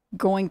 I'm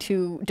going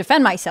to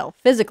defend myself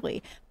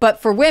physically.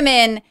 But for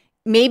women,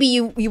 maybe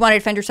you want to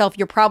defend yourself.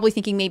 You're probably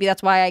thinking maybe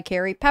that's why I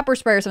carry pepper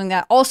spray or something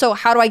like that. Also,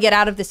 how do I get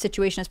out of this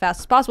situation as fast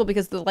as possible?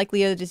 Because the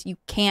likelihood is you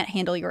can't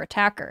handle your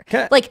attacker.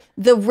 Like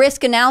the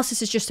risk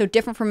analysis is just so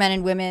different for men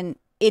and women.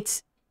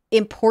 It's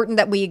important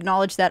that we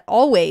acknowledge that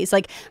always.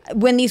 Like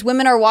when these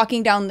women are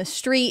walking down the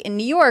street in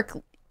New York,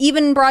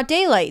 even in broad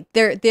daylight,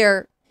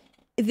 their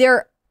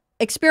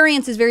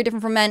experience is very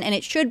different from men, and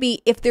it should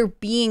be if they're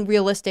being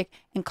realistic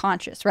and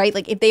conscious, right?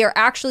 Like if they are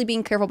actually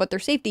being careful about their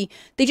safety,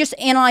 they just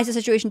analyze the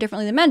situation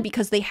differently than men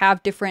because they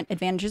have different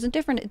advantages and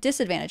different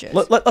disadvantages.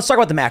 Let's talk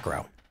about the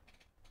macro.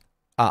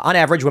 On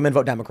average, women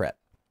vote Democrat.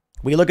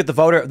 We look at the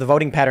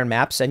voting pattern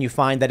maps, and you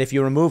find that if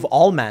you remove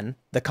all men,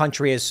 the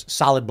country is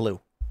solid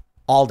blue,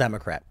 all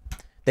Democrat.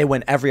 They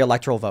win every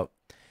electoral vote.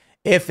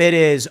 If it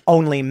is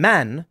only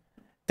men,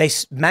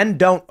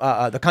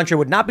 the country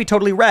would not be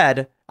totally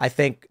red. I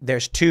think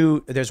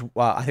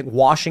I think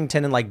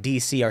Washington and like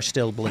DC are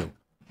still blue.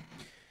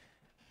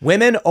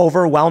 Women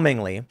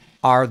overwhelmingly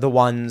are the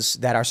ones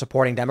that are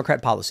supporting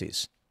Democrat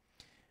policies.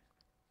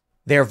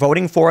 They're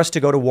voting for us to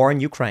go to war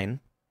in Ukraine,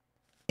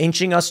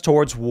 inching us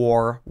towards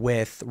war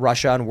with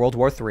Russia in World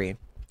War III,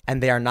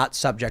 and they are not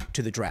subject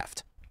to the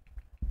draft.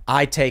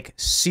 I take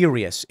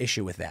serious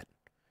issue with that.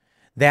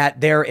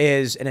 That there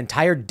is an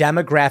entire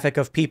demographic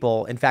of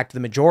people, in fact, the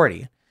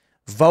majority,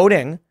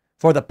 voting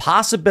for the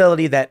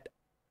possibility that,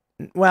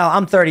 well,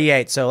 I'm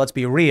 38, so let's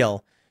be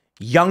real,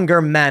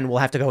 younger men will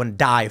have to go and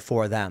die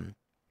for them.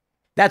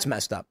 That's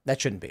messed up.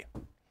 That shouldn't be.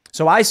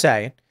 So I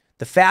say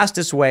the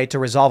fastest way to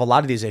resolve a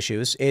lot of these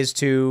issues is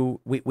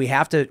we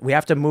have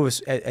to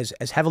move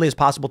as heavily as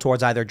possible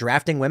towards either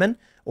drafting women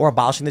or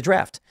abolishing the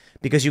draft,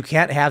 because you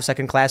can't have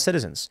second-class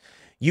citizens.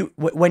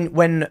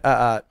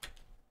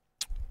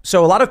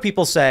 So a lot of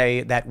people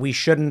say that we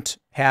shouldn't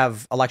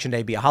have Election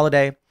Day be a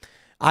holiday.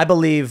 I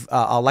believe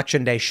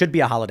Election Day should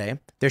be a holiday.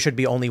 There should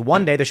be only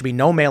one day. There should be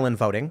no mail-in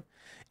voting.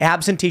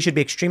 Absentee should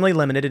be extremely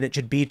limited, and it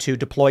should be to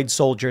deployed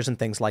soldiers and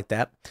things like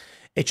that.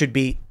 It should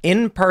be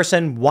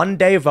in-person,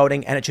 one-day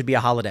voting, and it should be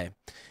a holiday.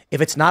 If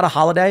it's not a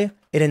holiday,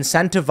 it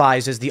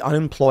incentivizes the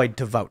unemployed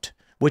to vote,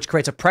 which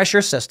creates a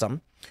pressure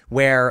system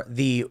where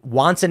the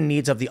wants and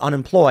needs of the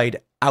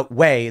unemployed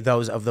outweigh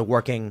those of the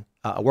working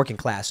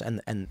class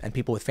and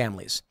people with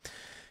families.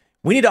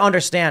 We need to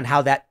understand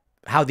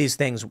how these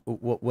things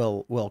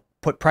will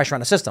put pressure on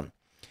the system.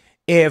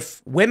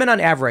 If women on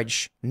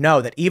average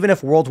know that even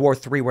if World War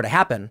III were to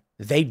happen,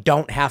 they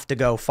don't have to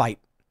go fight,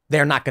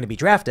 they're not going to be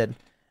drafted,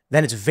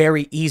 then it's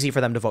very easy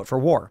for them to vote for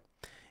war.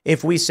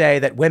 If we say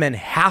that women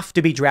have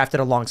to be drafted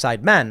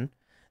alongside men,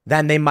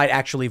 then they might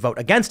actually vote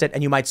against it,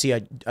 and you might see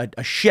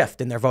a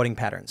shift in their voting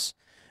patterns.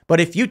 But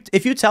if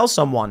you tell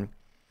someone,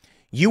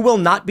 you will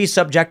not be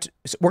subject,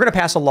 we're going to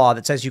pass a law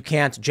that says you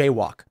can't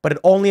jaywalk, but it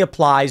only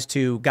applies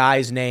to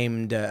guys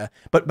named,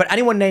 but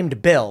anyone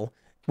named Bill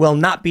will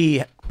not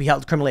be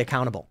held criminally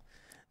accountable.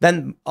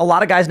 Then a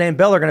lot of guys named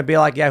Bill are going to be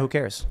like, yeah, who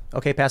cares?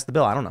 Okay, pass the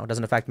bill. I don't know. It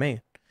doesn't affect me.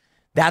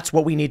 That's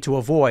what we need to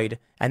avoid,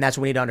 and that's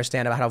what we need to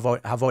understand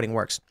about how voting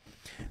works.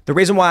 The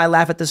reason why I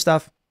laugh at this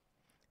stuff,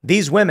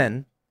 these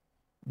women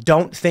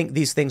don't think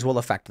these things will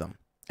affect them.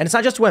 And it's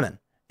not just women.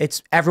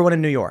 It's everyone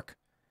in New York.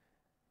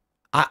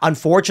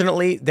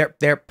 Unfortunately,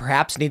 there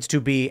perhaps needs to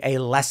be a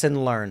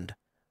lesson learned.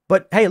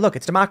 But hey, look,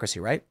 it's democracy,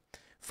 right?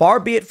 Far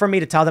be it from me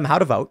to tell them how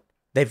to vote.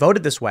 They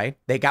voted this way.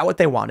 They got what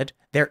they wanted.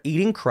 They're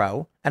eating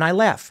crow, and I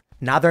laugh.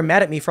 Now they're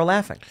mad at me for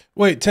laughing.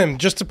 Wait, Tim,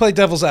 just to play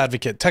devil's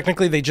advocate,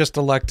 technically they just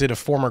elected a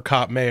former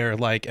cop mayor,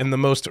 and the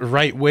most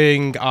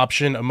right-wing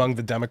option among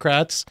the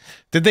Democrats.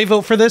 Did they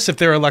vote for this if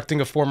they're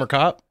electing a former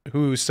cop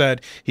who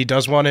said he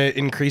does want to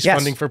increase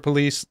funding for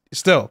police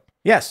still?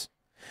 Yes.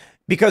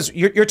 Because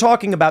you're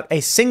talking about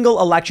a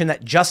single election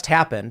that just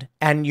happened,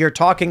 and you're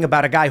talking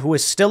about a guy who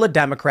is still a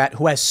Democrat,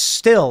 who has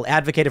still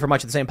advocated for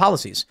much of the same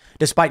policies,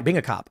 despite being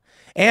a cop.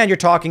 And you're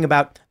talking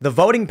about the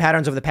voting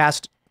patterns of the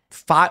past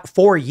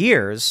 4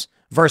 years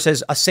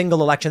versus a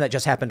single election that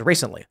just happened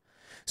recently.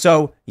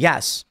 So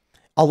yes,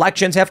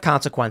 elections have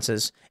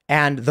consequences,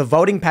 and the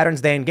voting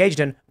patterns they engaged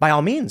in, by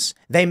all means,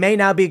 they may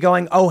now be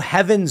going, oh,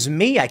 heavens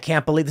me, I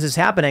can't believe this is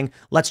happening.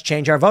 Let's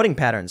change our voting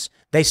patterns.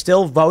 They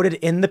still voted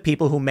in the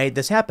people who made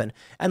this happen.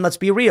 And let's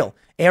be real.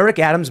 Eric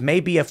Adams may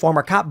be a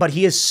former cop, but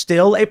he is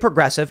still a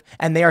progressive,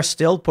 and they are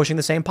still pushing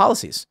the same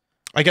policies.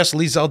 I guess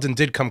Lee Zeldin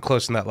did come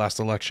close in that last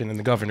election in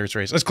the governor's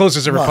race, as close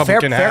as a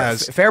Republican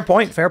has. Fair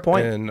point.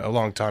 In a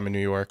long time in New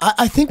York.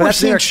 I think we're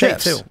seeing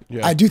shifts too.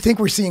 Yeah. I do think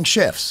we're seeing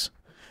shifts.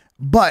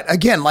 But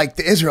again, like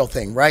the Israel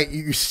thing, right?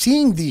 You're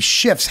seeing these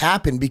shifts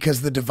happen because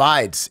of the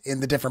divides in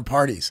the different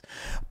parties.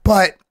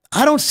 But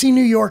I don't see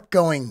New York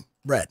going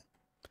red.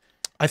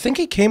 I think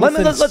he came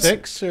within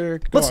 6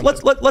 or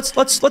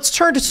let's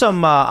turn to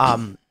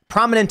some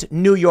prominent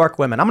New York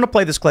women. I'm going to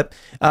play this clip.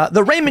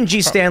 The Raymond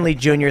G. Stanley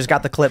Jr. has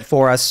got the clip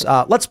for us.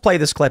 Let's play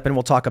this clip and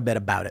we'll talk a bit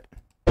about it.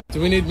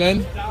 Do we need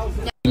men?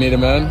 We need a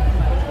man?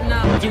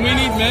 No. Do we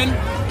need men?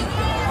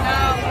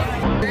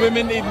 No.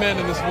 Women need men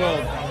in this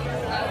world.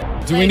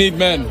 Do we need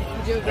men?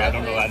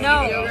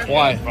 No.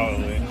 Why?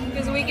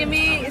 Because we can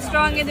be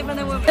strong,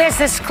 independent women. There's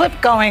this clip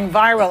going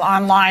viral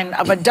online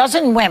of a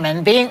dozen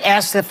women being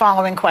asked the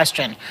following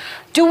question.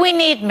 Do we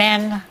need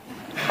men?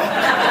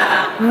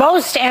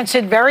 Most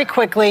answered very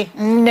quickly,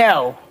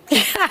 no.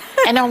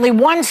 And only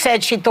one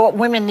said she thought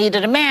women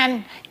needed a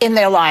man in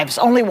their lives.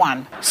 Only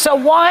one. So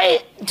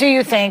why do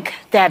you think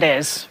that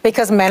is?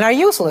 Because men are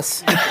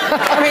useless.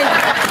 I mean,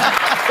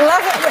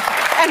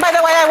 and by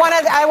the way,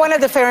 I want to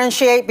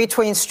differentiate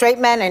between straight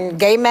men and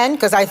gay men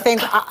because I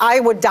think I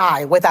would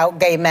die without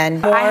gay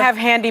men. I have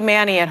Handy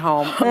Manny at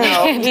home.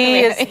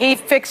 He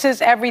fixes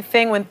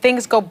everything. When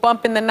things go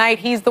bump in the night,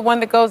 he's the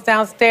one that goes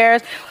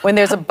downstairs. When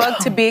there's a bug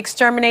to be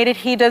exterminated,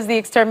 he does the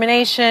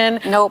extermination.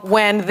 Nope.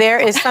 When there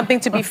is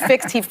something to be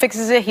fixed, he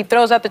fixes it. He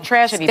throws out the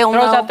trash and he throws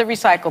out the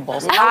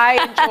recyclables.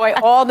 I enjoy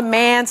all the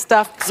man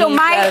stuff. So wait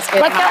a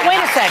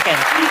second.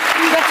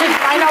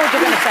 I know what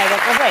you're going to say,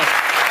 but wait.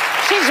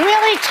 She's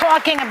really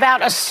talking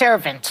about a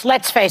servant,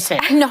 let's face it.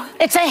 No.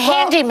 It's a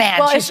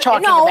handyman she's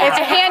talking about. No, it's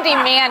a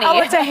handy-manny.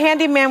 Oh, it's a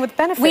handyman with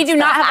benefits. We do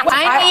not have,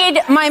 I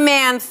need my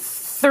man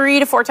 3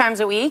 to 4 times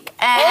a week.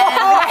 And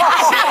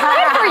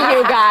good for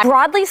you guys.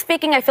 Broadly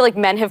speaking, I feel like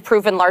men have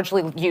proven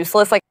largely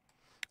useless. Like,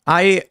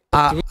 I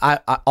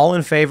all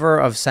in favor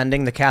of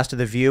sending the cast of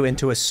The View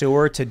into a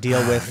sewer to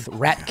deal with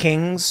rat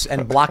kings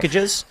and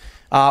blockages.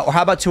 Or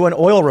how about to an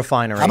oil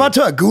refinery? How about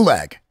to a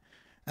gulag?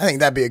 I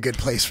think that'd be a good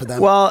place for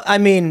them. Well, I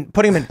mean,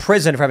 putting them in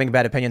prison for having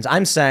bad opinions.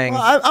 I'm saying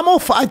I'm all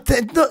fine.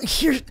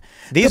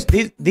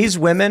 These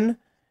women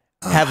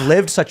have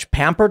lived such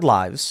pampered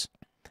lives,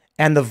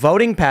 and the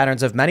voting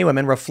patterns of many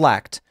women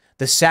reflect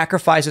the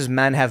sacrifices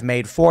men have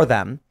made for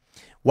them,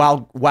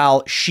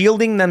 while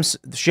shielding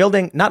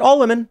not all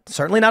women,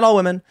 certainly not all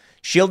women,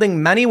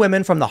 shielding many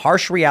women from the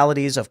harsh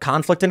realities of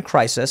conflict and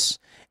crisis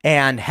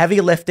and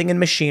heavy lifting and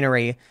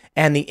machinery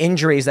and the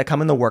injuries that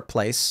come in the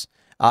workplace,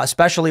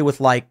 especially with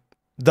like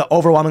the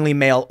overwhelmingly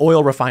male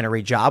oil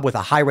refinery job with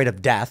a high rate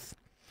of death.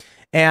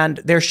 And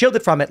they're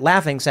shielded from it,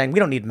 laughing, saying, we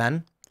don't need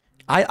men.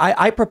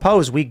 I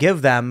propose we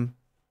give them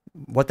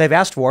what they've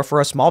asked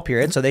for a small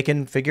period so they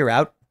can figure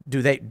out,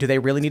 do they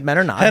really need men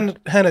or not? And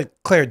Hannah,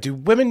 Claire, do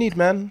women need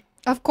men?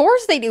 Of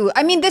course they do.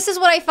 I mean, this is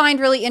what I find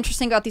really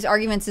interesting about these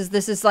arguments is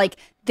this is like,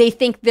 they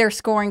think they're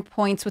scoring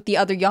points with the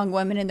other young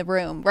women in the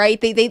room, right?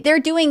 They're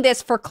doing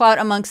this for clout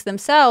amongst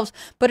themselves.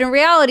 But in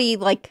reality,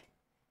 like,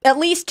 at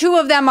least 2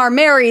 of them are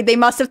married. They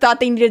must have thought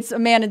they needed a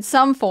man in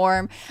some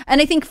form. And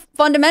I think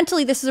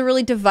fundamentally, this is a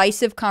really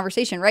divisive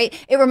conversation, right?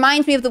 It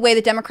reminds me of the way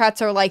the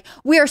Democrats are like,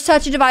 we are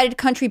such a divided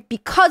country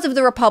because of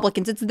the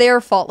Republicans. It's their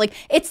fault. Like,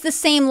 it's the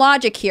same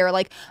logic here.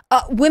 Like,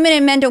 women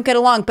and men don't get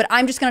along, but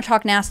I'm just going to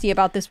talk nasty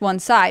about this one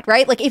side,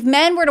 right? Like, if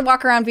men were to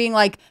walk around being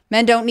like,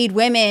 men don't need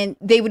women,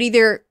 they would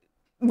either...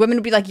 Women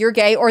would be like, you're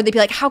gay, or they'd be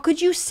like, how could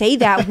you say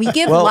that? We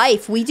give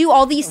life. We do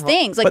all these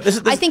things. Like,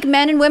 I think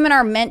men and women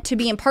are meant to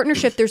be in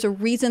partnership. There's a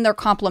reason they're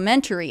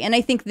complementary. And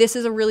I think this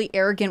is a really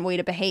arrogant way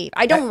to behave.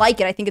 I don't like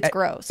it. I think it's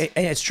gross.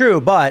 It's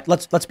true, but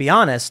let's be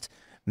honest.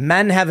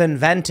 Men have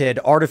invented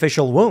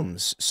artificial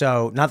wombs.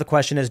 So now the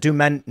question is, do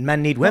men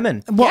need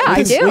women? Well, yeah,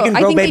 I do. We can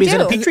grow babies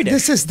in a petri dish.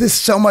 This is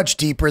so much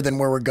deeper than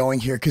where we're going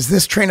here, because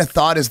this train of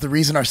thought is the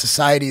reason our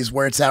society is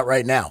where it's at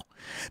right now.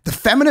 The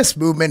feminist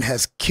movement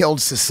has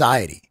killed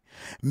society.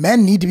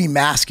 Men need to be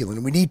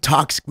masculine. We need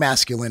toxic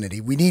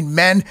masculinity. We need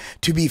men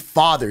to be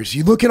fathers.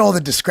 You look at all the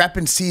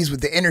discrepancies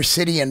with the inner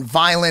city and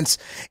violence.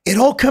 It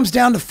all comes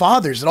down to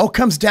fathers. It all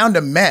comes down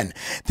to men.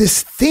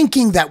 This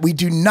thinking that we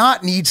do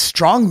not need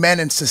strong men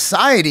in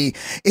society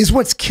is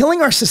what's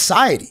killing our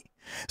society.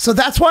 So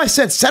that's why I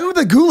said, send them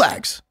to the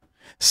gulags.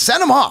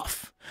 Send them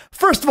off.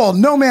 First of all,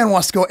 no man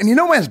wants to go, and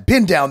no man's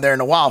been down there in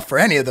a while for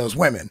any of those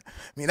women. I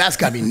mean, that's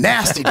got to be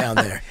nasty down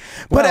there.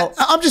 But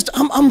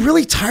I'm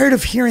really tired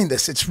of hearing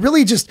this. It's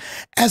really just,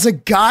 as a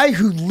guy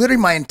who literally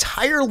my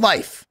entire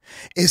life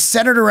is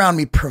centered around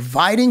me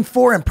providing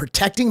for and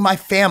protecting my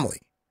family.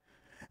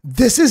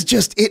 This is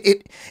just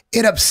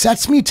it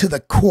upsets me to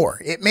the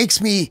core. It makes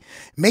me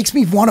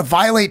want to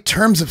violate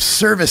terms of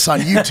service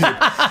on YouTube.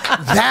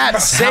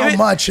 That's how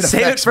much it affects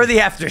Save it for me. the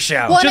after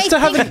show. Well, Just to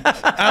have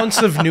an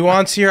ounce of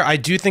nuance here, I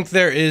do think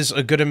there is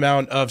a good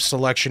amount of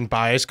selection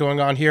bias going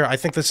on here. I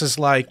think this is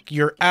like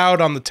you're out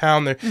on the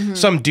town, there,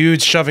 some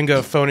dude's shoving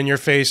a phone in your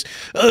face.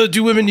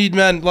 Do women need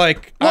men?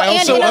 Like, well, I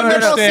also and in a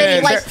liberal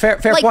understand. city, like,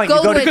 fair point. Go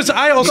You go to- because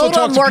I also go to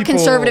a talk more to people,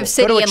 conservative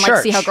city go to a and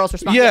like see church. how girls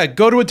respond. Yeah,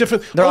 go to a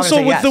different. They're all Also,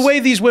 gonna with say the yes. way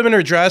these women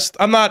are dressed,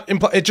 I'm not.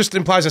 It just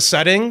implies a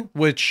setting,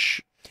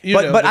 which.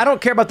 But I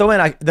don't care about the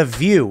women. The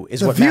view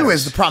is what The view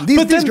matters. is the problem.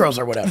 These then girls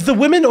are whatever. The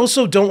women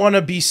also don't want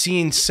to be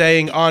seen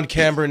saying on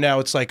camera now.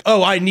 It's like,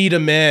 oh, I need a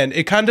man.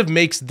 It kind of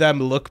makes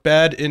them look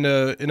bad in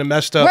a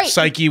messed up Right.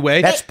 psyche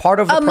way. That's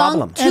part of the Among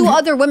problem. two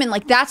other women,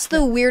 like that's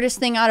the weirdest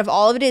thing out of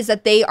all of it is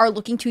that they are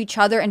looking to each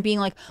other and being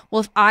like,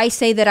 well, if I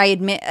say that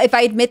if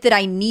I admit that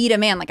I need a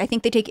man, like I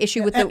think they take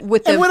issue with the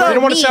they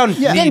don't want to sound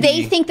then they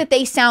needy. think that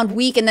they sound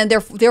weak, and then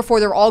therefore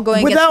they're all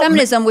going against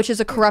feminism, which is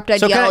a corrupt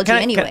ideology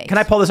anyway. Can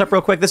I pull this up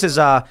real quick? This is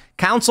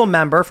council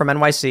member from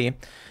NYC,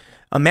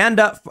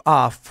 Amanda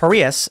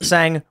Farias,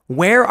 saying,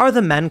 "Where are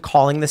the men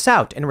calling this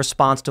out?" in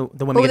response to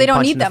the women But they getting don't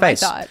punched need in the them, I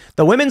face. thought.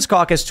 The Women's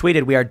Caucus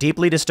tweeted, "We are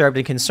deeply disturbed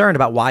and concerned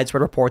about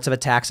widespread reports of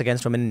attacks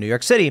against women in New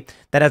York City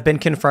that have been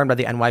confirmed by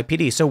the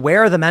NYPD." So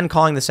where are the men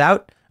calling this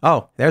out?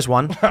 Oh, there's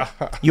one.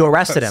 You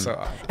arrested him.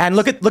 And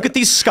look at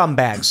these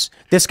scumbags.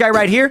 This guy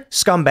right here,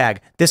 scumbag.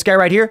 This guy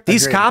right here,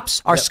 these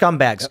cops are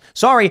scumbags.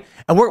 Sorry.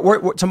 And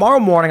we're tomorrow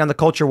morning on the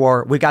Culture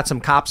War, we got some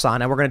cops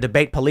on and we're going to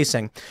debate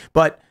policing.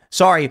 But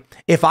sorry,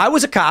 if I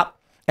was a cop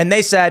and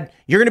they said,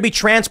 you're going to be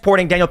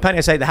transporting Daniel Penny,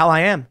 I say, the hell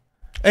I am.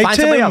 Hey, Find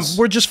somebody Tim, else.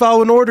 we're just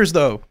following orders,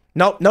 though.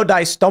 No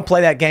dice. Don't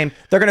play that game.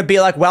 They're going to be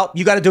like, well,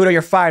 you got to do it or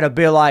you're fired. I'll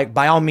be like,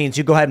 by all means,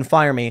 you go ahead and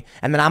fire me.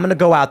 And then I'm going to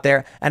go out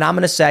there and I'm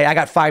going to say I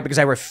got fired because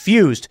I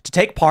refused to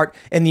take part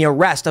in the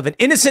arrest of an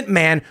innocent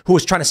man who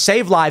was trying to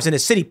save lives in a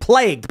city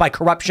plagued by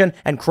corruption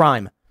and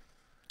crime.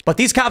 But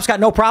these cops got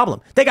no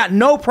problem. They got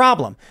no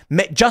problem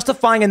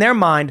justifying in their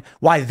mind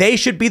why they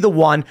should be the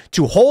one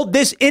to hold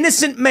this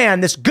innocent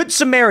man, this good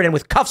Samaritan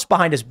with cuffs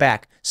behind his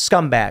back.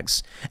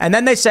 Scumbags. And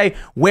then they say,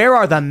 where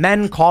are the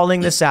men calling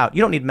this out?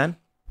 You don't need men.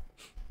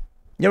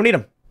 You don't need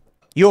them.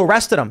 You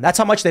arrested them. That's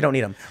how much they don't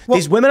need them.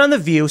 These women on The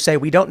View say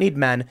we don't need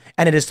men,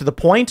 and it is to the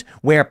point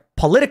where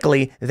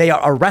politically they are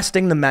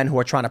arresting the men who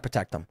are trying to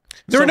protect them.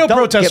 There were no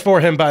protests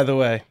for him, by the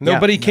way.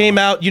 Nobody came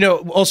out. You know,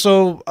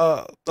 also,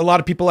 a lot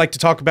of people like to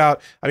talk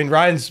about, I mean,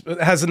 Ryan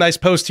has a nice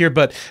post here,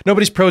 but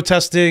nobody's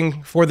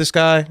protesting for this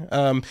guy.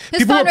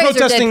 His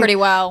fundraiser did pretty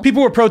well.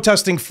 People were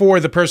protesting for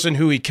the person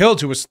who he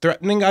killed, who was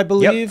threatening, I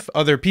believe,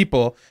 other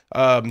people.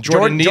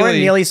 Jordan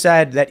Neely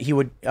said that he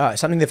would,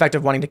 something to the effect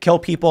of wanting to kill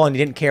people, and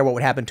he didn't care what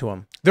would happen to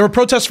him. There were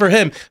protests for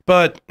him,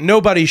 but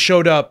nobody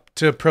showed up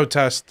to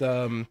protest.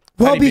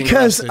 Well,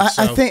 because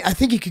I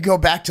think you could go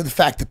back to the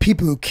fact that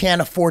people who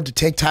can't afford to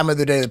take time of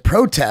their day to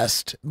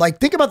protest, like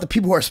think about the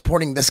people who are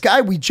supporting this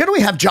guy. We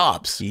generally have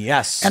jobs.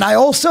 Yes. And I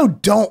also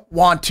don't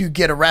want to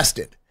get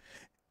arrested.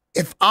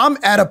 If I'm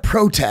at a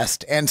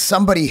protest and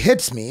somebody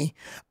hits me,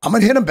 I'm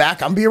going to hit him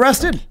back. I'm going to be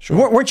arrested.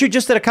 Sure. Weren't you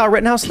just at a Kyle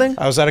Rittenhouse thing?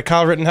 I was at a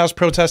Kyle Rittenhouse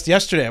protest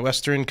yesterday at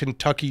Western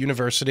Kentucky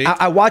University.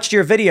 I watched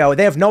your video.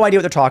 They have no idea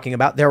what they're talking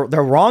about. They're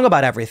wrong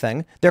about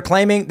everything. They're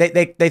claiming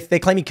they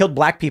claim he killed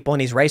black people and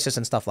he's racist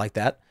and stuff like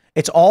that.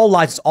 It's all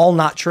lies. It's all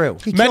not true.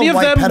 Many of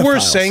them were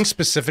saying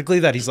specifically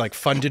that he's like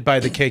funded by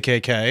the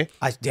KKK.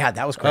 Yeah,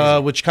 that was crazy.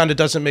 Which kind of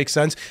doesn't make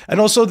sense. And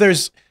also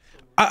there's,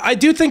 I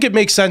do think it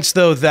makes sense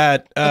though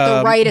that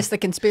the right is the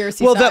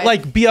conspiracy well, side. that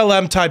like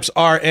BLM types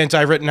are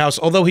anti-Rittenhouse.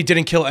 Although he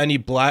didn't kill any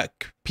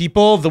black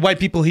people, the white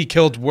people he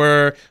killed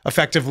were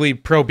effectively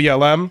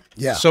pro-BLM.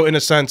 Yeah. So in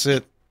a sense,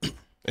 it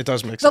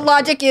does make sense. The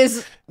logic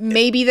is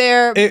maybe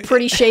they're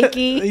pretty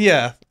shaky.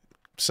 Yeah.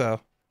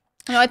 So.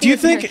 No, Do you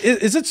think,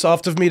 is it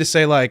soft of me to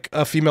say like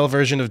a female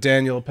version of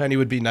Daniel Penny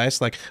would be nice?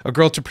 Like a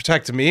girl to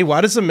protect me?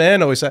 Why does the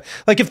man always have,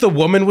 like if the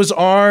woman was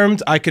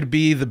armed, I could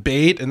be the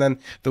bait and then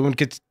the woman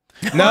gets,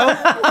 no?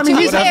 I mean,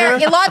 to be fair,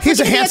 a lot of He's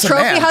a people be a handsome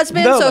trophy man.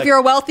 husband, No, so like- if you're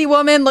a wealthy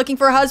woman looking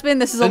for a husband,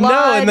 this is a lot.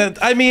 No, and then,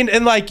 I mean,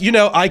 and like, you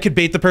know, I could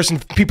bait the person,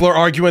 people are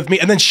arguing with me,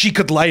 and then she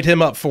could light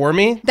him up for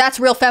me. That's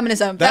real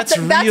feminism. That's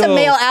a real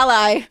male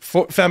ally.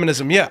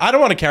 Feminism, yeah. I don't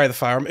want to carry the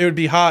firearm. It would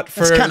be hot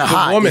for the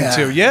hot, woman yeah.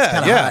 too. It's Yeah,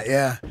 kinda yeah. hot,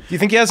 yeah. Do you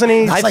think he has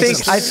any? I think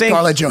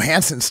Scarlett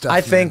Johansson stuff.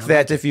 I think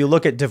that if you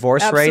look at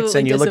divorce rates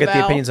and you look at the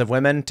disavow. opinions of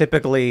women,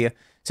 typically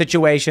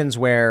situations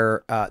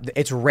where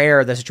it's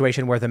rare the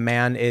situation where the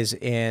man is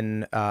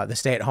in the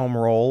stay-at-home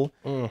role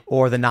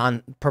or the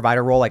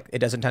non-provider role, like it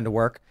doesn't tend to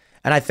work.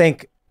 And I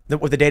think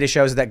what the data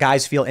shows is that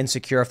guys feel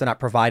insecure if they're not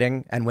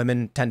providing, and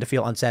women tend to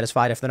feel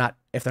unsatisfied if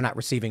they're not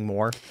receiving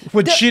more.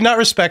 Would she not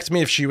respect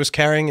me if she was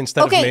carrying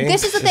instead of me? Okay,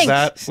 this is the thing.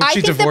 I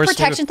think the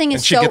protection thing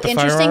is so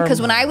interesting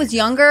because when I was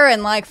younger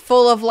and like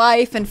full of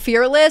life and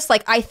fearless,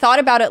 like I thought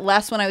about it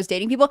less when I was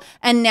dating people.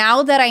 And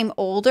now that I'm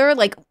older,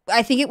 like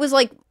I think it was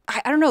like,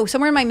 I don't know,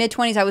 somewhere in my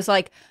mid-20s, I was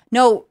like,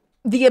 no,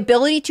 the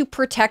ability to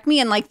protect me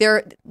and like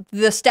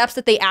the steps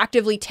that they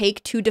actively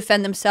take to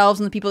defend themselves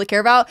and the people they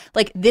care about,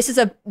 like this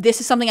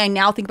is something I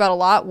now think about a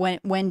lot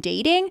when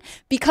dating,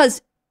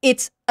 because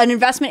it's an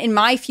investment in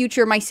my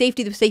future, my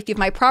safety, the safety of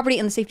my property,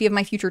 and the safety of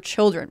my future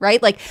children,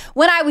 right? Like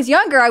when I was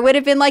younger, I would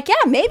have been like, yeah,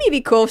 maybe it'd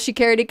be cool if she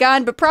carried a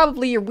gun, but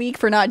probably you're weak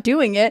for not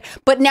doing it.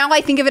 But now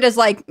I think of it as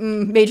like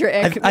major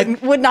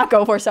ick, would not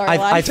go for. Sorry,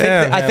 I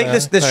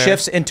think this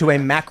shifts into a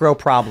macro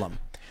problem,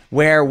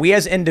 where we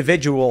as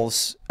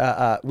individuals,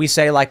 we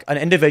say like an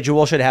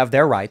individual should have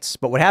their rights.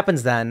 But what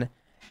happens then,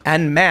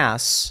 en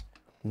masse,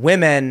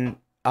 women,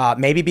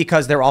 maybe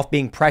because they're off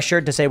being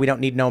pressured to say we don't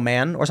need no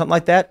man or something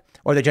like that,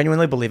 or they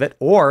genuinely believe it,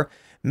 or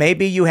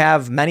maybe you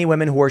have many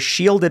women who are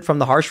shielded from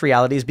the harsh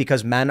realities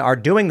because men are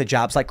doing the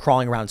jobs like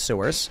crawling around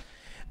sewers.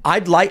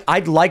 I'd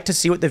like to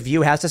see what The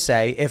View has to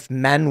say if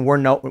men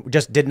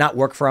just did not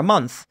work for a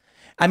month.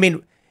 I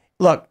mean,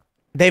 look,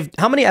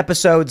 how many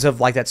episodes of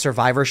like that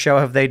Survivor show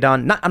have they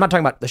done? I'm not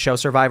talking about the show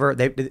Survivor.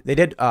 They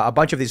did a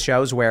bunch of these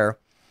shows where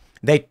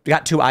they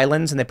got 2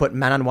 islands and they put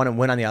men on one and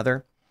women on the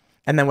other.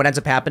 And then what ends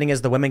up happening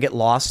is the women get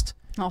lost,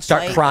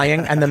 start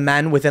crying, and the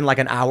men within like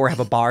an hour have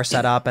a bar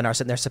set up and are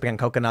sitting there sipping on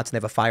coconuts and they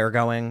have a fire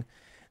going.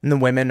 And the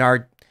women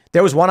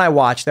there was one I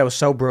watched that was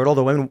so brutal.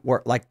 The women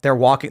were like, they're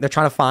trying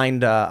to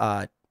find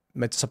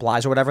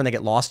supplies or whatever, and they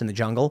get lost in the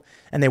jungle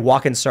and they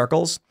walk in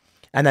circles.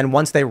 And then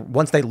once they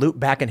loop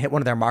back and hit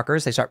one of their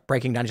markers, they start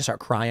breaking down and just start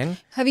crying.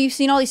 Have you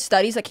seen all these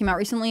studies that came out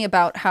recently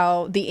about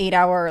how the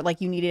 8-hour, like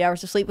you need 8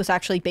 hours of sleep was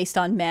actually based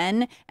on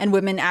men, and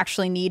women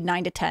actually need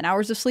 9 to 10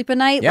 hours of sleep a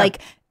night? Yeah.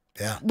 Like,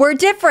 we're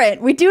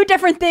different. We do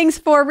different things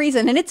for a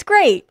reason, and it's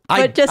great.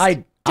 But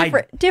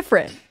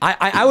different.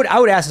 I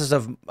would ask this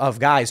of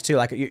guys too.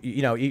 Like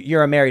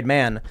you're a married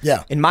man.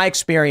 Yeah. In my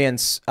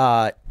experience,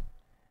 I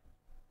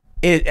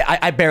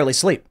barely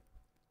sleep,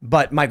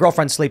 but my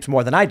girlfriend sleeps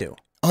more than I do.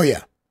 Oh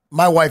yeah.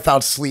 My wife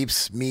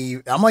outsleeps me.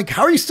 I'm like,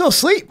 how are you still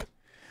asleep?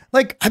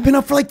 Like, I've been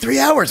up for like 3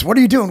 hours. What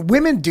are you doing?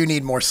 Women do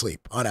need more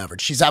sleep on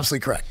average. She's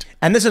absolutely correct.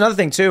 And this is another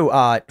thing too.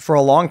 For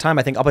a long time,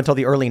 I think up until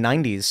the early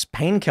 90s,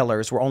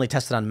 painkillers were only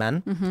tested on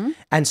men. Mm-hmm.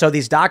 And so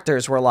these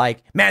doctors were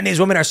like, man, these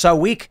women are so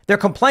weak. They're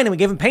complaining. We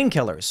gave them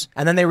painkillers.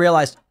 And then they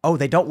realized, oh,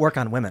 they don't work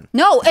on women.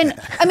 No. And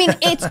I mean,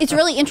 it's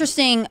really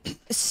interesting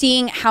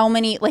seeing how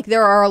many, like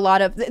there are a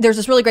lot of, there's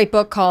this really great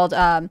book called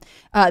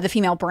The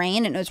Female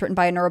Brain, and it was written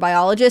by a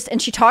neurobiologist.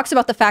 And she talks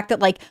about the fact that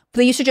like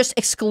they used to just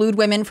exclude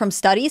women from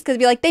studies because it'd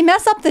be like, they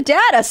mess up the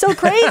data so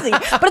crazy.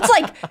 But it's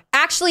like,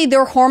 actually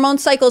their hormone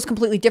cycle is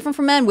completely different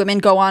from men. Women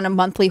go on a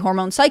monthly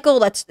hormone cycle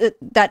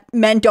that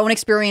men don't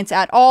experience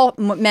at all.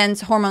 Men's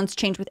hormones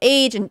change with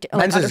age and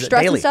like, under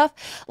stress and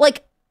stuff.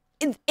 Like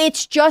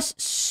it's just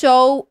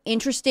so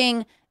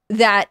interesting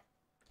that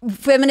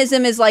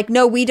feminism is like,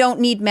 no, we don't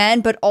need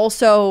men, but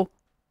also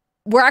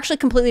we're actually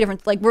completely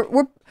different. Like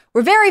we're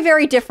very,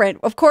 very different.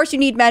 Of course you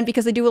need men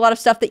because they do a lot of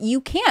stuff that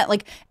you can't,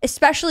 like,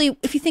 especially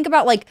if you think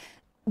about like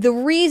the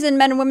reason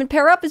men and women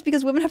pair up is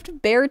because women have to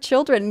bear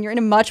children and you're in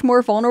a much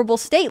more vulnerable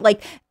state.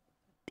 Like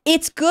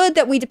it's good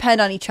that we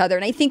depend on each other.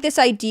 And I think this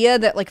idea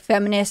that like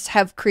feminists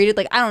have created,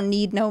 like, I don't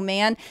need no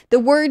man. The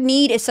word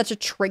need is such a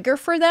trigger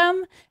for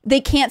them. They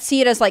can't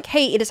see it as like,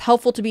 hey, it is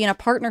helpful to be in a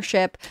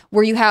partnership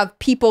where you have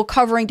people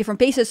covering different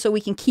bases so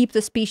we can keep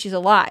the species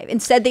alive.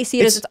 Instead, they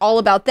see it as it's all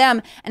about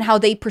them and how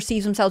they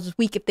perceive themselves as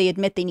weak if they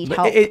admit they need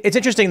help. It's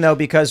interesting though,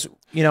 because,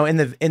 you know, in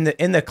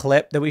the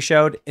clip that we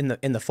showed in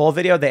the full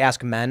video, they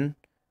ask men,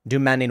 do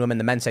men need women?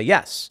 The men say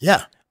yes.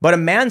 Yeah. But a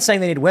man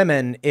saying they need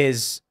women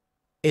is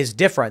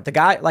different. The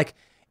guy, like,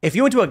 if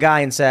you went to a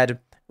guy and said,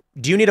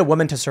 do you need a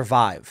woman to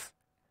survive?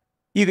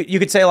 You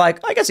could say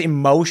like, I guess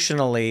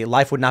emotionally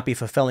life would not be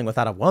fulfilling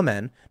without a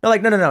woman. No,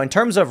 like, no. In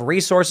terms of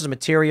resources,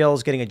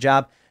 materials, getting a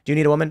job, do you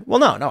need a woman? Well,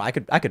 no, I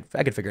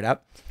could figure it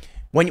out.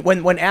 When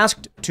men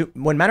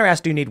are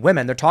asked, do you need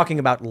women? They're talking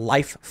about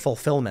life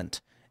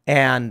fulfillment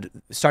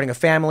and starting a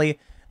family.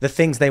 The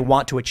things they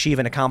want to achieve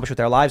and accomplish with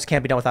their lives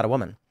can't be done without a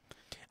woman.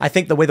 I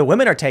think the way the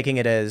women are taking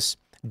it is,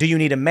 do you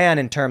need a man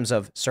in terms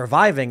of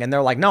surviving? And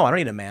they're like, no, I don't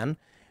need a man.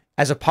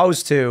 As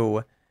opposed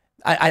to,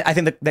 I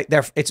think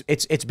that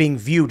it's being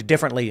viewed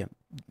differently.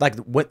 Like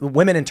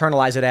women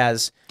internalize it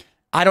as,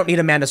 I don't need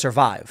a man to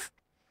survive.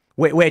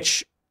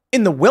 Which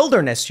in the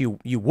wilderness,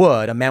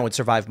 a man would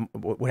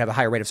have a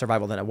higher rate of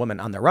survival than a woman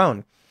on their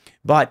own.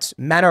 But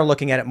men are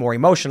looking at it more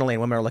emotionally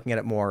and women are looking at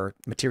it more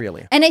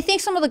materially. And I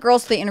think some of the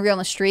girls they interview on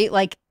the street,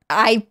 like,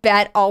 I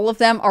bet all of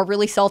them are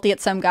really salty at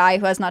some guy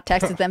who has not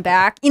texted them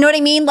back. You know what I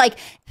mean? Like,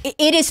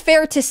 it is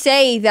fair to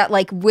say that,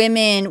 like,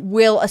 women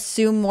will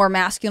assume more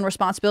masculine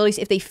responsibilities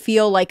if they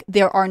feel like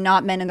there are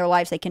not men in their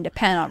lives they can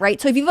depend on, right?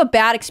 So if you have a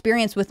bad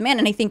experience with men,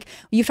 and I think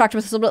you've talked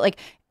about this a little bit, like,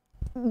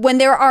 when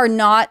there are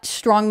not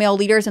strong male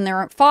leaders and there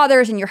aren't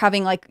fathers and you're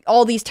having like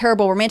all these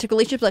terrible romantic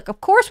relationships, like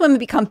of course women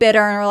become bitter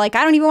and are like,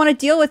 I don't even want to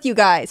deal with you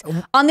guys.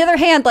 On the other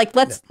hand, like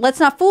let's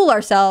not fool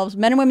ourselves.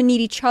 Men and women need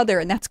each other,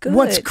 and that's good.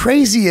 What's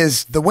crazy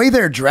is the way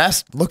they're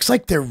dressed looks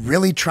like they're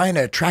really trying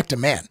to attract a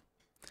man.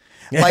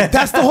 Like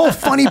that's the whole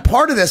funny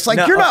part of this.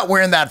 Like you're not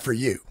wearing that for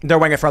you. They're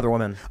wearing it for other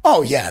women.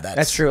 Oh yeah,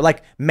 that's true.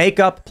 Like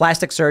makeup,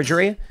 plastic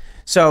surgery.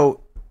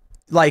 So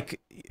like,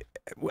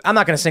 I'm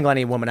not going to single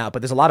any woman out,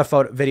 but there's a lot of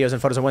videos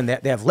and photos of women.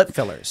 They have lip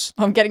fillers.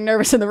 I'm getting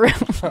nervous in the room.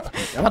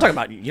 I'm not talking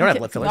about you. Don't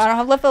have lip fillers. I don't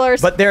have lip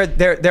fillers. But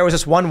there was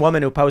this one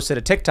woman who posted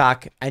a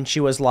TikTok, and she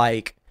was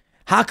like,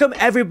 "How come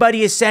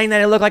everybody is saying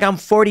that I look like I'm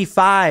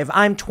 45?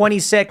 I'm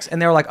 26."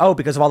 And they were like, "Oh,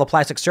 because of all the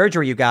plastic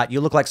surgery you got, you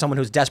look like someone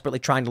who's desperately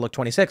trying to look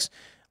 26,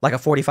 like a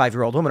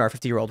 45-year-old woman or a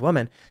 50-year-old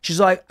woman." She's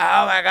like,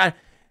 "Oh my God,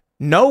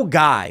 no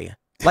guy."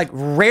 Like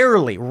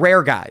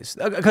rare guys,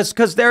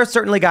 because there are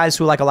certainly guys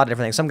who like a lot of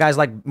different things. Some guys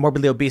like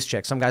morbidly obese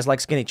chicks. Some guys like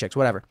skinny chicks,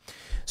 whatever.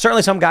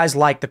 Certainly some guys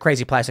like the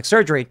crazy plastic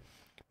surgery.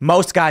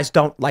 Most guys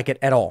don't like it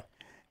at all.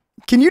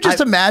 Can you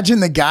just imagine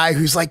the guy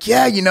who's like,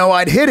 yeah, you know,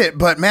 I'd hit it,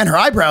 but man, her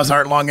eyebrows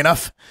aren't long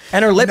enough.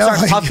 And her lips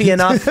aren't puffy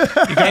enough.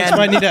 You guys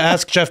might need to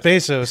ask Jeff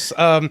Bezos.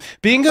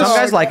 Some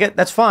guys like it,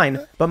 that's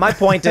fine. But my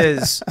point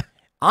is,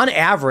 on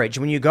average,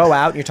 when you go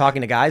out and you're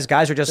talking to guys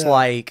are just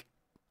like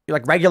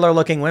regular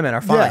looking women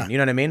are fine. Yeah. You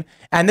know what I mean?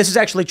 And this is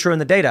actually true in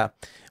the data.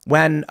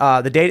 When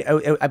the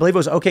data, I believe it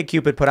was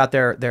OkCupid put out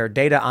their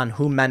data on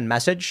who men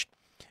message.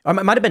 Or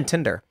it might have been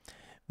Tinder.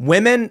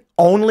 Women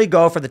only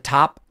go for the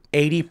top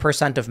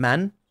 80% of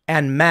men,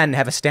 and men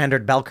have a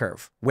standard bell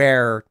curve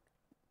where,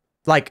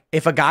 like,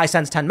 if a guy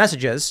sends 10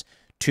 messages,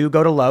 2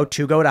 go to low,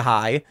 2 go to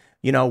high,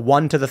 you know,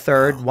 1 to the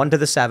 3rd, 1 to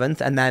the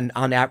 7th, and then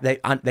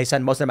they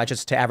send most of their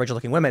messages to average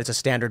looking women. It's a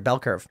standard bell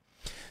curve.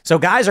 So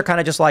guys are kind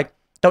of just like,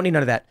 don't need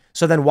none of that.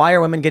 So then why are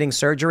women getting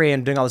surgery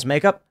and doing all this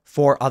makeup?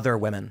 For other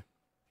women.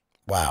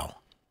 Wow.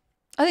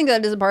 I think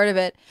that is a part of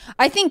it.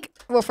 I think,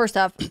 well, first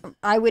off,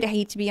 I would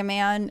hate to be a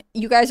man.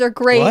 You guys are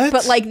great, What?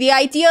 but like the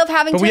idea of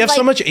having But to we have like,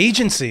 so much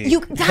agency.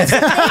 That's the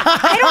thing.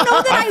 I don't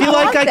know that I feel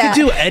like I that.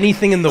 could do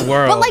anything in the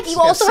world. But like you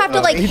also have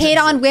to like hit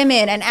on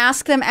women and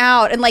ask them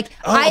out and like.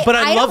 But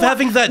I love don't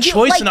having that you,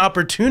 choice like, and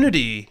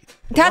opportunity.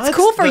 That's What?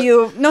 cool for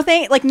you. No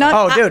thank. Like not.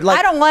 Oh, dude, like-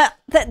 I don't want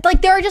that.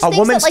 Like there are just A things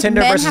woman's that like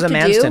Tinder men versus have a to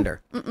man's do.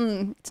 Tinder.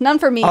 It's none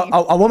for me.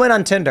 A woman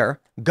on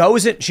Tinder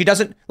goes in. She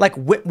doesn't like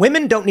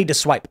women don't need to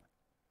swipe.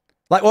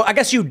 Like, well, I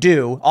guess you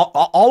do.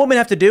 All women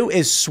have to do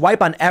is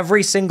swipe on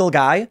every single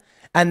guy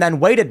and then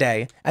wait a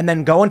day and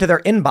then go into their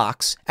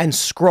inbox and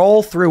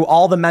scroll through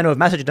all the men who have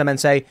messaged them and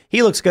say,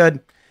 he looks good.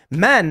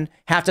 Men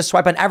have to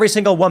swipe on every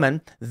single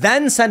woman,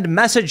 then send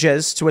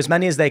messages to as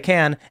many as they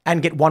can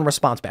and get one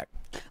response back.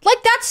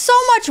 Like that's so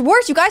much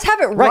worse. You guys have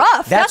it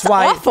rough. That's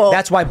why, awful.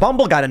 That's why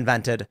Bumble got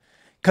invented.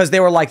 Because they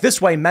were like,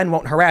 this way men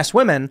won't harass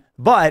women,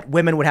 but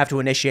women would have to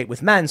initiate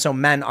with men, so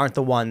men aren't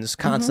the ones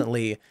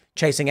constantly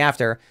chasing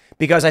after.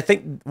 Because I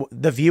think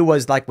the view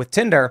was like with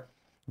Tinder,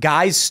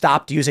 guys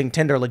stopped using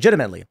Tinder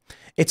legitimately.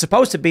 It's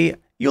supposed to be,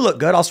 you look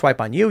good, I'll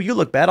swipe on you. You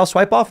look bad, I'll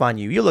swipe off on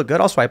you. You look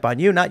good, I'll swipe on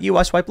you. Not you,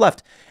 I swipe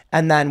left.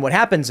 And then what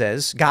happens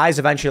is guys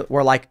eventually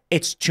were like,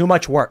 it's too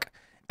much work.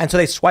 And so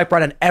they swipe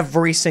right on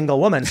every single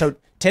woman. So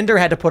Tinder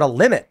had to put a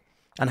limit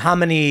on how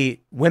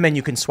many women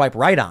you can swipe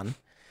right on.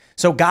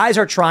 So guys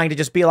are trying to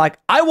just be like,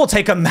 I will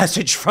take a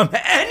message from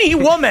any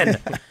woman.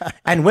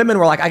 And women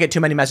were like, I get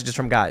too many messages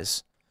from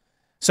guys.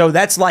 So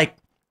that's like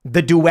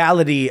the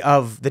duality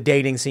of the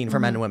dating scene for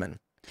men and women.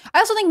 I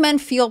also think men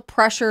feel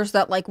pressures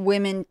that like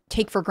women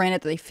take for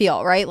granted that they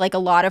feel, right? Like a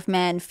lot of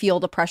men feel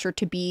the pressure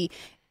to be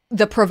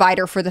the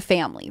provider for the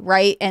family,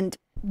 right? And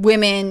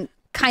women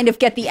kind of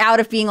get the out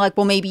of being like,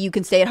 well, maybe you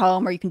can stay at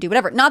home or you can do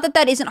whatever. Not that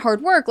that isn't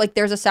hard work. Like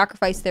there's a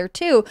sacrifice there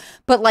too.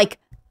 But like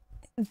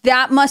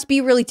that must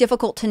be really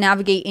difficult to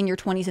navigate in your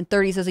 20s and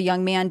 30s as a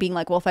young man, being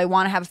like, well, if I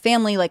want to have a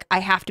family, like I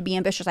have to be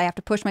ambitious. I have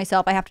to push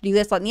myself. I have to do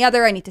this, that, and the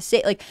other. I need to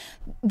say, like,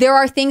 there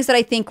are things that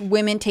I think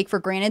women take for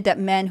granted that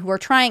men who are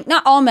trying,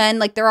 not all men,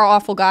 like there are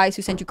awful guys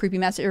who send you creepy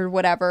messages or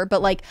whatever,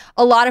 but like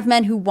a lot of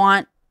men who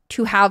want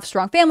to have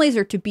strong families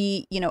or to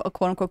be, you know, a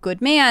quote unquote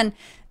good man,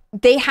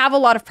 they have a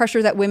lot of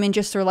pressure that women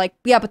just are like,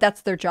 yeah, but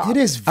that's their job. It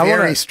is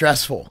very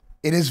stressful.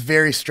 It is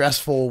very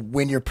stressful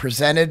when you're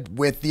presented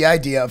with the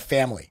idea of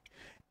family.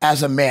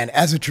 As a man,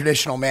 as a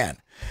traditional man.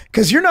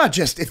 Because you're not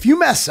just, if you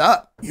mess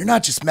up, you're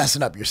not just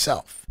messing up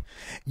yourself.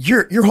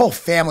 Your whole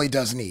family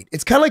doesn't eat.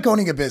 It's kind of like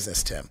owning a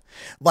business, Tim.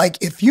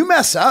 Like if you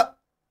mess up,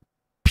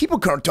 people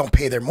don't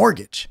pay their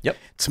mortgage. Yep.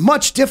 It's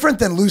much different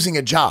than losing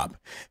a job.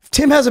 If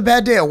Tim has a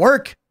bad day at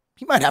work,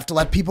 he might have to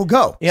let people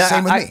go. Yeah,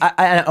 Same with me.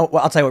 Well,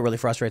 I'll tell you what really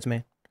frustrates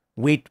me.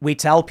 We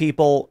tell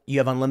people you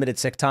have unlimited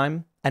sick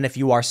time. And if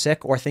you are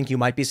sick or think you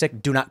might be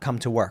sick, do not come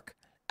to work.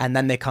 And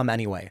then they come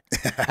anyway.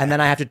 And then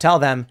I have to tell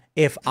them,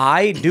 if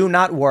I do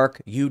not work,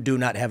 you do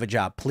not have a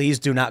job. Please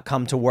do not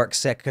come to work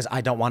sick because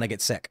I don't want to get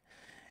sick.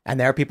 And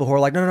there are people who are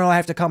like, no, I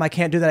have to come. I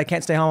can't do that. I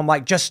can't stay home. I'm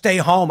like, just stay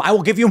home. I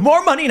will give you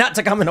more money not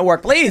to come into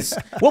work, please.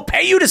 We'll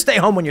pay you to stay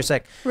home when you're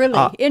sick. Really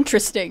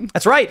interesting.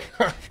 That's right.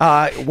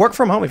 Work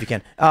from home if you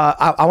can.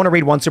 I want to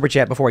read one super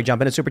chat before we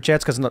jump into super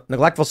chats because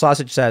Neglectful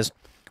Sausage says,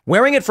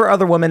 wearing it for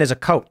other women is a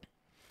coat.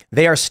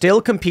 They are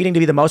still competing to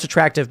be the most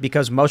attractive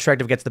because most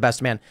attractive gets the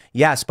best man.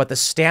 Yes, but the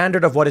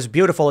standard of what is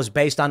beautiful is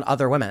based on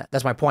other women.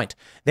 That's my point.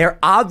 They're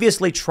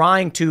obviously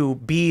trying to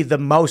be the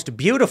most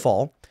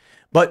beautiful,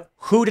 but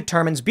who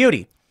determines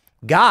beauty?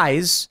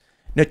 Guys,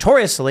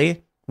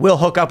 notoriously, will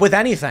hook up with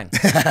anything.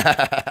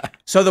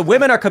 So the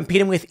women are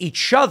competing with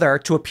each other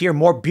to appear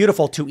more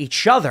beautiful to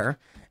each other.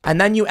 And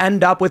then you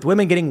end up with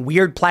women getting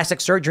weird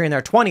plastic surgery in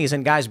their 20s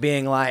and guys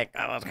being like,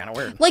 oh, that's kind of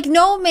weird. Like,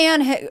 no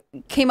man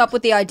came up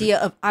with the idea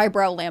of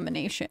eyebrow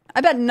lamination.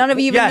 I bet none of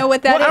you even know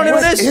what that is. I don't know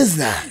what What is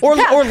that? Or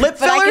lip fillers.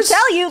 But I can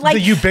tell you, like,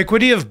 The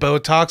ubiquity of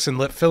Botox and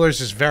lip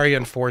fillers is very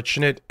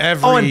unfortunate.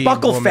 Every and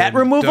buccal fat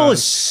woman removal does.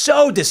 is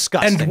so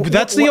disgusting. And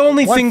that's the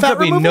only what thing fat that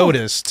we removal?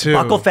 noticed, too.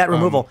 Buccal fat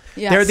removal.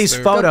 Yes. There are these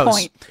Good photos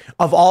point.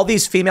 of all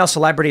these female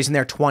celebrities in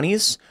their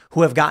 20s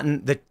who have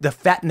gotten the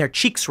fat in their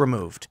cheeks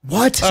removed.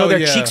 What? So Oh, their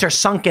yeah. cheeks are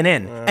sunken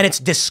in, and it's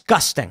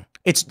disgusting.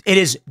 It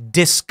is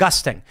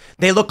disgusting.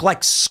 They look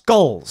like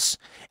skulls.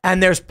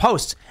 And there's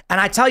posts. And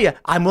I tell you,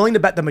 I'm willing to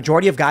bet the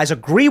majority of guys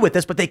agree with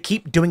this, but they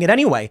keep doing it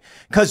anyway.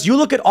 Because you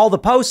look at all the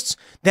posts,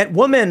 that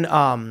woman,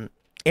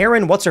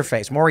 Erin, what's her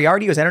face?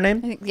 Moriarty, was that her name?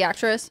 I think the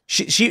actress.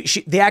 She,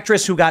 the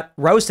actress who got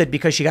roasted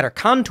because she got her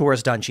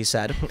contours done, she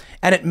said,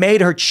 and it made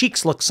her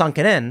cheeks look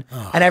sunken in,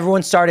 and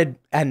everyone started,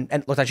 and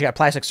it looked like she got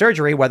plastic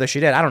surgery, whether she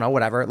did, I don't know,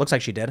 whatever, it looks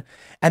like she did,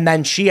 and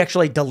then she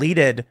actually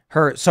deleted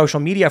her social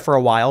media for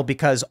a while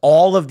because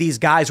all of these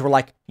guys were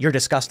like, you're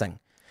disgusting.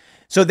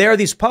 So there are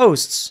these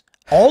posts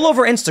all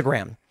over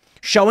Instagram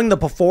showing the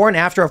before and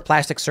after of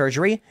plastic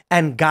surgery,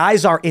 and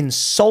guys are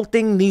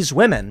insulting these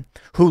women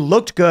who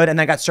looked good and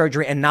then got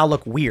surgery and now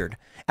look weird.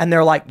 And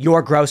they're like,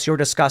 you're gross, you're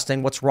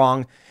disgusting, what's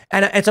wrong?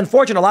 And it's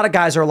unfortunate. A lot of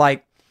guys are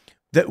like,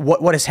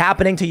 what is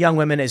happening to young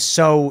women is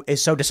so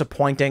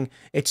disappointing.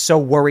 It's so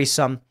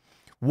worrisome.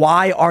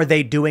 Why are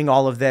they doing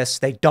all of this?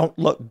 They don't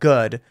look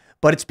good,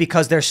 but it's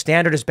because their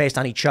standard is based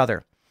on each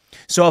other.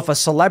 So if a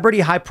celebrity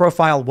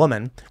high-profile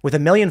woman with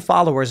 1 million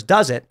followers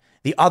does it,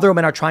 the other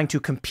women are trying to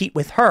compete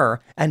with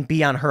her and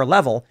be on her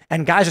level.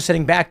 And guys are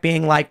sitting back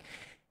being like,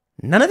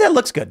 none of that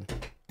looks good.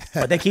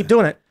 But they keep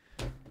doing it.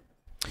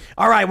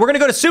 All right, we're going to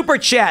go to Super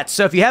Chats.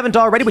 So if you haven't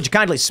already, would you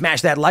kindly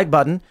smash that like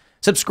button?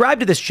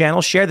 Subscribe to this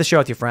channel. Share the show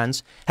with your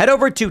friends. Head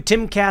over to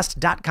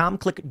timcast.com.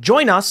 Click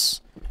Join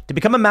Us to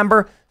become a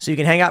member so you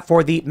can hang out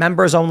for the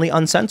members-only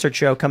uncensored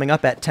show coming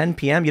up at 10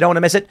 p.m. You don't want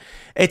to miss it.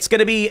 It's going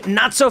to be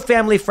not so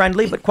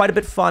family-friendly, but quite a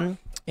bit fun.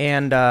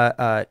 And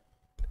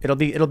it'll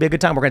be a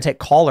good time. We're going to take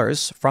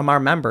callers from our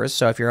members.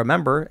 So if you're a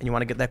member and you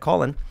want to get that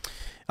call in,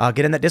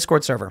 get in that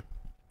Discord server.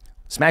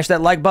 Smash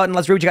that like button.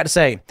 Let's read what you got to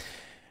say.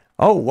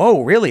 Oh,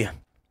 whoa, really?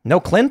 No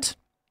Clint?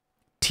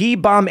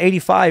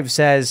 T-Bomb85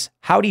 says,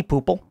 howdy,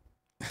 poople.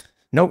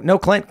 No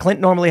Clint. Clint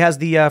normally has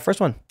the first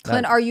one.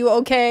 Clint, are you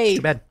okay?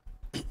 Too bad.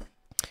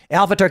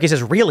 Alpha Turkey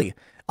says, really?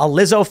 A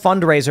Lizzo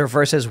fundraiser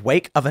versus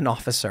wake of an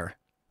officer.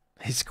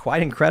 It's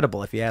quite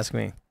incredible, if you ask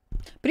me.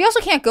 But he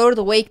also can't go to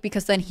the wake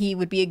because then he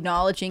would be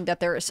acknowledging that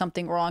there is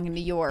something wrong in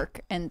New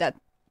York and that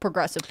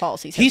progressive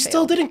policies have He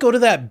still failed. didn't go to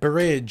that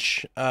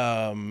bridge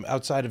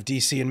outside of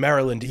D.C. in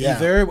Maryland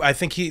either. I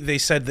think they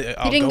said that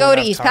He didn't go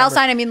to East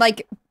Palestine. I mean,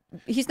 like,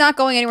 he's not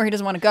going anywhere he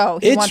doesn't want to go.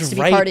 He wants to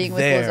be right partying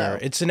there. with Lizzo.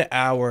 It's an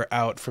hour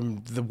out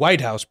from the White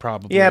House,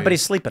 probably. Yeah, but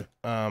he's sleeping.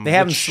 They have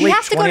him He sleep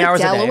has to go 20 to hours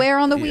a day. Delaware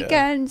on the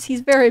weekends.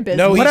 He's very busy.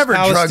 No, Whatever East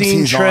drugs Palestine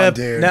he's trip. on,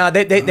 dude. No,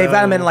 they've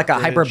got him in like a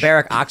bridge.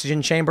 hyperbaric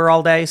oxygen chamber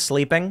all day,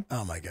 sleeping.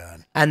 Oh my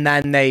God. And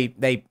then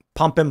they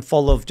pump him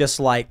full of just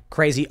like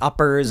crazy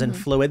uppers and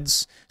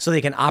fluids so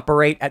they can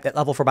operate at that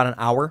level for about an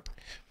hour.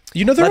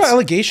 You know, there Let's- are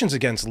allegations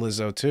against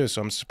Lizzo, too,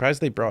 so I'm surprised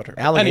they brought her.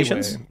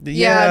 Allegations? Anyway,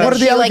 Yeah, What are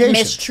the she like allegations?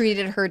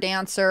 mistreated her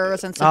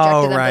dancers and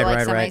subjected them right, to like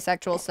right, right.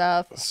 semi-sexual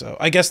stuff. So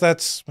I guess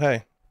that's,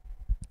 hey,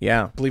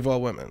 Yeah. believe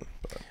all women.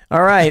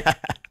 All right.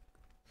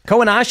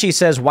 Koanashi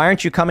says, why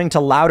aren't you coming to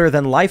Louder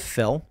Than Life,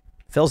 Phil?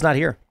 Phil's not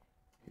here.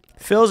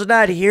 Phil's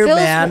not here, Phil's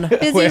man.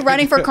 busy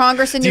running for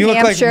Congress in Do you New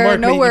look like Hampshire. Mark?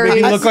 No worries.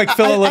 You look like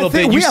Phil a little I think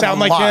bit. we You have sound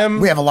a like lot. him.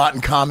 We have a lot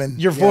in common.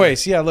 Your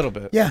voice, yeah, a little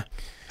bit. Yeah.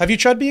 Have you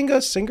tried being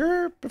a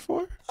singer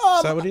before?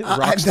 Is that what he is?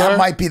 Rock star? That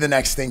might be the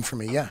next thing for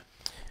me. Yeah.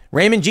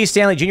 Raymond G.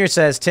 Stanley Jr.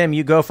 says, Tim,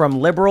 you go from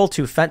liberal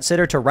to fence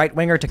sitter to right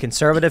winger to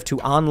conservative to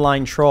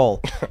online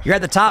troll. You're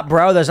at the top,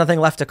 bro. There's nothing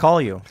left to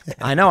call you.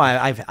 I know.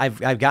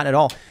 I've gotten it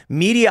all.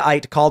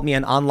 Mediaite called me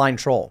an online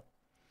troll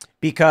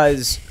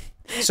because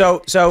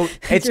so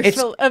it's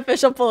Your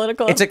official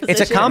political it's a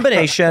position.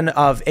 combination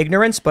of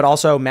ignorance but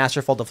also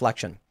masterful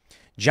deflection.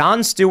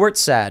 Jon Stewart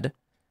said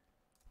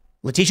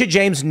Letitia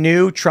James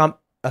knew Trump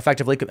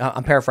effectively,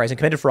 I'm paraphrasing,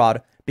 committed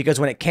fraud because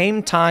when it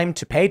came time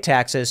to pay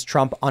taxes,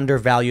 Trump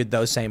undervalued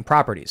those same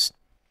properties.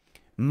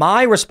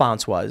 My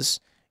response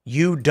was,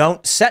 you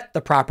don't set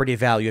the property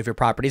value of your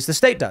properties, the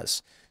state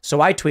does.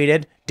 So I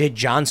tweeted, did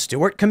Jon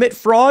Stewart commit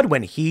fraud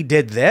when he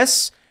did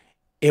this?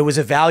 It was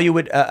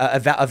valued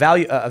at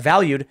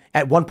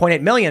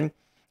 1.8 million,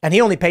 and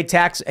he only paid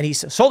tax, and he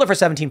sold it for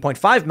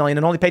 17.5 million,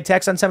 and only paid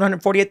tax on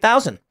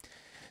 748,000.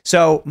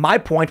 So my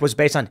point was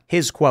based on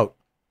his quote.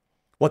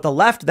 What the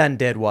left then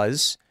did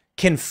was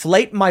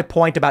conflate my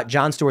point about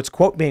Jon Stewart's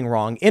quote being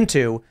wrong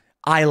into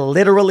I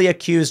literally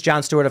accused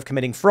Jon Stewart of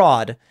committing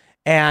fraud,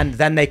 and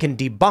then they can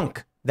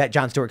debunk that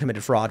Jon Stewart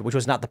committed fraud, which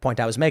was not the point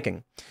I was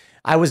making.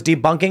 I was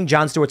debunking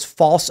Jon Stewart's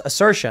false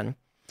assertion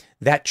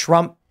that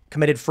Trump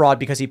committed fraud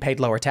because he paid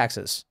lower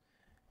taxes.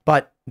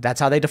 But that's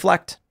how they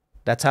deflect.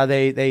 That's how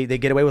they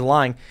get away with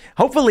lying.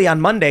 Hopefully on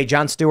Monday,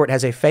 Jon Stewart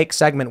has a fake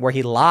segment where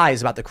he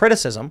lies about the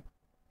criticism.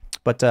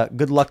 But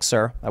good luck,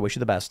 sir. I wish you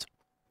the best.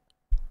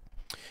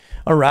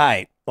 All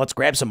right, let's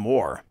grab some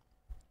more.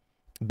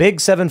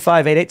 Big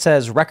 7588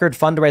 says record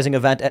fundraising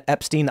event at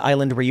Epstein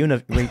Island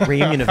reunion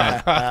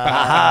event.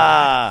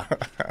 Aha.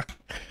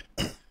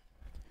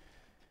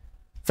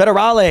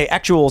 Federale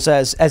Actual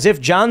says, as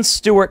if Jon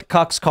Stewart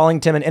cucks calling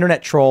Tim an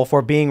internet troll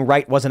for being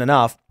right wasn't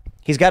enough,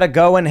 he's got to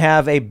go and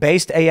have a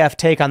based AF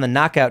take on the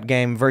knockout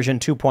game version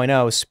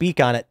 2.0. Speak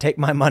on it. Take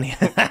my money.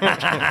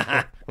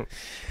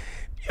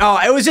 Oh,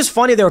 it was just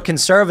funny. There were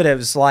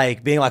conservatives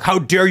like being like, how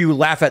dare you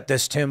laugh at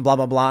this, Tim, blah,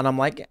 blah, blah. And I'm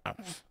like,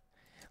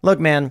 look,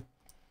 man,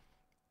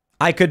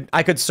 I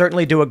could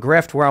certainly do a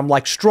grift where I'm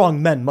like,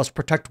 strong men must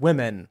protect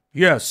women.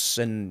 Yes.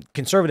 And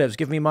conservatives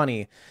give me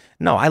money.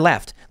 No, I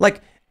laughed.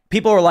 Like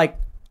people were like,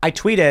 I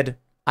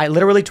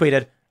literally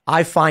tweeted,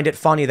 I find it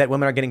funny that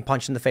women are getting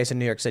punched in the face in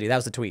New York City. That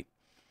was the tweet.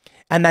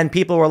 And then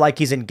people were like,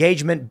 he's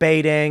engagement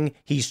baiting.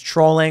 He's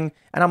trolling.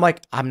 And I'm like,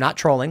 I'm not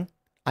trolling.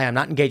 I am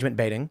not engagement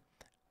baiting.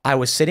 I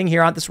was sitting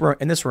here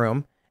in this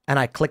room and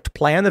I clicked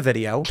play on the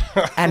video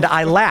and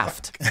I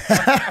laughed.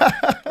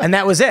 And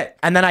that was it.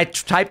 And then I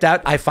typed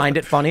out, I find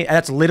it funny. And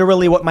that's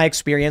literally what my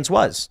experience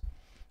was.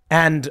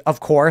 And of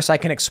course I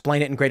can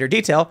explain it in greater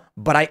detail,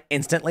 but I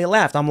instantly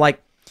laughed. I'm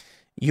like,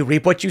 you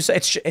reap what you say.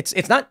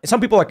 It's not, some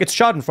people are like, it's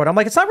schadenfreude. I'm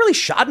like, it's not really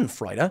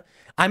schadenfreude.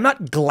 I'm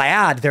not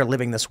glad they're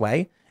living this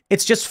way.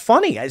 It's just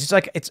funny. It's just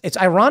like, it's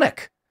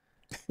ironic.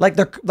 Like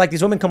they're like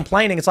these women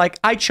complaining. It's like,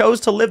 I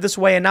chose to live this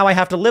way and now I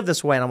have to live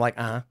this way. And I'm like,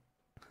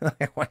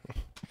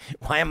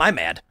 why am I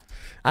mad?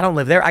 I don't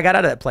live there. I got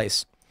out of that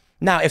place.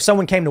 Now, if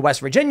someone came to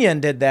West Virginia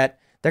and did that,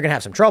 they're going to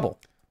have some trouble.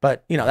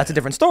 But, you know, that's a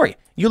different story.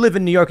 You live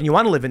in New York and you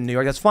want to live in New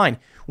York, that's fine.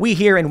 We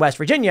here in West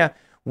Virginia,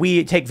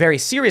 we take very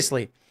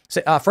seriously.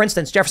 So, for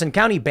instance, Jefferson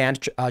County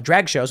banned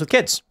drag shows with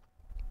kids.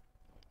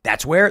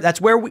 That's where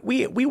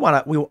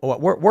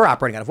we're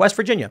operating out of West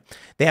Virginia.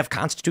 They have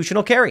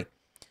constitutional carry.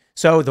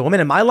 So the women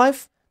in my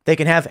life, they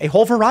can have a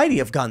whole variety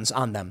of guns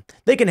on them.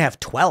 They can have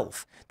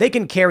 12. They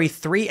can carry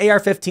 3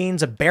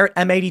 AR-15s, a Barrett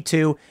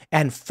M82,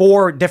 and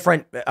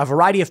a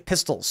variety of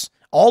pistols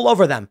all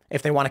over them.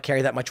 If they want to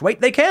carry that much weight,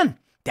 they can.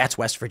 That's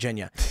West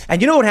Virginia. And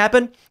you know what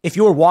happened? If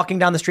you were walking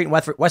down the street in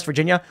West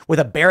Virginia with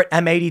a Barrett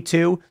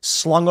M82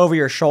 slung over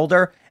your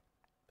shoulder,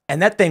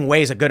 and that thing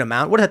weighs a good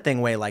amount. What did that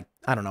thing weigh? Like,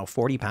 I don't know,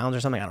 40 pounds or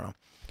something? I don't know.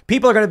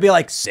 People are going to be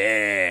like,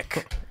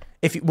 sick.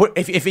 If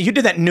you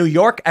did that in New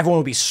York, everyone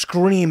would be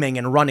screaming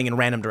and running in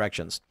random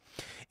directions.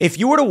 If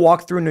you were to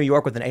walk through New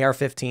York with an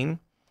AR-15,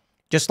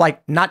 just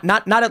like not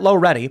at low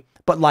ready,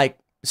 but like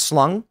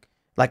slung,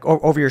 like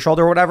over your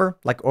shoulder or whatever,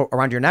 like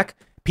around your neck,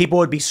 people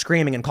would be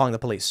screaming and calling the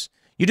police.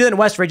 You do that in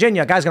West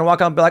Virginia, a guy's gonna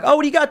walk up and be like, "Oh,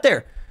 what do you got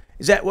there?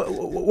 Is that what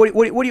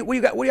do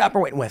you got? What are you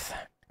operating with?"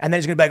 And then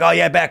he's gonna be like, "Oh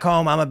yeah, back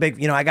home, I'm a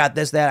big, I got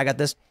this, that, I got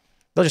this."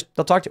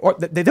 They'll talk to you, or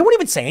they won't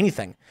even say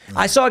anything.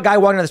 I saw a guy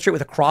walking down the street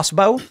with a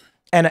crossbow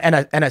and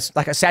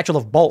a satchel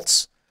of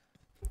bolts.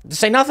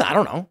 Just say nothing. I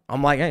don't know.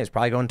 I'm like, hey, he's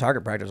probably going to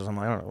target practice or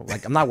something. I don't know.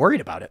 Like, I'm not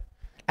worried about it.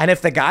 And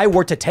if the guy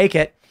were to take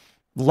it,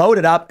 load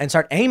it up, and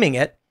start aiming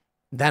it,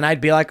 then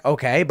I'd be like,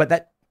 okay. But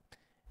that,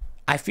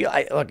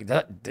 look,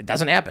 it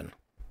doesn't happen.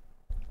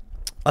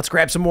 Let's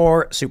grab some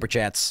more super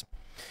chats.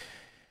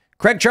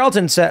 Craig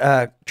Carlton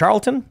says,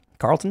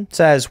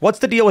 what's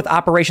the deal with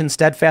Operation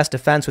Steadfast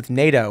Defense with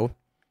NATO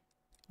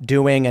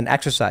doing an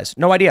exercise?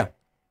 No idea.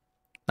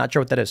 Not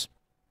sure what that is.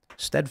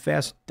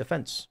 Steadfast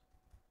Defense.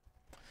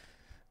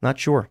 Not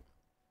sure.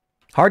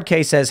 Hard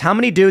K says, how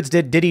many dudes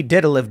did Diddy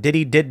diddle if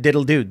Diddy did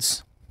diddle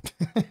dudes?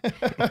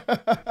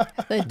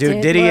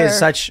 Dude, Diddy is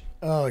such.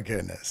 Oh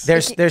goodness.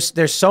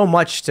 There's so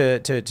much to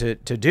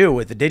do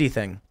with the Diddy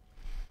thing.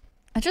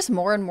 And just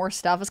more and more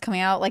stuff is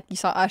coming out. Like you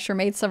saw Usher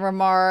made some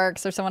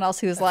remarks, or someone else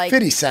who's like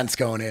 50 Cent's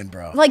going in,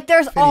 bro. Like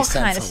there's all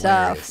kind of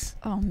stuff.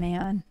 Oh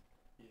man.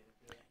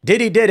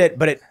 Diddy did it,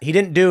 but he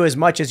didn't do as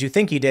much as you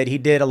think he did. He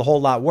did a whole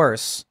lot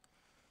worse.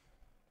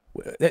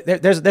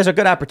 There's a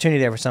good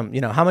opportunity there for some,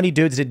 how many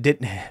dudes did Diddy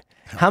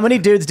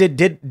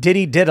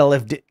diddle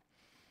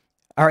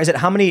or is it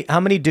how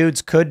many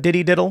dudes could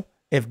Diddy diddle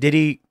if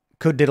Diddy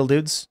could diddle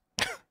dudes?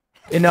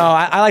 No,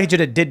 I like you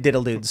to did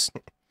diddle dudes.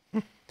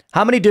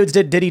 How many dudes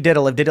did Diddy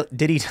diddle if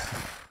Diddy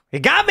he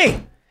got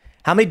me?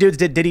 How many dudes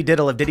did Diddy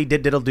diddle if Diddy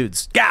did diddle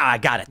dudes? Yeah, I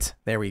got it.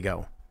 There we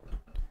go.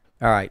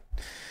 All right.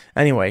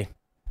 Anyway,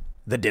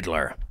 the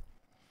diddler.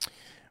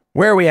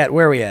 Where are we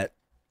at?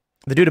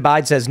 The Dude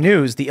Abide says,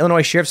 news, the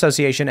Illinois Sheriff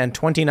Association and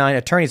 29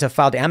 attorneys have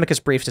filed amicus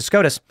briefs to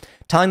SCOTUS,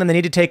 telling them they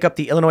need to take up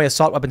the Illinois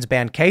assault weapons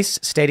ban case,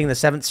 stating the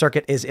Seventh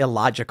Circuit is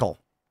illogical.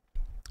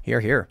 Hear,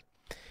 hear.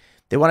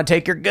 They want to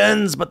take your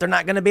guns, but they're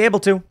not going to be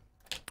able to.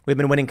 We've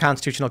been winning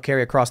constitutional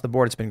carry across the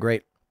board. It's been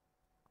great.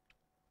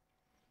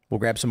 We'll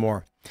grab some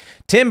more.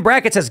 Tim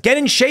Brackett says, get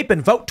in shape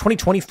and vote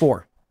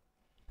 2024.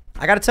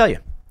 I got to tell you,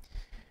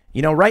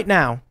 right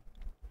now,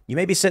 you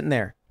may be sitting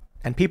there,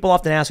 and people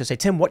often ask you, say,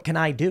 Tim, what can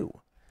I do?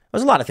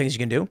 There's a lot of things you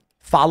can do.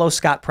 Follow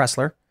Scott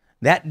Pressler.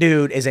 That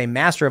dude is a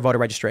master of voter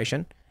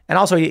registration. And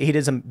also, he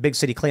did some big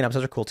city cleanups.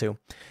 Those are cool, too.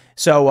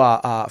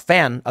 So,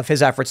 fan of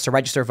his efforts to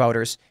register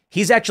voters.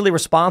 He's actually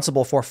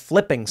responsible for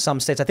flipping some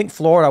states. I think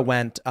Florida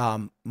went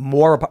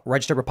more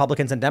registered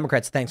Republicans than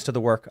Democrats, thanks to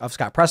the work of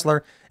Scott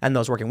Pressler and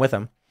those working with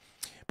him.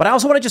 But I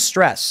also want to just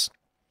stress,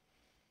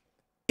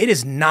 it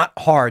is not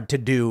hard to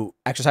do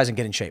exercise and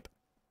get in shape.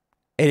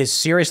 It is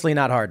seriously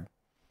not hard.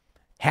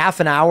 Half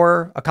an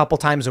hour, a couple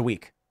times a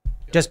week.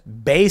 Just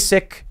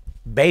basic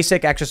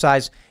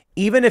exercise.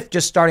 Even if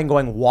just starting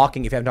going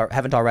walking, if you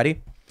haven't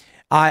already.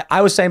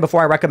 I was saying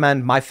before, I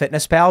recommend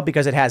MyFitnessPal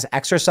because it has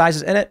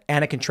exercises in it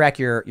and it can track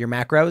your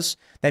macros.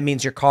 That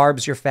means your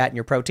carbs, your fat, and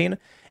your protein.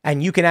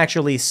 And you can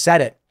actually set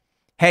it.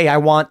 Hey, I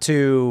want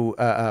to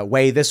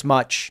weigh this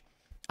much.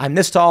 I'm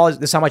this tall.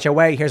 This is how much I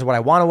weigh. Here's what I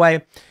want to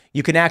weigh.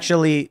 You can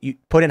actually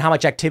put in how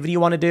much activity you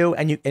want to do,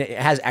 and it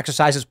has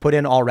exercises put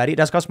in already. It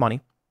does cost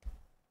money,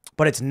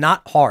 but it's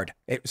not hard.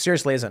 It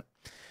seriously isn't.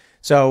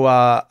 So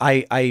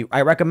I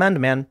recommend,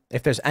 man,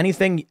 if there's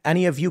anything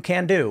any of you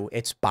can do,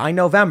 it's by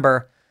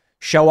November,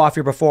 show off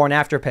your before and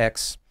after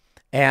pics.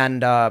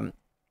 And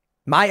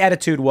my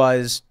attitude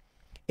was,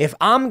 if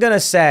I'm going to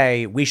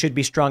say we should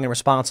be strong and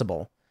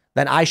responsible,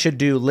 then I should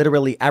do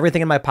literally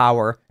everything in my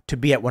power to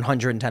be at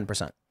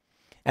 110%.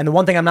 And the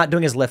one thing I'm not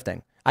doing is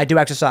lifting. I do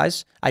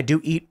exercise. I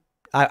do eat.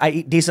 I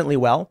eat decently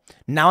well.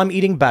 Now I'm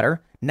eating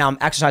better. Now I'm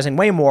exercising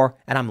way more,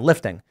 and I'm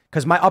lifting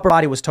because my upper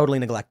body was totally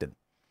neglected.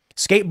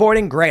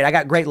 Skateboarding, great. I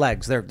got great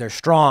legs. They're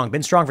strong.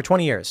 Been strong for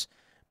 20 years,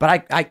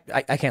 but I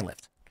can't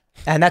lift,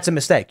 and that's a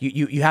mistake.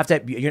 You have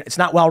to. It's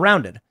not well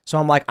rounded. So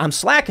I'm like, I'm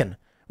slacking.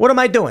 What am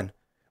I doing?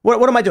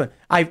 What am I doing?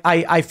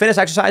 I finish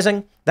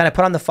exercising, then I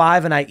put on the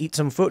 5 and I eat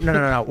some food.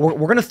 No.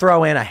 We're gonna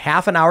throw in a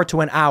half an hour to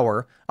an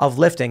hour of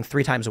lifting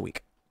 3 times a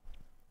week.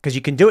 Because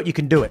you can do it, you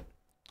can do it.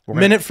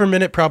 Minute for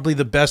minute, probably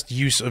the best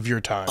use of your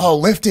time. Oh,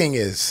 lifting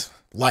is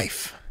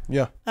life.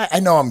 Yeah.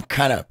 I know I'm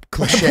kind of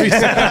cliche,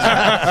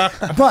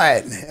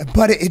 but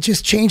it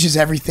just changes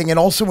everything. And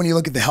also when you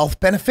look at the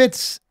health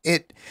benefits,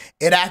 it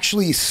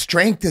actually,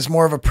 strength is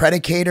more of a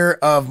predicator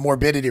of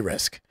morbidity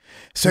risk.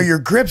 So your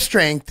grip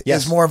strength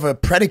is more of a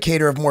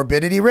predicator of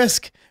morbidity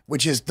risk,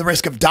 which is the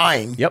risk of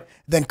dying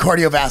than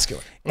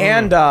cardiovascular.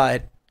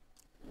 And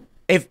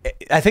if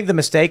I think the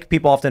mistake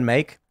people often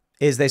make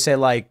is they say,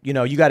 like, you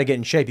got to get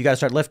in shape. You got to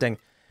start lifting.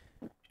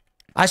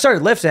 I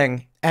started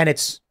lifting and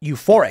it's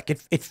euphoric.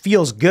 It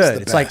feels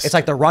good. It's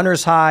like the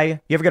runner's high.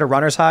 You ever get a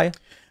runner's high?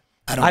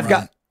 I've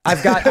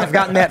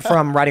gotten that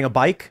from riding a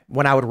bike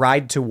when I would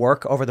ride to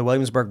work over the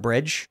Williamsburg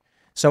Bridge.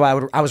 So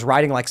I was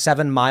riding like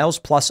 7 miles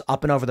plus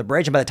up and over the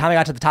bridge. And by the time I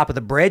got to the top of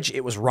the bridge,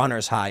 it was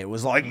runner's high. It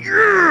was like,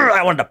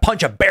 I wanted to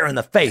punch a bear in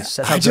the face.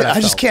 That's how good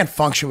I just can't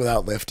function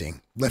without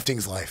lifting.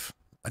 Lifting's life.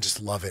 I just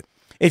love it.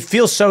 It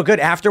feels so good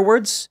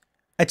afterwards.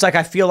 It's like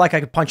I feel like I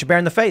could punch a bear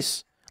in the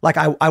face. Like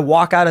I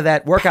walk out of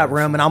that workout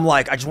room and I'm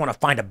like, I just want to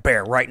find a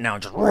bear right now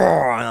and just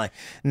roar. And like,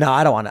 no,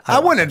 I don't want to. I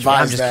wouldn't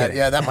advise that. Kidding.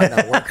 Yeah, that might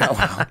not work out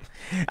well.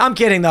 I'm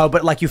kidding though,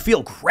 but like you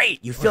feel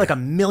great. You feel like a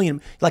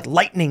million, like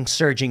lightning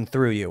surging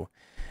through you.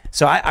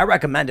 So I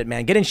recommend it,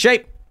 man. Get in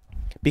shape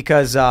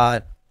because,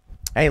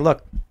 hey,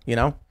 look, we're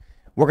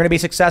going to be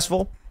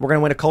successful. We're going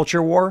to win a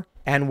culture war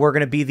and we're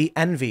going to be the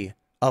envy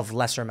of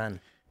lesser men.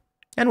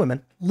 And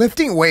women.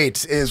 Lifting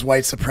weights is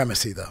white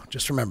supremacy, though.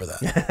 Just remember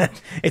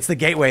that. It's the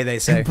gateway, they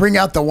say. And bring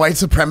out the white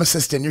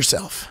supremacist in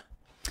yourself.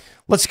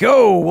 Let's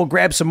go. We'll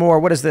grab some more.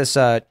 What is this?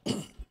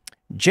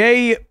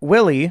 Jay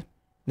Willie,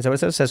 is that what it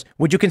says? It says,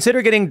 would you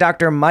consider getting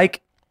Dr.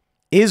 Mike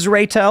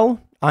Israetel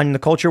on the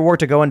culture war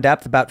to go in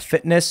depth about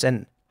fitness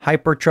and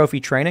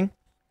hypertrophy training?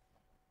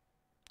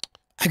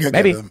 I could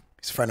go with him.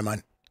 He's a friend of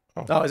mine.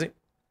 Oh, is he?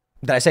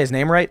 Did I say his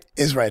name right?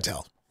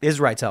 Israetel.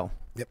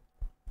 Yep.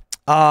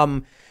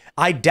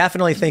 I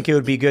definitely think it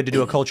would be good to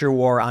do a culture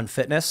war on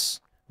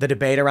fitness, the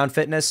debate around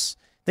fitness.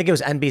 I think it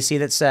was NBC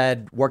that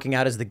said working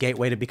out is the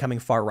gateway to becoming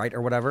far right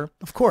or whatever.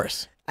 Of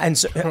course. And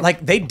so,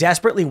 like, they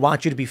desperately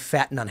want you to be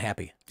fat and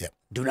unhappy. Yep.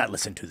 Do not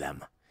listen to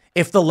them.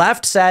 If the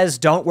left says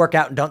don't work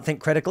out and don't think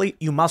critically,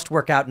 you must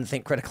work out and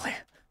think critically.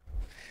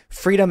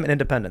 Freedom and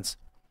independence.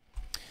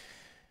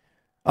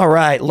 All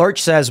right. Lurch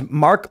says,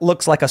 Mark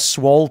looks like a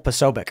swole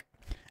Pasobic.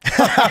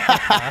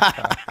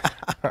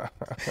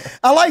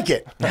 I like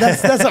it.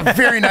 That's a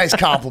very nice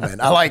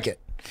compliment. I like it.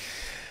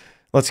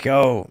 Let's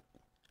go.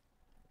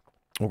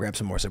 We'll grab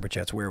some more super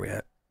chats. Where are we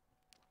at?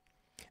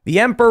 The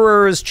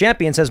Emperor's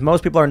Champion says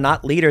most people are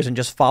not leaders and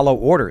just follow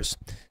orders.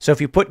 So if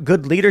you put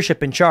good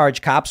leadership in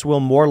charge, cops will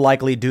more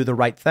likely do the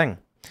right thing.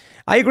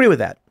 I agree with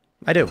that.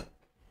 I do.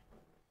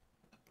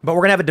 But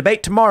we're going to have a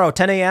debate tomorrow,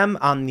 10 a.m.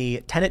 on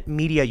the Tenet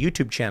Media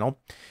YouTube channel.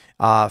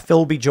 Phil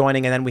will be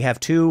joining, and then we have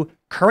 2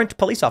 current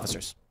police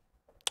officers.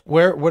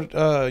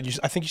 I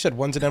think you said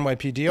one's an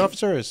NYPD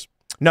officer.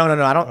 No.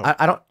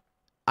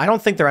 I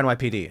don't think they're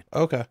NYPD.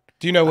 Okay.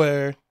 Do you know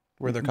where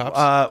they're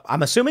cops?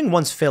 I'm assuming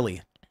one's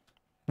Philly,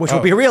 which will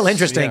be real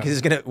interesting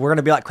because we're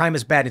gonna be like, crime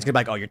is bad. And he's gonna be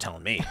like, oh, you're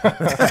telling me,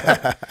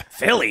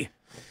 Philly.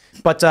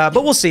 But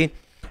we'll see.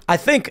 I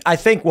think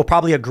we'll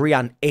probably agree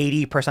on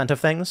 80% of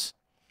things.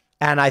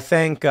 And I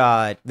think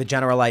the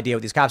general idea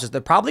with these cops is they're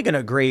probably going to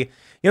agree. You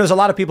know, there's a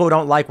lot of people who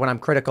don't like when I'm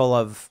critical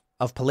of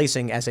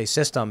policing as a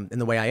system in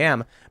the way I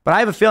am. But I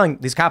have a feeling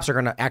these cops are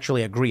going to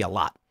actually agree a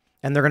lot.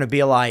 And they're going to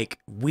be like,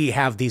 we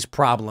have these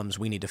problems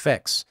we need to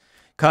fix.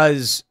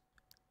 Because,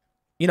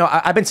 you know,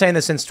 I've been saying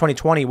this since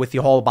 2020 with the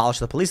whole abolish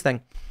the police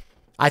thing.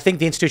 I think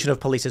the institution of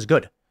police is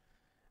good.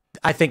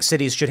 I think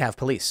cities should have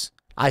police.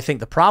 I think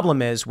the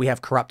problem is we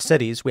have corrupt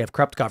cities, we have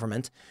corrupt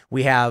government,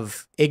 we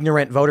have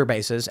ignorant voter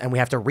bases, and we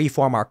have to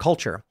reform our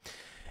culture.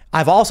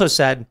 I've also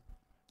said,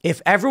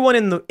 if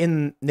everyone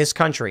in this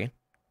country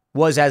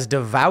was as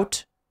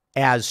devout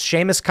as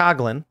Seamus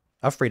Coughlin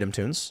of Freedom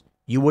Tunes,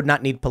 you would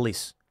not need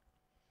police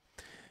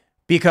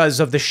because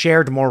of the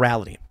shared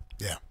morality.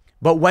 Yeah.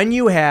 But when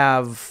you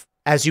have,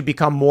 as you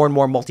become more and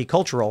more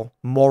multicultural,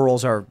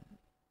 morals are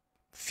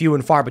few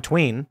and far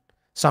between.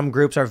 Some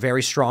groups are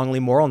very strongly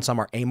moral and some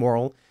are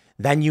amoral.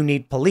 Then you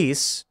need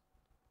police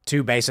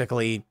to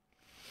basically,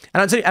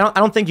 I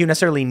don't think you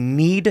necessarily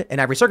need in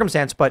every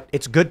circumstance, but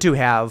it's good to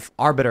have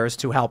arbiters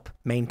to help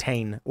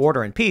maintain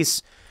order and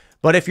peace.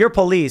 But if your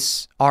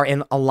police are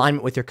in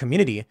alignment with your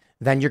community,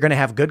 then you're going to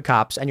have good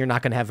cops and you're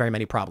not going to have very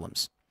many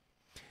problems.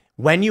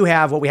 When you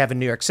have what we have in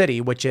New York City,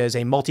 which is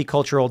a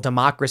multicultural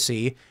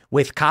democracy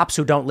with cops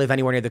who don't live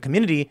anywhere near the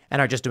community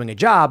and are just doing a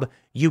job,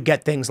 you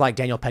get things like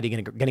Daniel Petty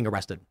getting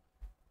arrested.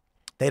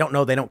 They don't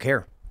know, they don't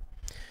care.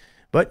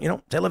 But, you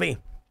know, Tel Aviv.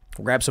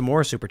 We'll grab some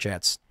more super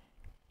chats.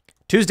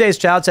 Tuesday's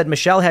Child said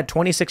Michelle had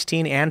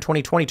 2016 and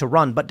 2020 to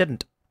run, but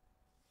didn't.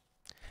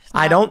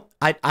 I don't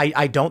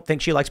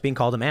think she likes being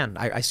called a man.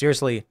 I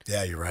seriously.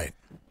 Yeah, you're right.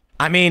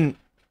 I mean,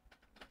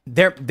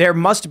 there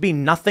must be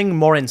nothing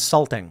more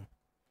insulting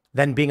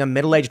than being a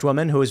middle-aged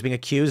woman who is being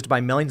accused by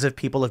millions of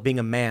people of being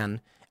a man,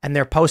 and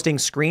they're posting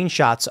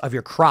screenshots of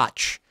your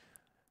crotch,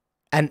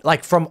 and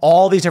like from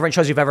all these different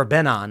shows you've ever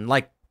been on.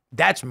 Like,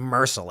 that's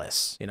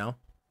merciless, you know?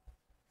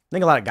 I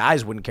think a lot of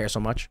guys wouldn't care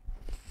so much.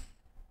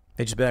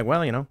 They'd just be like,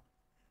 well, you know.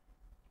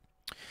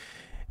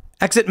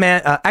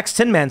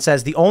 X-Tin Man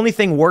says, the only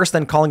thing worse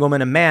than calling a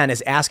woman a man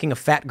is asking a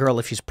fat girl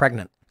if she's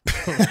pregnant.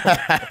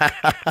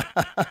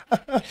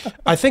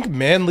 I think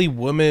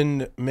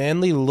manly-looking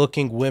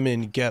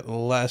women get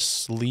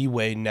less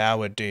leeway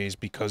nowadays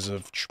because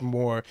of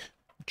more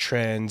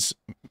trans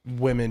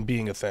women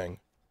being a thing.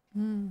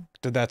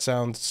 Did that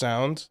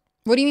sound?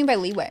 What do you mean by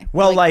leeway?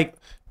 Well, like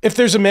if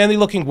there's a manly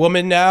looking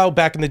woman now,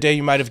 back in the day,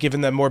 you might have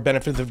given them more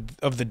benefit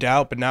of the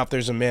doubt. But now if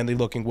there's a manly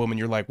looking woman,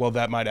 you're like, well,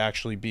 that might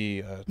actually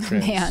be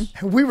trans. Man.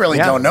 We really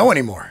don't know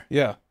anymore.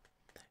 Yeah.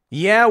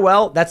 Yeah,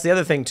 well, that's the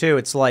other thing, too.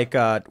 It's like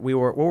what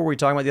were we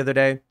talking about the other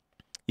day?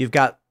 You've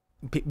got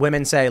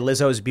women say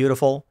Lizzo's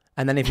beautiful.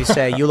 And then if you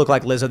say you look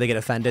like Lizzo, they get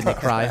offended and they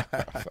cry.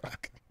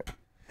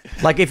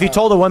 Like if you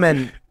told a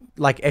woman,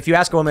 like if you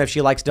ask a woman if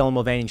she likes Dylan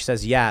Mulvaney and she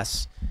says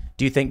yes,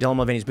 do you think Dylan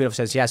Mulvaney's beautiful? She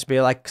says yes.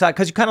 Be like,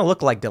 because you kind of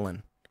look like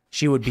Dylan.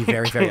 She would be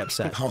very, very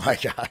upset. Oh, my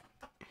God.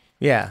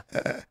 Yeah.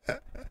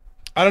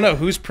 I don't know.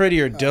 Who's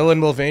prettier, Dylan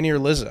Mulvaney or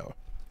Lizzo?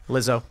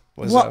 Lizzo.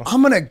 Well,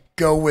 I'm going to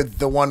go with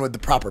the one with the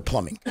proper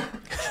plumbing.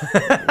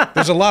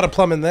 There's a lot of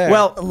plumbing there.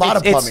 Well, a lot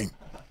of plumbing.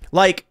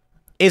 Like,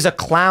 is a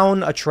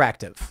clown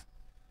attractive?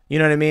 You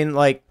know what I mean?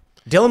 Like,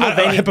 Dylan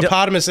Mulvaney.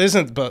 Hippopotamus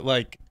isn't, but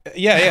like,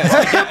 yeah.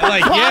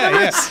 Like,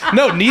 yeah.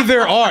 No,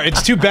 neither are.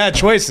 It's two bad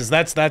choices.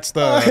 That's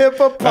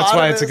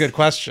why it's a good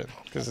question.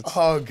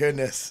 Oh,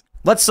 goodness.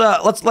 Let's just.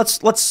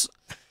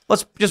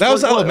 That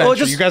was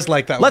elementary. You guys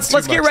like that. Let's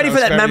get ready for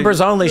that members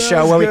only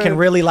show where we can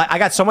really like. I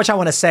got so much I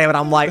want to say, but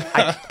I'm like,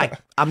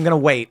 I'm gonna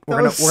wait.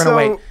 We're gonna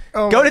wait.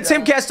 Go to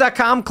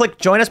timcast.com, click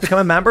join us, become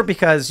a member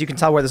because you can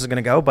tell where this is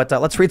gonna go. But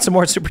let's read some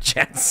more super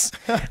chats.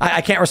 I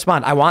can't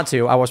respond. I want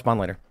to. I will respond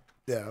later.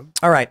 Yeah.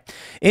 All right.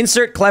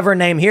 Insert clever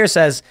name here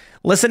says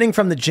listening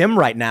from the gym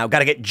right now. Got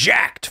to get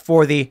jacked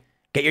for the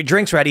get your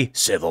drinks ready.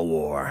 Civil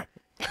War.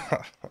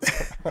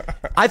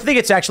 I think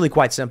it's actually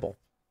quite simple.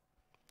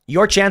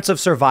 Your chance of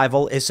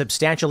survival is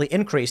substantially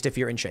increased if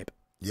you're in shape.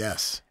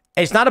 Yes.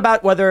 It's not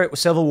about whether it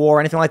was Civil War or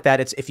anything like that.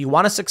 It's if you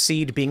want to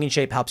succeed, being in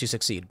shape helps you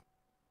succeed.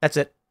 That's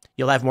it.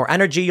 You'll have more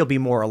energy. You'll be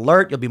more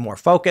alert. You'll be more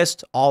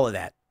focused. All of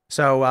that.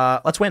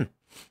 So let's win.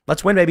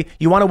 Let's win, baby.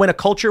 You want to win a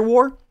culture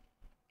war?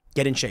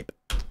 Get in shape.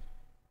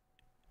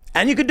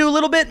 And you could do a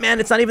little bit, man.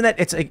 It's not even that.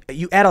 It's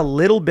you add a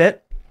little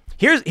bit.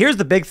 Here's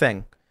the big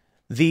thing.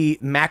 The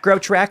macro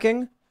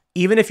tracking,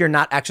 even if you're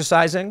not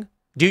exercising,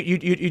 do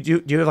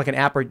you have like an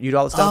app or you do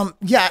all this stuff?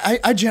 Yeah,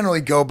 I generally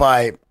go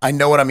by, I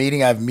know what I'm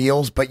eating, I have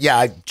meals, but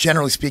yeah,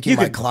 generally speaking,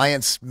 my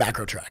clients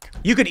macro track.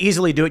 You could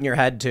easily do it in your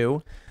head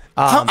too.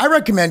 I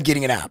recommend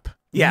getting an app.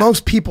 Yeah.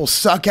 Most people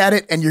suck at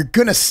it, and you're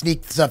going to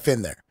sneak stuff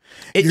in there.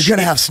 You're going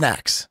to have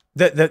snacks.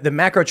 The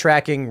macro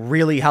tracking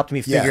really helped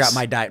me figure Yes. out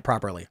my diet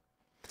properly.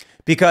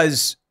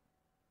 Because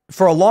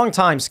for a long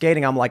time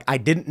skating, I'm like, I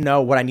didn't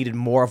know what I needed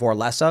more of or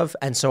less of.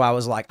 And so I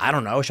was like, I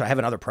don't know, should I have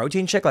another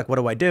protein shake? Like, what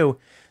do I do?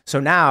 So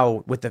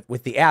now with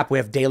the app, we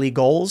have daily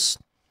goals.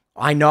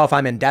 I know if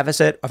I'm in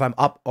deficit, if I'm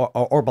up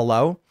or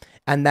below.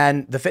 And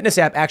then the fitness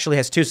app actually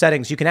has two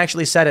settings. You can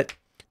actually set it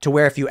to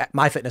where if you,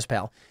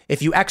 MyFitnessPal,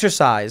 if you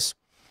exercise,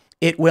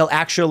 it will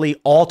actually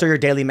alter your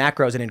daily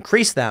macros and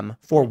increase them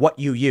for what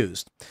you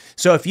used.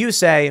 So if you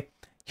say,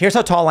 here's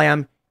how tall I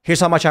am, here's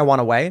how much I want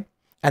to weigh,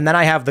 and then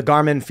I have the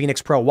Garmin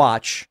Fenix Pro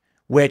watch,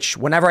 which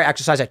whenever I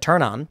exercise, I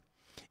turn on,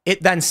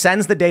 it then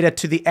sends the data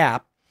to the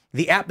app.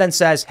 The app then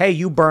says, hey,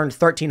 you burned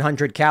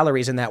 1,300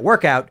 calories in that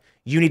workout.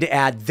 You need to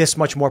add this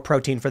much more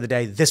protein for the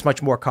day, this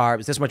much more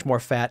carbs, this much more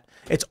fat.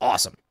 It's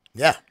awesome.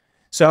 Yeah.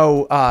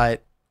 So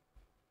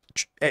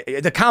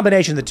the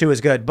combination of the two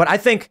is good. But I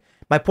think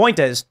my point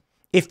is,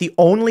 if the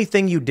only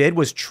thing you did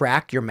was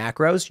track your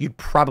macros, you'd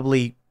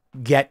probably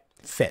get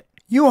fit.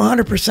 You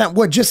 100%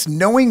 would. Just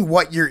knowing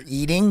what you're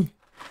eating,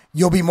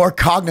 you'll be more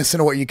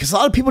cognizant of what you, because a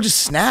lot of people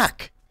just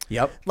snack.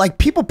 Yep. Like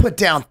people put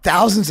down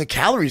thousands of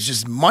calories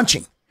just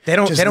munching. They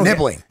don't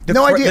nibbling.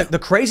 No idea. The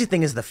crazy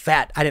thing is the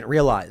fat. I didn't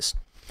realize.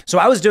 So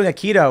I was doing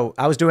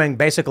I was doing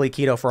basically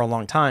keto for a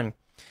long time,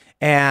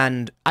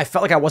 and I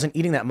felt like I wasn't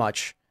eating that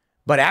much,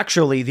 but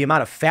actually the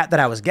amount of fat that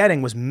I was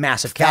getting was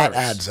massive calories.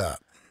 That adds up.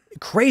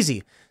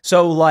 Crazy.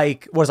 So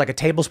like, what was like a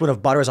tablespoon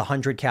of butter is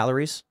 100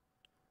 calories.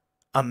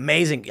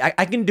 Amazing.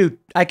 I can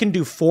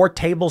do 4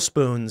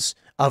 tablespoons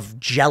of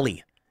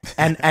jelly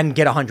and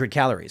get 100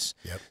 calories.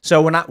 Yep.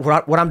 So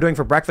what I'm doing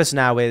for breakfast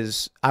now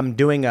is I'm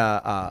doing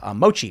a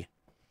mochi.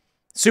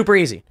 Super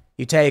easy.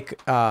 You take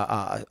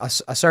a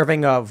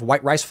serving of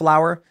white rice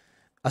flour,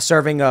 a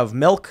serving of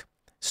milk,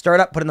 stir it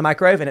up, put it in the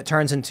microwave, and it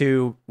turns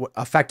into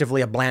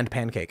effectively a bland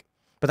pancake.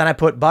 But then I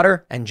put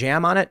butter and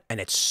jam on it, and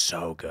it's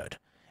so good.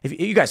 If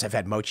you guys have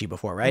had mochi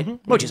before, right?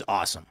 Mm-hmm. Mochi's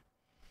awesome.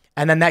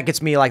 And then that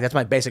gets me like, that's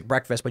my basic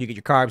breakfast, but you get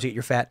your carbs, you get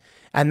your fat.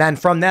 And then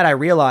from that, I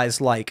realized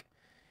like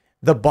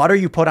the butter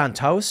you put on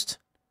toast,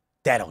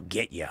 that'll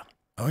get you.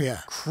 Oh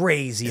yeah.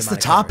 Crazy. It's the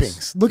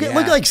toppings. Look at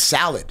like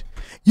salad.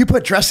 You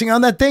put dressing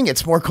on that thing,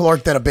 it's more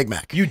caloric than a Big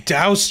Mac. You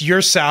douse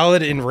your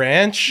salad in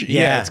ranch?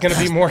 Yeah, it's going to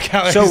be more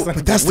calories.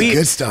 But that's the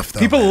good stuff,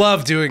 though. People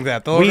love doing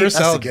that. They'll order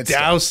salad,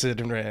 douse stuff.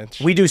 it in ranch.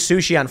 We do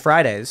sushi on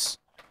Fridays.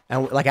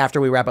 And like after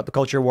we wrap up the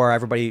culture war,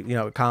 everybody,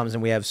 comes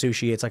and we have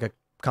sushi. It's like a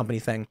company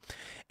thing.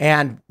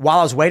 And while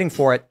I was waiting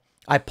for it,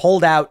 I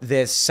pulled out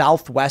this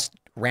Southwest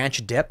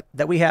ranch dip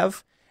that we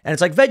have. And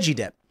it's like veggie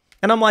dip.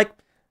 And I'm like,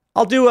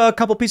 I'll do a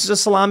couple pieces of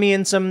salami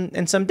and some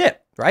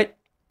dip, right?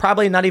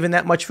 Probably not even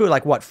that much food.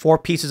 Like what, 4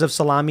 pieces of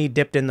salami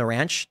dipped in the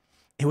ranch?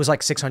 It was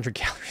like 600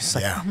 calories.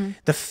 Like, yeah.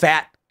 The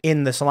fat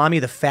in the salami,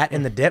 the fat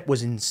in the dip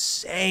was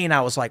insane.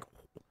 I was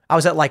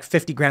at like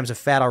 50 grams of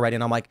fat already.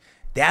 And I'm like,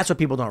 that's what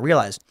people don't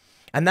realize.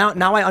 And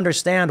now I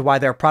understand why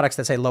there are products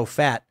that say low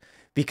fat,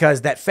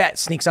 because that fat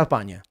sneaks up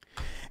on you.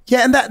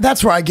 Yeah, and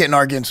that's where I get in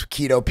arguments with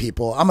keto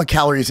people. I'm a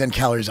calories in,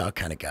 calories out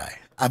kind of guy.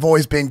 I've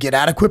always been get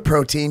adequate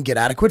protein, get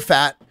adequate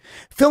fat,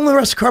 fill in the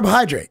rest of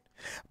carbohydrate.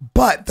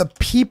 But the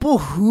people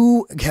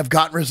who have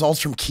gotten results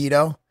from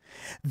keto,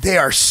 they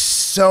are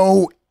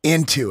so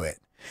into it.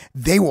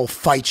 They will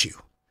fight you.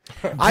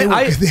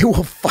 They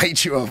will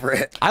fight you over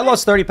it. I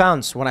lost 30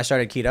 pounds when I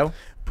started keto.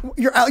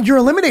 You're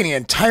eliminating an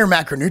entire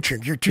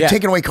macronutrient. You're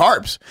taking away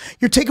carbs.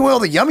 You're taking away all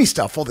the yummy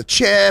stuff, all the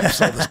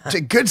chips, all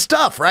the good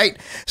stuff, right?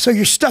 So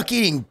you're stuck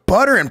eating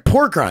butter and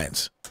pork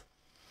rinds.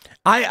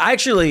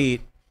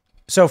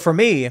 So for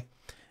me,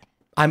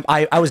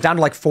 I was down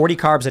to like 40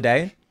 carbs a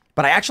day,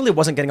 but I actually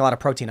wasn't getting a lot of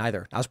protein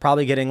either. I was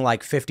probably getting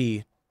like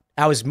 50.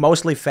 I was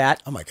mostly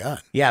fat. Oh my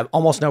God. Yeah,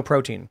 almost no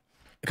protein,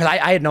 because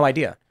I had no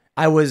idea.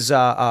 I was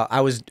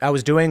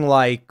doing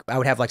like, I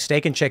would have like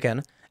steak and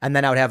chicken, and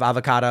then I would have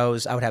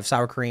avocados, I would have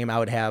sour cream, I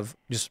would have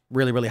just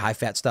really, really high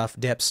fat stuff,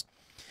 dips.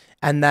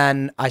 And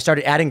then I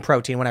started adding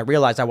protein when I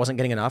realized I wasn't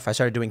getting enough. I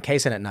started doing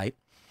casein at night.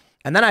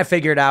 And then I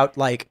figured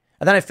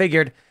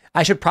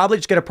I should probably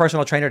just get a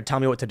personal trainer to tell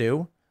me what to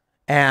do.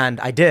 And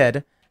I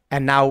did.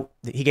 And now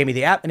he gave me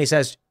the app and he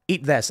says,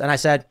 eat this. And I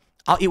said,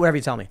 I'll eat whatever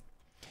you tell me.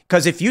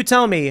 Because if you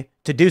tell me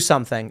to do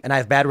something and I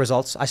have bad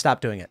results, I stop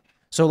doing it.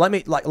 So let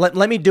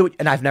me do it.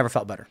 And I've never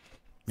felt better.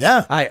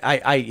 Yeah.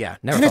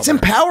 Never. And it's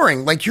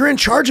empowering. Like, you're in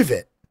charge of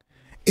it.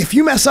 If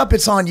you mess up,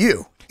 it's on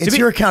you. It's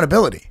your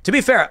accountability. To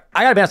be fair,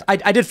 I gotta be honest,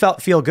 I did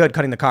feel good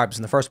cutting the carbs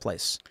in the first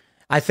place.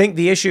 I think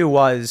the issue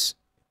was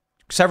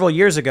several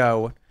years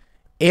ago,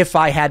 if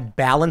I had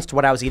balanced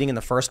what I was eating in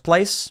the first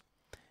place,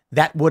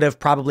 that would have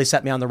probably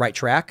set me on the right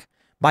track.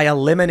 By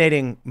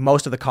eliminating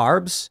most of the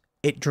carbs,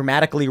 it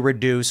dramatically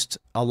reduced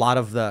a lot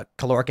of the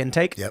caloric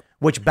intake,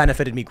 which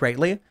benefited me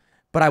greatly.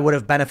 But I would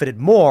have benefited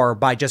more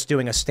by just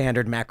doing a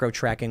standard macro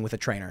tracking with a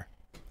trainer.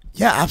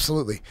 Yeah,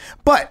 absolutely.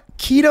 But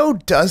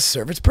keto does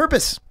serve its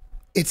purpose.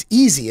 It's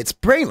easy. It's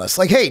brainless.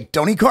 Like, hey,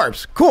 don't eat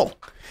carbs. Cool.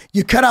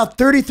 You cut out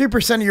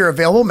 33% of your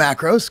available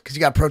macros because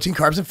you got protein,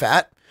 carbs, and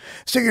fat.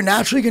 So you're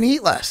naturally going to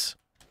eat less.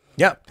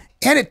 Yep.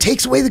 And it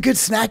takes away the good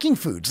snacking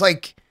foods.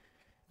 Like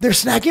they're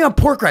snacking on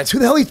pork rinds. Who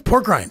the hell eats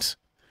pork rinds?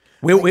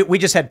 We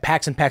just had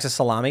packs and packs of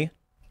salami.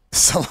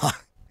 Salami.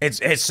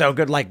 It's so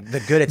good. Like the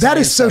good. That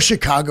is so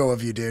Chicago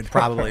of you, dude.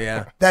 Probably,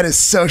 yeah. That is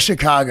so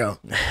Chicago.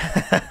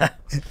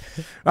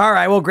 All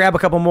right, we'll grab a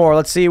couple more.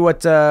 Let's see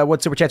what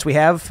super chats we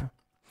have. A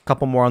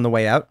couple more on the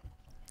way out.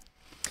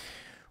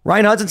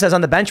 Ryan Hudson says,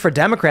 on the bench for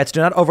Democrats,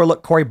 do not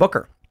overlook Cory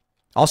Booker.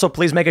 Also,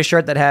 please make a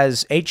shirt that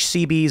has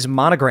HCB's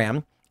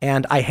monogram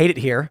and I hate it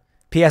here.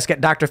 P.S.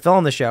 Get Dr. Phil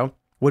on the show.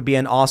 Would be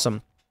an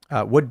awesome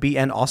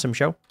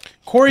show.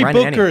 Cory Ryan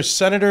Booker, Annie.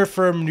 senator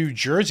from New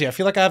Jersey. I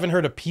feel like I haven't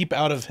heard a peep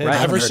out of him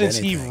ever since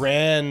he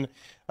ran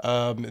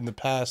in the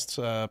past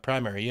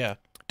primary. Yeah,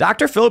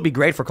 Dr. Phil would be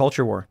great for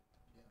Culture War.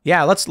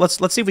 Yeah, let's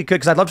see if we could,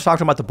 because I'd love to talk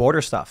to him about the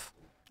border stuff.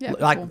 Yeah,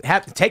 like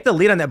cool. Take the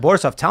lead on that border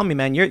stuff. Tell me,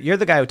 man, you're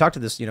the guy who talked to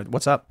this.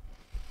 What's up?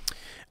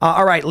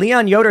 All right,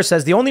 Leon Yoder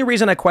says, the only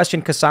reason I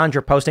question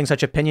Cassandra posting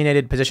such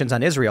opinionated positions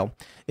on Israel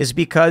is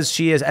because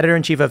she is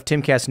editor-in-chief of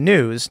Timcast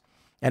News,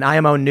 and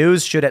IMO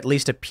News should at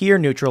least appear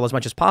neutral as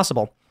much as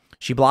possible.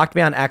 She blocked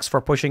me on X for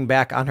pushing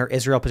back on her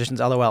Israel positions,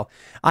 LOL.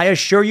 I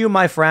assure you,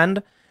 my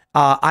friend,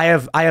 I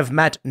have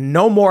met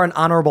no more an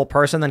honorable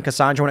person than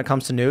Cassandra when it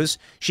comes to news.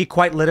 She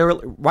quite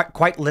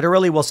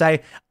literally will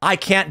say, I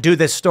can't do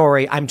this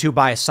story. I'm too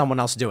biased. Someone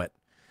else do it.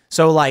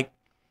 So, like,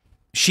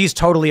 she's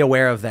totally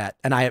aware of that,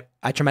 and I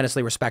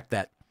tremendously respect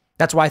that.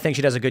 That's why I think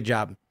she does a good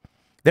job.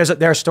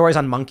 There are stories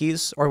on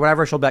monkeys or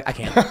whatever. She'll be like, I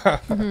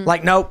can't.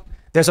 Like, nope.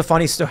 There's a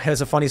funny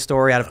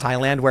story out of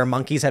Thailand where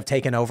monkeys have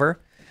taken over,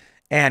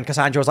 and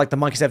Cassandra was like, the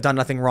monkeys have done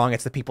nothing wrong.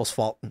 It's the people's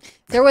fault.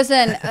 There was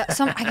I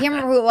can't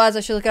remember who it was. I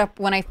should look it up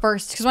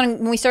because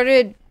when we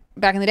started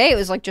back in the day, it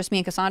was like just me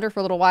and Cassandra for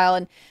a little while,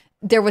 and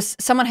there was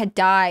someone had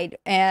died,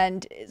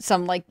 and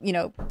some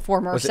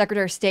former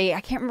Secretary of State.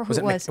 I can't remember who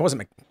it was. It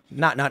wasn't.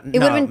 Not. It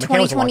would have been McCain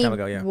was a long time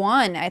ago,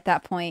 2021 at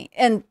that point,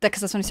 and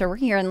because that's when I started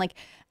working here, and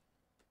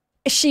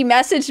she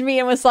messaged me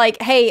and was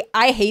like, hey,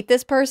 I hate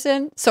this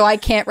person, so I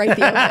can't write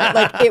the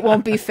article. It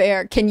won't be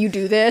fair. Can you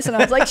do this? And I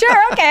was like,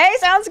 sure, okay,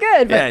 sounds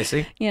good. But, yeah, I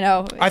see.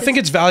 I think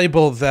it's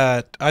valuable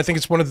that I think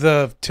it's one of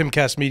the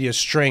Timcast Media's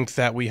strength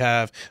that we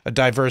have a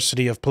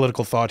diversity of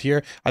political thought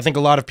here. I think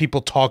a lot of people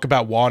talk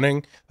about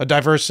wanting a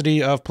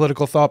diversity of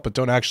political thought, but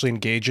don't actually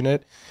engage in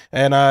it.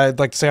 And I'd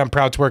like to say I'm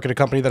proud to work at a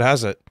company that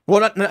has it.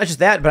 Well, not just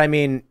that, but I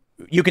mean,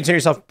 you consider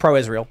yourself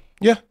pro-Israel.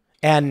 Yeah.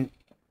 And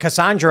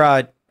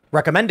Cassandra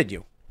recommended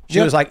you. She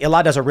was like,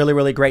 Elad does a really,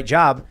 really great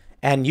job,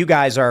 and you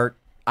guys are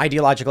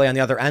ideologically on the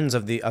other ends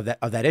of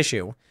that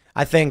issue.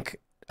 I think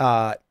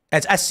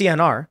it's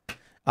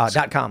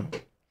scnr.com.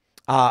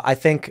 I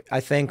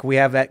think we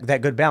have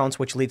that good balance,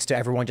 which leads to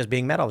everyone just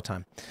being mad all the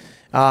time.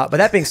 But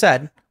that being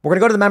said, we're going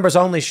to go to the members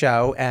only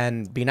show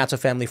and be not so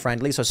family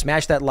friendly. So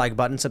smash that like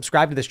button,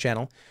 subscribe to this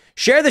channel,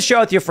 share the show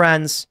with your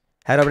friends.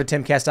 Head over to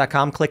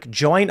timcast.com, click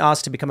join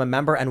us to become a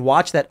member and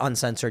watch that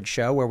uncensored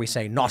show where we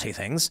say naughty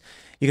things.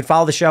 You can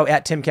follow the show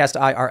at Timcast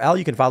IRL.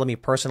 You can follow me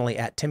personally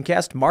at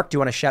Timcast. Mark, do you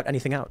want to shout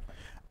anything out?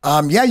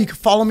 Yeah, you can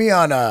follow me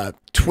on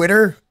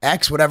Twitter,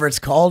 X, whatever it's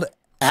called,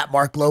 at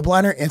Marc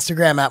Lobliner,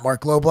 Instagram at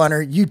Marc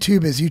Lobliner,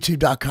 YouTube is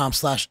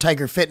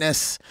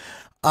youtube.com/tigerfitness.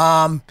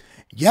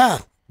 Yeah,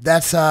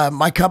 that's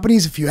my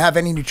companies. If you have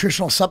any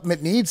nutritional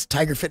supplement needs,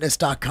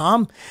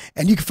 tigerfitness.com.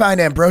 And you can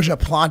find Ambrosia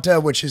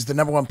Planta, which is the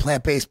 #1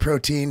 plant-based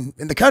protein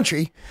in the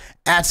country,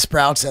 at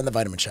Sprouts and the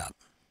Vitamin Shop.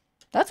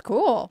 That's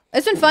cool.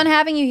 It's been fun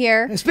having you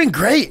here. It's been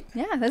great.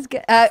 Yeah, that's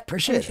good.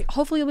 Appreciate it.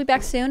 Hopefully you'll be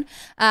back soon.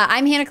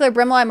 I'm Hannah Claire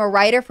Brimlow. I'm a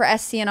writer for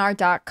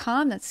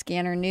scnr.com. That's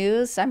Scanner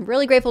News. I'm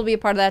really grateful to be a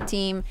part of that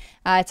team.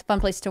 It's a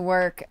fun place to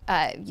work.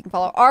 You can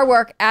follow our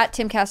work at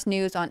Timcast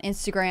News on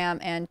Instagram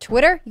and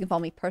Twitter. You can follow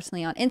me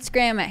personally on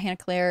Instagram at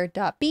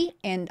hannahclaire.b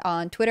and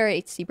on Twitter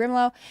at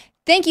HCBrimlow.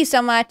 Thank you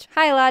so much.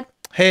 Hi, Elad.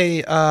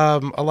 Hey,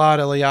 Elad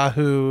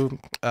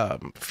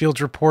Eliyahu, field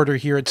reporter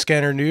here at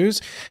Scanner News.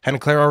 Hannah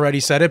Claire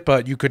already said it,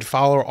 but you could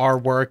follow our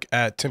work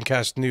at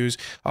Timcast News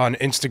on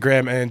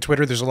Instagram and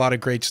Twitter. There's a lot of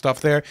great stuff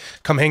there.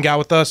 Come hang out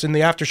with us in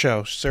the after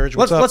show. Serge,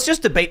 what's up? Let's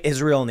just debate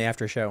Israel in the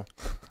after show.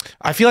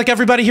 I feel like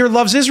everybody here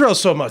loves Israel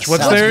so much.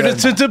 What's there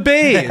to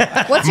debate?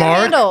 What's your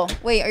handle?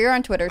 Wait, you're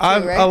on Twitter too,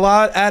 I'm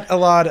right? at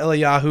Elad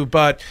Eliyahu,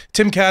 but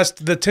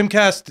the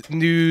Timcast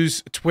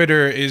News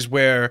Twitter is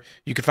where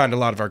you can find a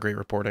lot of our great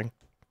reporting.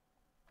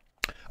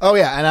 Oh,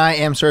 yeah, and I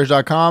am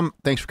Serge.com.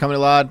 Thanks for coming,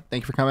 Elad.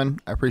 Thank you for coming.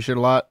 I appreciate it a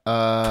lot.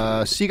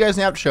 See you guys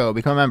in the after show.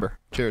 Become a member.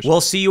 Cheers.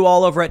 We'll see you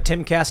all over at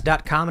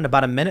timcast.com in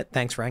about a minute.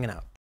 Thanks for hanging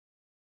out.